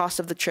 The cost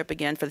of the trip,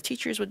 again, for the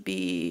teachers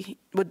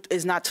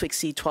is not to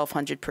exceed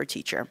 $1,200 per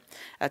teacher.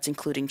 That's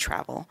including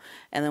travel.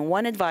 And then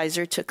 1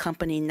 advisor to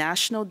accompany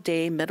National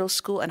Day middle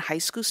school and high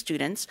school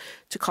students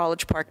to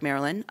College Park,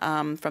 Maryland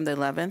from the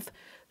 11th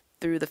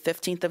through the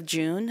 15th of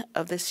June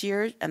of this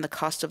year, and the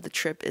cost of the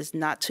trip is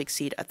not to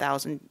exceed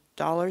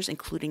 $1,000,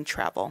 including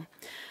travel.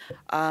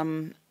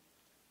 And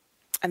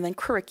then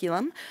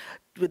curriculum.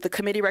 The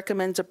committee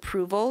recommends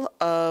approval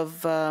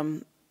of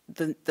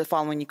the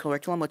following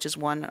curriculum, which is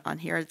one on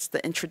here. It's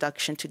the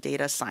Introduction to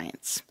Data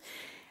Science.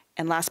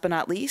 And last but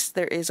not least,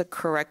 there is a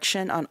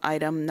correction on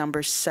item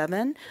number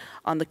 7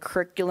 on the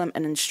curriculum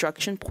and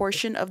instruction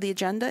portion of the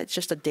agenda. It's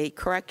just a date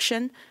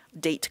correction,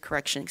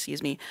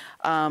 excuse me.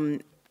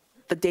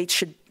 The date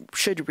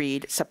should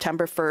read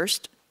September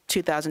 1st,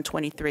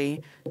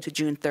 2023 to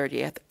June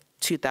 30th,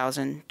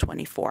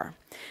 2024.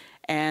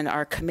 And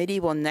our committee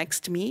will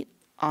next meet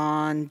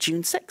on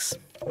June 6th.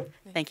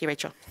 Thank you,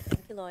 Rachel.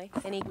 Thank you, Loy.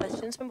 Any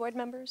questions from board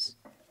members?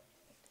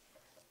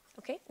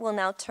 Okay, we'll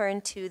now turn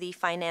to the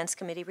Finance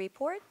Committee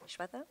report.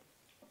 Shweta?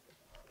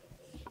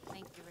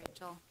 Thank you,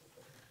 Rachel.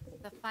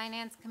 The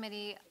Finance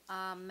Committee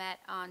met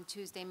on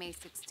Tuesday, May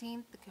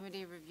 16th. The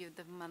committee reviewed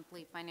the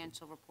monthly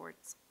financial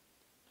reports.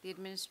 The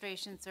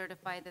administration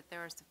certified that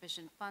there are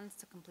sufficient funds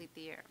to complete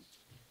the year.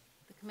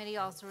 The committee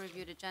also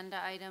reviewed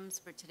agenda items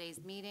for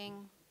today's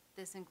meeting.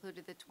 This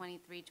included the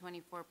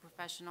 23-24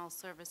 professional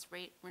service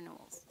rate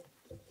renewals.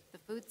 The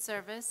food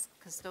service,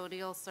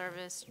 custodial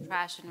service,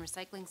 trash and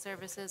recycling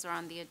services are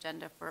on the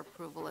agenda for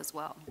approval as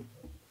well.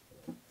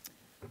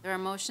 There are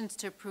motions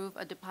to approve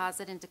a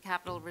deposit into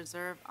capital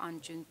reserve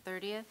on June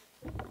 30th,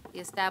 the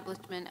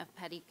establishment of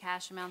petty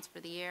cash amounts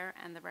for the year,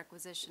 and the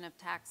requisition of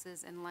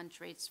taxes and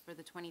lunch rates for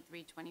the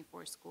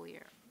 23-24 school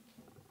year.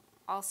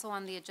 Also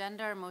on the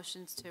agenda are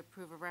motions to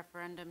approve a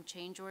referendum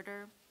change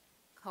order,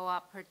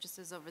 co-op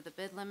purchases over the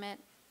bid limit,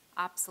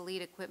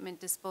 obsolete equipment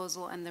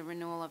disposal, and the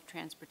renewal of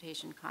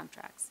transportation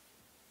contracts.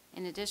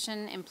 In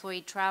addition,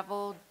 employee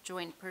travel,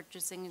 joint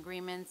purchasing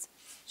agreements,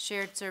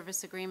 shared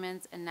service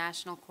agreements, and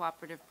national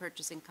cooperative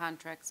purchasing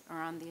contracts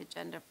are on the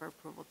agenda for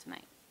approval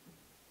tonight.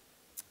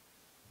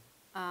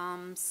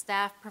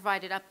 Staff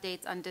provided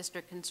updates on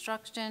district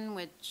construction,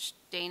 which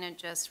Dana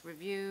just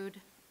reviewed,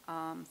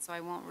 so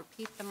I won't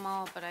repeat them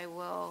all, but I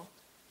will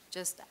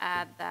just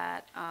add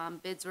that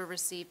bids were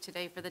received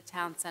today for the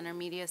Town Center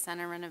Media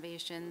Center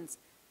renovations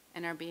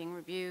and are being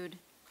reviewed.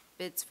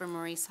 Bids for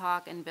Maurice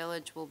Hawk and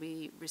Village will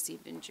be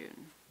received in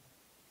June.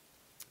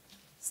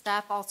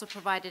 Staff also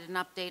provided an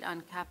update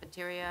on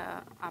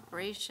cafeteria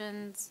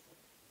operations.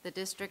 The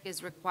district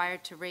is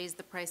required to raise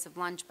the price of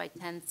lunch by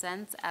 10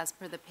 cents as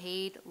per the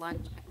paid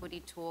lunch equity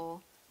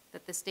tool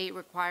that the state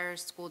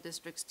requires school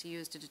districts to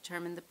use to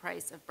determine the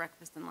price of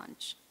breakfast and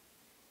lunch.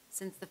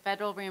 Since the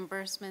federal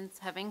reimbursements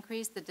have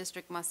increased, the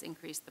district must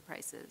increase the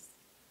prices.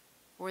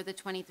 For the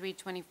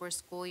 23-24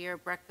 school year,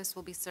 breakfast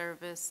will be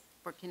serviced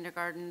for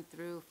kindergarten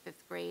through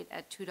 5th grade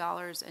at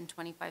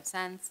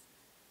 $2.25.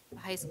 The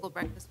high school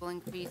breakfast will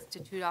increase to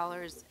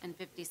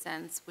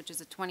 $2.50, which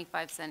is a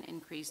 25-cent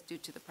increase due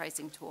to the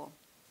pricing tool.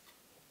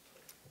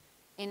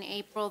 In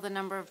April, the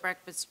number of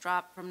breakfasts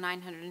dropped from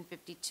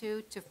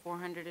 952 to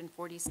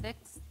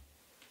 446,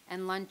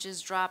 and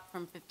lunches dropped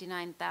from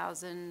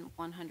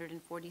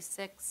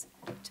 59,146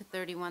 to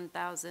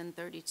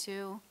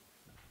 31,032.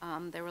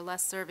 There were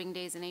less serving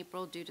days in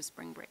April due to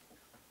spring break.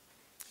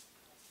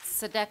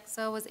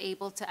 Sodexo was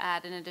able to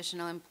add an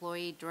additional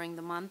employee during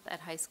the month at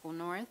High School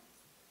North.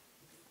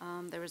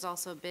 There was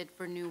also a bid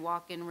for new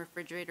walk-in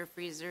refrigerator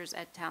freezers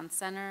at Town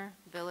Center,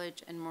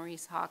 Village, and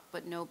Maurice Hawk,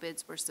 but no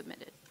bids were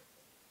submitted.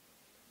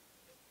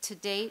 To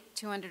date,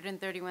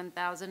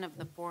 $231,000 of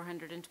the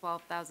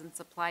 $412,000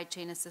 supply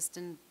chain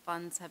assistance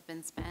funds have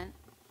been spent.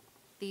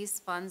 These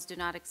funds do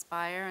not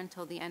expire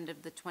until the end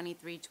of the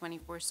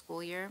 23-24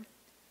 school year.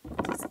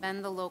 To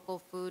spend the local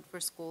food for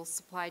school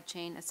supply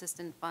chain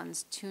assistance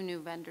funds, 2 new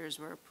vendors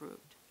were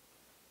approved.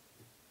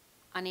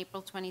 On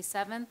April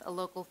 27th, a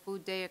local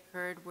food day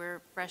occurred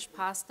where fresh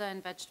pasta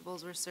and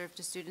vegetables were served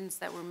to students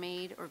that were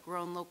made or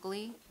grown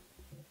locally.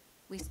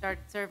 We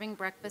started serving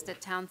breakfast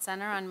at Town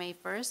Center on May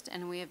 1st,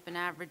 and we have been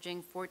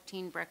averaging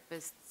 14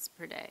 breakfasts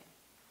per day.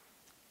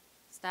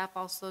 Staff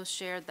also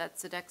shared that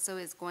Sodexo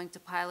is going to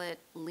pilot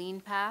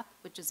LeanPath,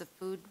 which is a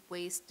food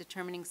waste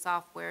determining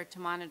software to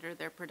monitor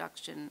their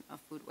production of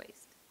food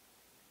waste.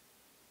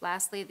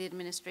 Lastly, the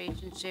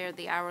administration shared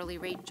the hourly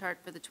rate chart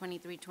for the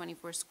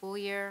 23-24 school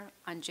year.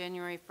 On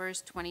January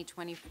 1st,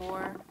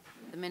 2024,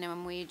 the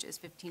minimum wage is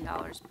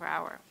 $15 per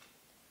hour.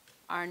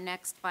 Our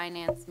next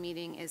finance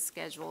meeting is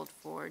scheduled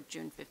for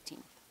June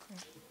 15th.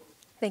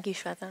 Thank you,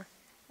 Shweta.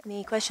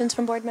 Any questions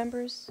from board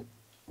members?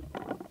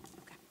 Okay.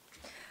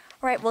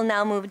 All right, we'll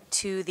now move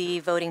to the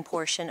voting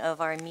portion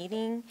of our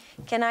meeting.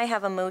 Can I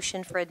have a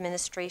motion for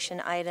administration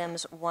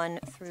items 1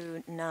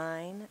 through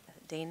 9?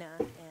 Dana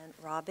and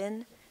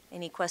Robin,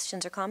 any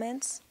questions or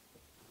comments?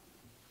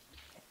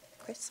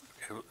 Chris?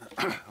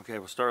 Okay,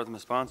 we'll start with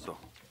Ms. Bonsall.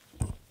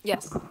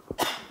 Yes.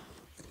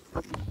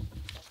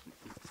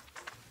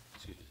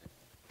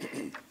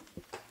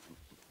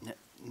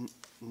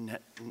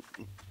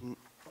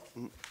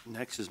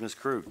 Next is Ms.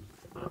 Krug.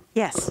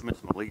 Yes. Ms.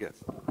 Maliga.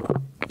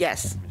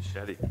 Yes. Ms.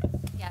 Shetty.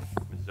 Yes.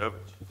 Ms.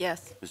 Zovich.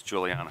 Yes. Ms.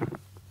 Juliana.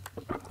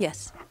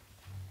 Yes.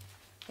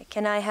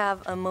 Can I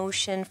have a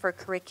motion for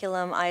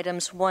curriculum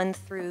items 1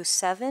 through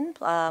 7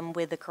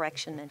 with the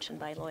correction mentioned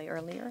by Loy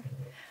earlier?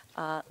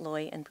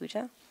 Loy and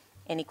Pooja.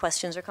 Any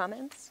questions or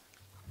comments?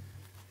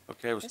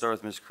 Okay, we'll start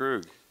with Ms.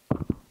 Krug.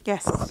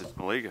 Yes. Ms.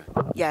 Maliga.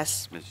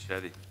 Yes. Ms.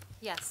 Shetty.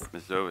 Yes.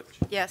 Ms. Zovich.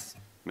 Yes.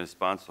 Ms.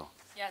 Bonsall.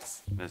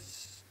 Yes.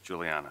 Ms.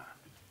 Juliana.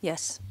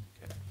 Yes.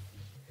 Okay.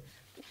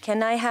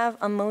 Can I have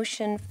a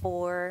motion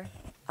for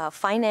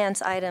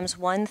finance items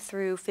 1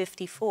 through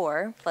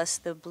 54 plus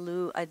the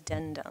blue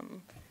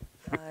addendum?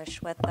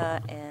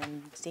 Shweta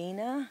and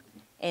Dana,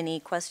 any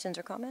questions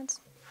or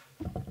comments?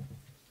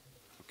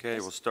 Okay,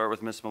 we'll start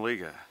with Ms.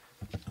 Maliga.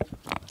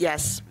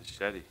 Yes. Ms.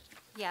 Shetty.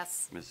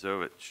 Yes. Ms.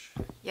 Zovich.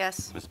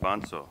 Yes. Ms.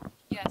 Bonsall.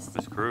 Yes.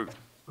 Ms. Krug.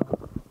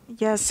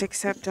 Yes,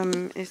 except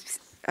I'm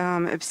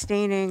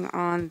abstaining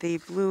on the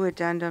blue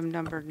addendum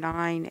number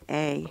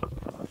 9A.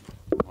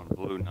 On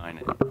blue,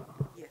 9A.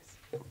 Yes.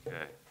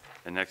 Okay.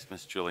 And next,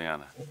 Ms.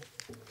 Juliana.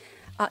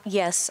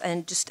 Yes,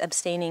 and just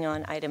abstaining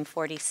on item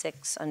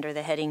 46 under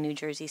the heading New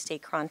Jersey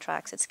State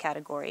Contracts. It's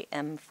category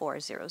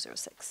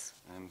M4006.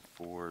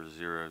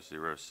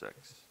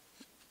 M4006.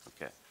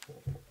 Okay.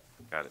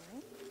 Got it.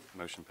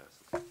 Motion passes.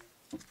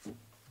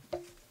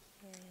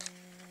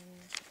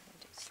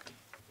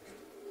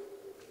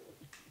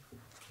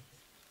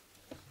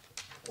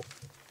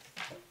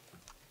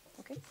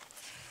 Okay.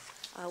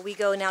 We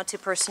go now to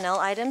personnel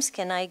items.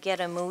 Can I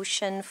get a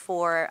motion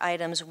for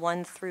items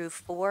 1 through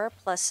 4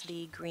 plus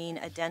the green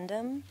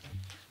addendum?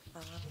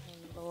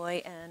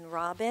 Loy and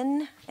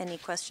Robin, any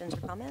questions or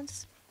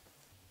comments?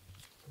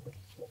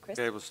 Chris?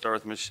 Okay, we'll start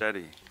with Ms.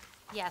 Shetty.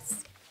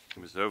 Yes.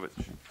 Ms.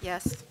 Zovich.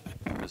 Yes.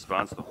 Ms.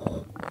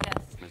 Bonsall.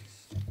 Yes.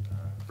 Ms.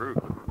 Krug.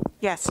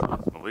 Yes. Ms.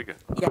 Maliga.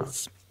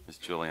 Yes. Ms.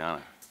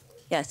 Juliana.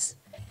 Yes.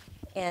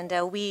 And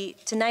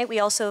tonight we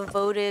also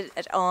voted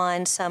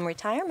on some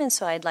retirements,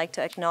 so I'd like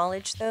to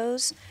acknowledge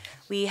those.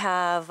 We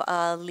have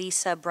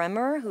Lisa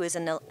Bremer, who is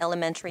an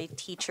elementary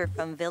teacher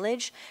from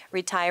Village,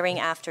 retiring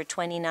after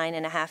 29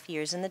 and a half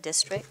years in the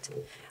district.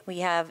 We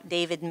have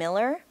David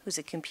Miller, who's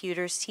a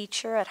computers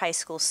teacher at High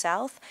School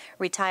South,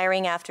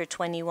 retiring after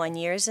 21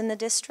 years in the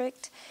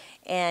district.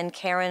 and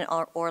Karen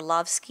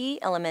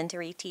Orlovsky,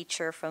 elementary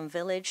teacher from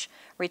Village,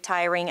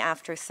 retiring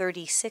after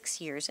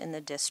 36 years in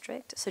the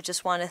district. So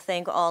just want to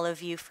thank all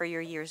of you for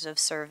your years of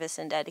service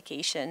and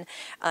dedication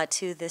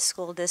to this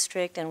school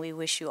district, and we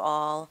wish you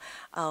all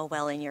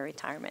well in your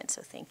retirement,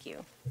 so thank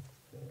you.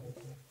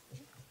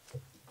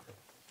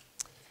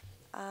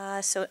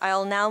 So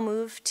I'll now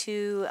move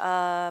to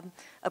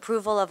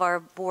approval of our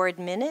board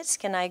minutes.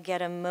 Can I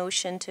get a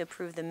motion to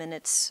approve the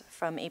minutes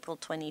from April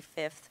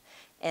 25th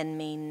and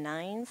May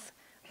 9th?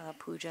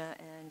 Pooja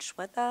and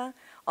Shweta.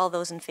 All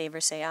those in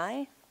favor say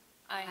aye.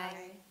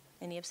 Aye.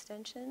 Any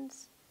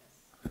abstentions?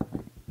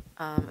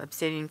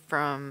 Abstaining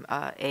from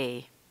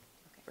A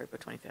for April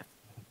 25th.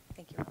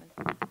 Thank you, Robin.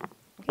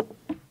 Okay.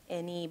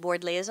 Any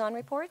board liaison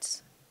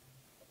reports?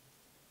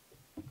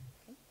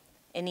 Okay.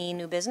 Any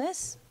new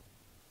business?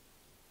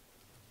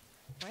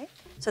 All right.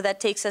 So that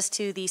takes us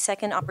to the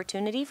second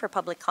opportunity for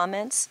public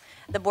comments.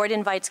 The board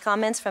invites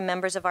comments from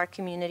members of our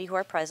community who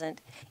are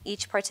present.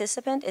 Each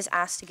participant is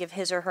asked to give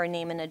his or her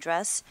name and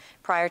address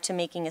prior to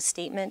making a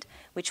statement,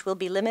 which will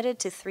be limited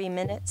to 3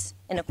 minutes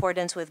in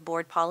accordance with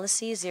Board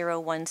Policy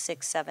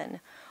 0167.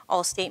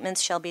 All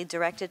statements shall be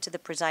directed to the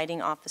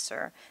presiding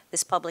officer.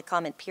 This public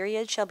comment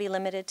period shall be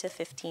limited to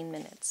 15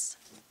 minutes.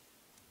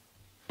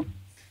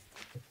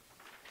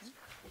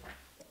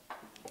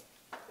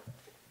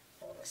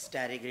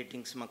 Starry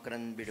greetings,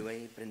 Makaran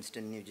Bidwai,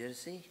 Princeton, New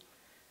Jersey.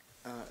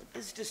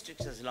 This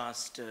district has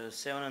lost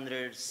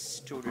 700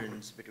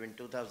 students between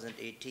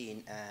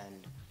 2018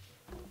 and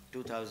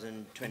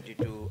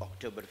 2022,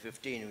 October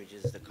 15, which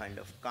is the kind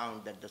of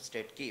count that the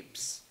state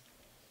keeps.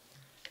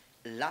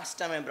 Last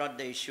time I brought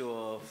the issue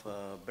of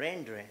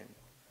brain drain,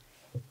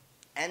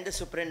 and the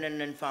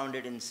superintendent found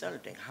it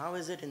insulting. How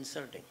is it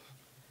insulting?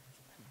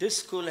 This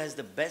school has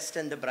the best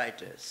and the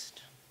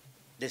brightest,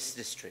 this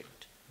district.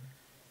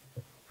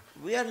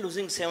 We are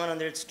losing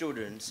 700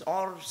 students,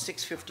 or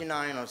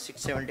 659 or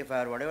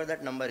 675, or whatever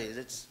that number is.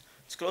 It's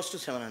close to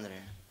 700.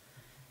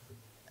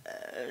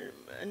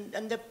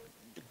 And the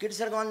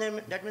kids are gone,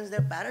 that means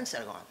their parents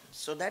are gone.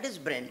 So that is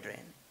brain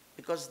drain,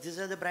 because these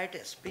are the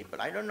brightest people.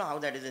 I don't know how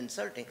that is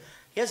insulting.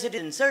 Yes, it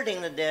is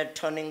insulting that they're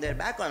turning their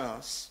back on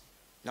us,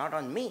 not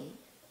on me,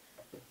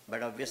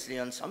 but obviously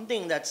on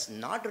something that's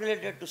not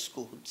related to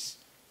schools,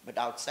 but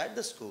outside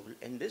the school,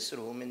 in this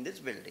room, in this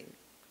building,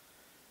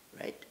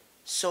 right?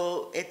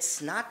 So it's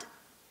not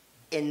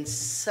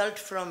insult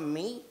from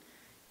me,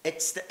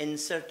 it's the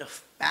insult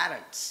of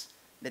parents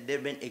that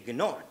they've been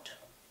ignored.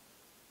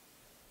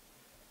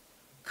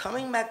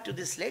 Coming back to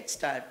this late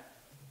start,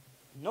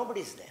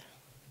 nobody's there.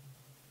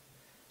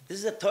 This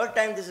is the third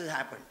time this has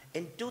happened.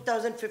 In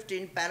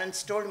 2015,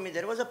 parents told me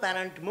there was a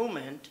parent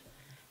movement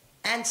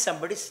and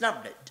somebody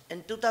snubbed it.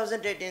 In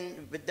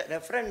 2018, with the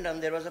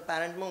referendum, there was a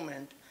parent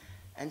movement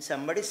and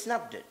somebody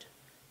snubbed it.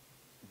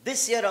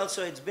 This year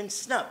also it's been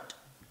snubbed.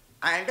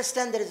 I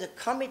understand there is a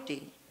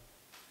committee,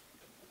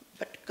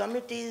 but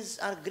committees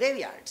are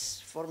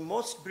graveyards for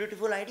most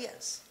beautiful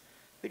ideas.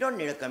 We don't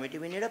need a committee,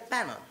 we need a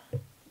panel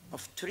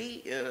of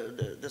 3,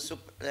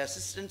 the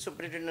assistant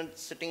superintendent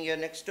sitting here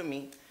next to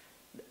me,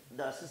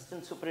 the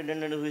assistant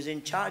superintendent who is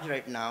in charge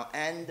right now,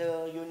 and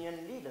the union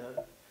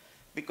leader,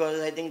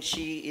 because I think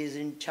she is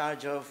in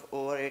charge of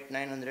over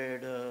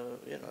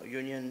 800-900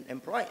 union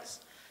employees.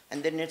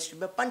 And there needs to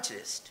be a punch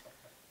list.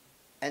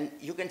 And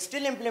you can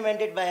still implement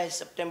it by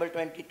September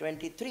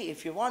 2023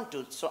 if you want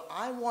to. So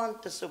I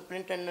want the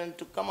superintendent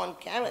to come on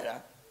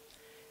camera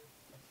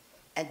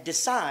and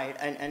decide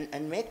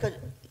and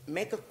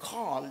make a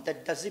call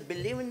that does he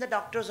believe in the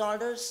doctor's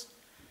orders?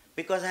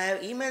 Because I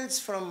have emails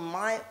from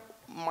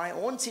my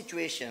own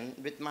situation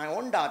with my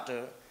own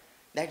daughter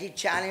that he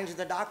challenged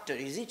the doctor.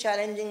 Is he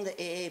challenging the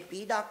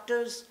AAP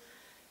doctors?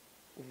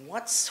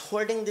 What's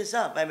holding this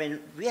up? I mean,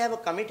 we have a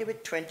committee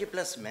with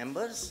 20+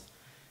 members.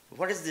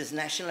 What is this,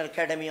 National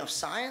Academy of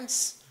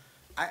Science?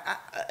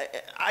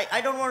 I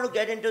don't want to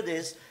get into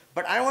this,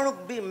 but I want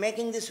to be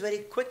making this very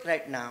quick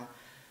right now.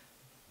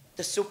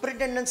 The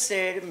superintendent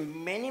said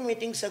many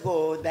meetings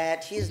ago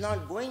that he is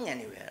not going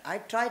anywhere. I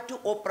tried to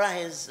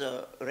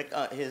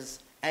Oprah his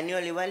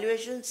annual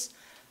evaluations.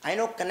 I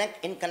know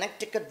in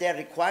Connecticut they are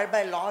required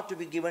by law to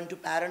be given to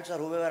parents or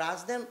whoever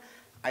asks them.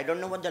 I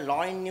don't know what the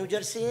law in New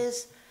Jersey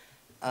is,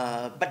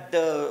 but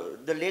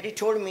the lady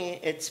told me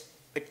it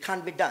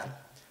can't be done.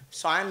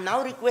 So I'm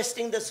now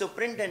requesting the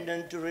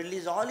superintendent to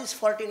release all his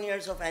 14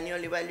 years of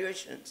annual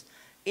evaluations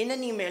in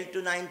an email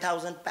to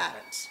 9,000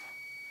 parents.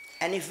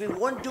 And if we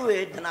won't do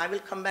it, then I will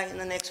come back in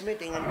the next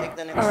meeting and take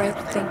the next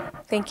step. All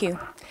right, thank you.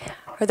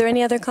 Are there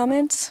any other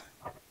comments?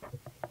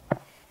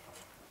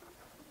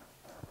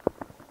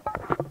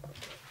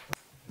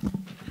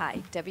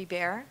 Hi, Debbie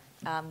Bear.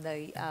 I'm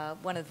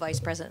one of the vice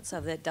presidents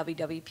of the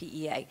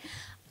WWPEA.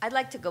 I'd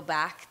like to go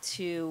back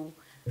to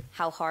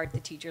how hard the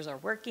teachers are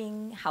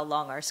working, how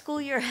long our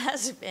school year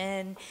has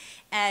been,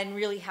 and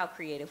really how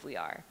creative we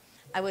are.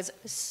 I was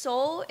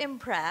so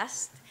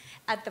impressed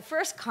at the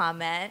first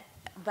comment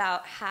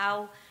about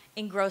how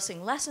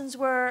engrossing lessons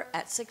were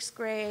at 6th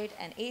grade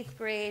and 8th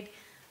grade.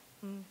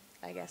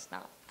 I guess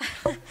not.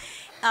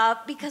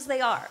 because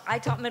they are. I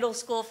taught middle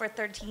school for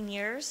 13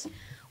 years.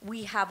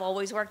 We have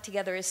always worked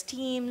together as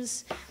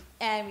teams,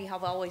 and we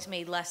have always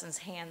made lessons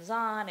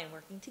hands-on and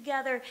working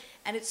together.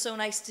 And it's so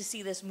nice to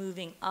see this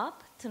moving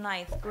up to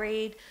 9th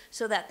grade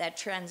so that that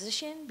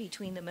transition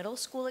between the middle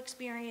school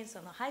experience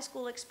and the high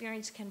school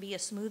experience can be a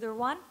smoother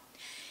one.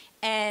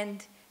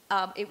 And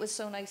it was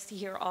so nice to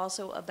hear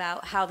also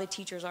about how the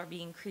teachers are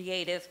being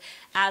creative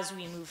as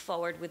we move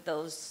forward with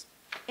those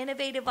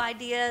innovative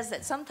ideas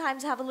that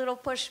sometimes have a little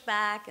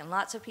pushback, and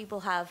lots of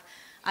people have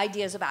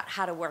ideas about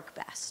how to work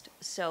best.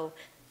 So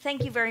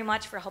thank you very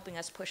much for helping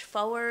us push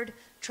forward,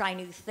 try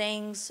new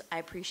things. I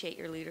appreciate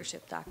your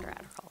leadership, Dr.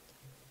 Adderholt.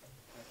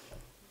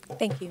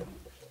 Thank you.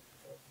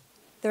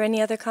 Are there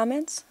any other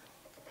comments?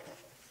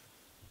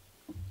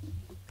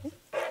 Okay.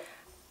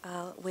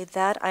 With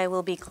that, I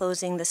will be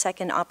closing the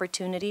second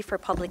opportunity for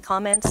public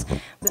comments.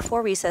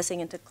 Before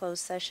recessing into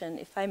closed session,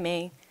 if I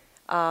may,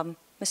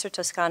 Mr.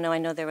 Toscano, I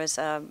know there was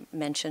a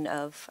mention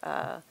of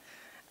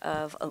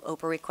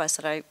OPA requests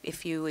that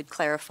if you would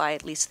clarify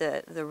at least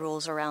the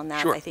rules around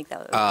that, Sure. I think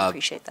that I would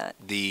appreciate that.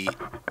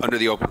 Under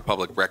the Open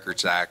Public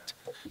Records Act,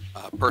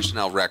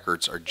 personnel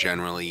records are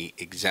generally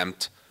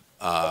exempt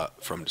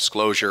from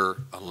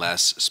disclosure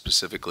unless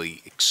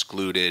specifically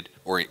excluded,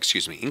 or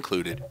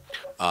included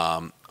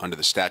under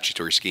the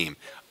statutory scheme.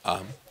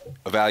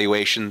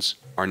 Evaluations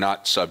are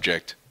not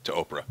subject to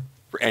OPRA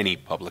for any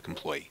public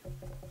employee.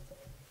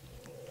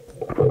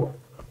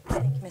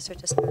 Thank you, Mr.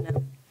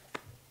 Toscano.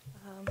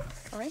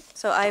 All right,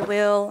 so I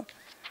will,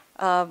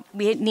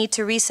 we need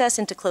to recess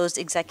into closed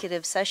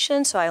executive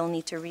session, so I will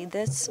need to read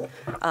this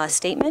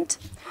statement.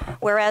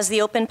 Whereas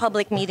the Open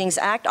Public Meetings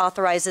Act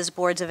authorizes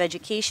boards of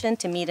education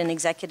to meet in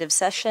executive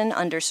session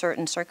under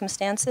certain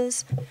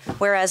circumstances.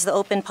 Whereas the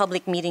Open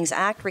Public Meetings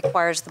Act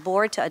requires the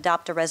board to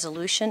adopt a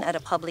resolution at a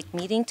public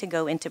meeting to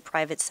go into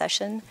private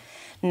session.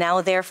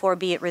 Now therefore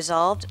be it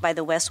resolved by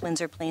the West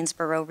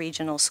Windsor-Plainsboro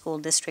Regional School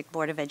District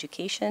Board of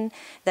Education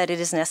that it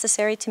is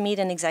necessary to meet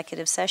in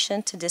executive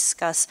session to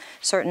discuss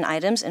certain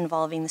items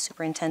involving the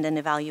superintendent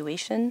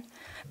evaluation.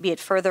 Be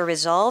it further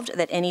resolved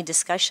that any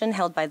discussion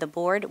held by the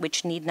board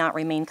which need not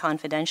remain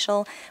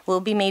confidential will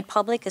be made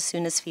public as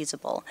soon as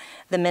feasible.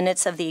 The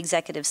minutes of the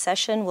executive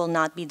session will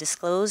not be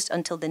disclosed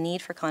until the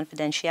need for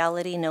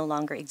confidentiality no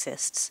longer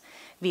exists.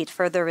 Be it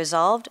further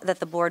resolved that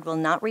the board will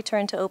not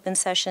return to open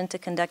session to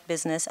conduct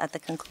business at the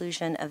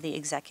conclusion of the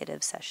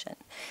executive session.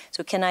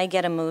 So can I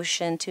get a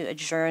motion to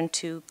adjourn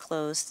to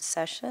closed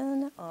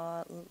session?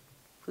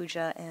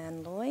 Pooja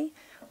and Loy.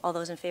 All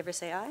those in favor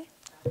say aye.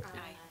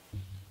 Aye.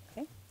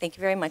 Okay. Thank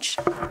you very much.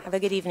 Have a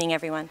good evening,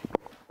 everyone.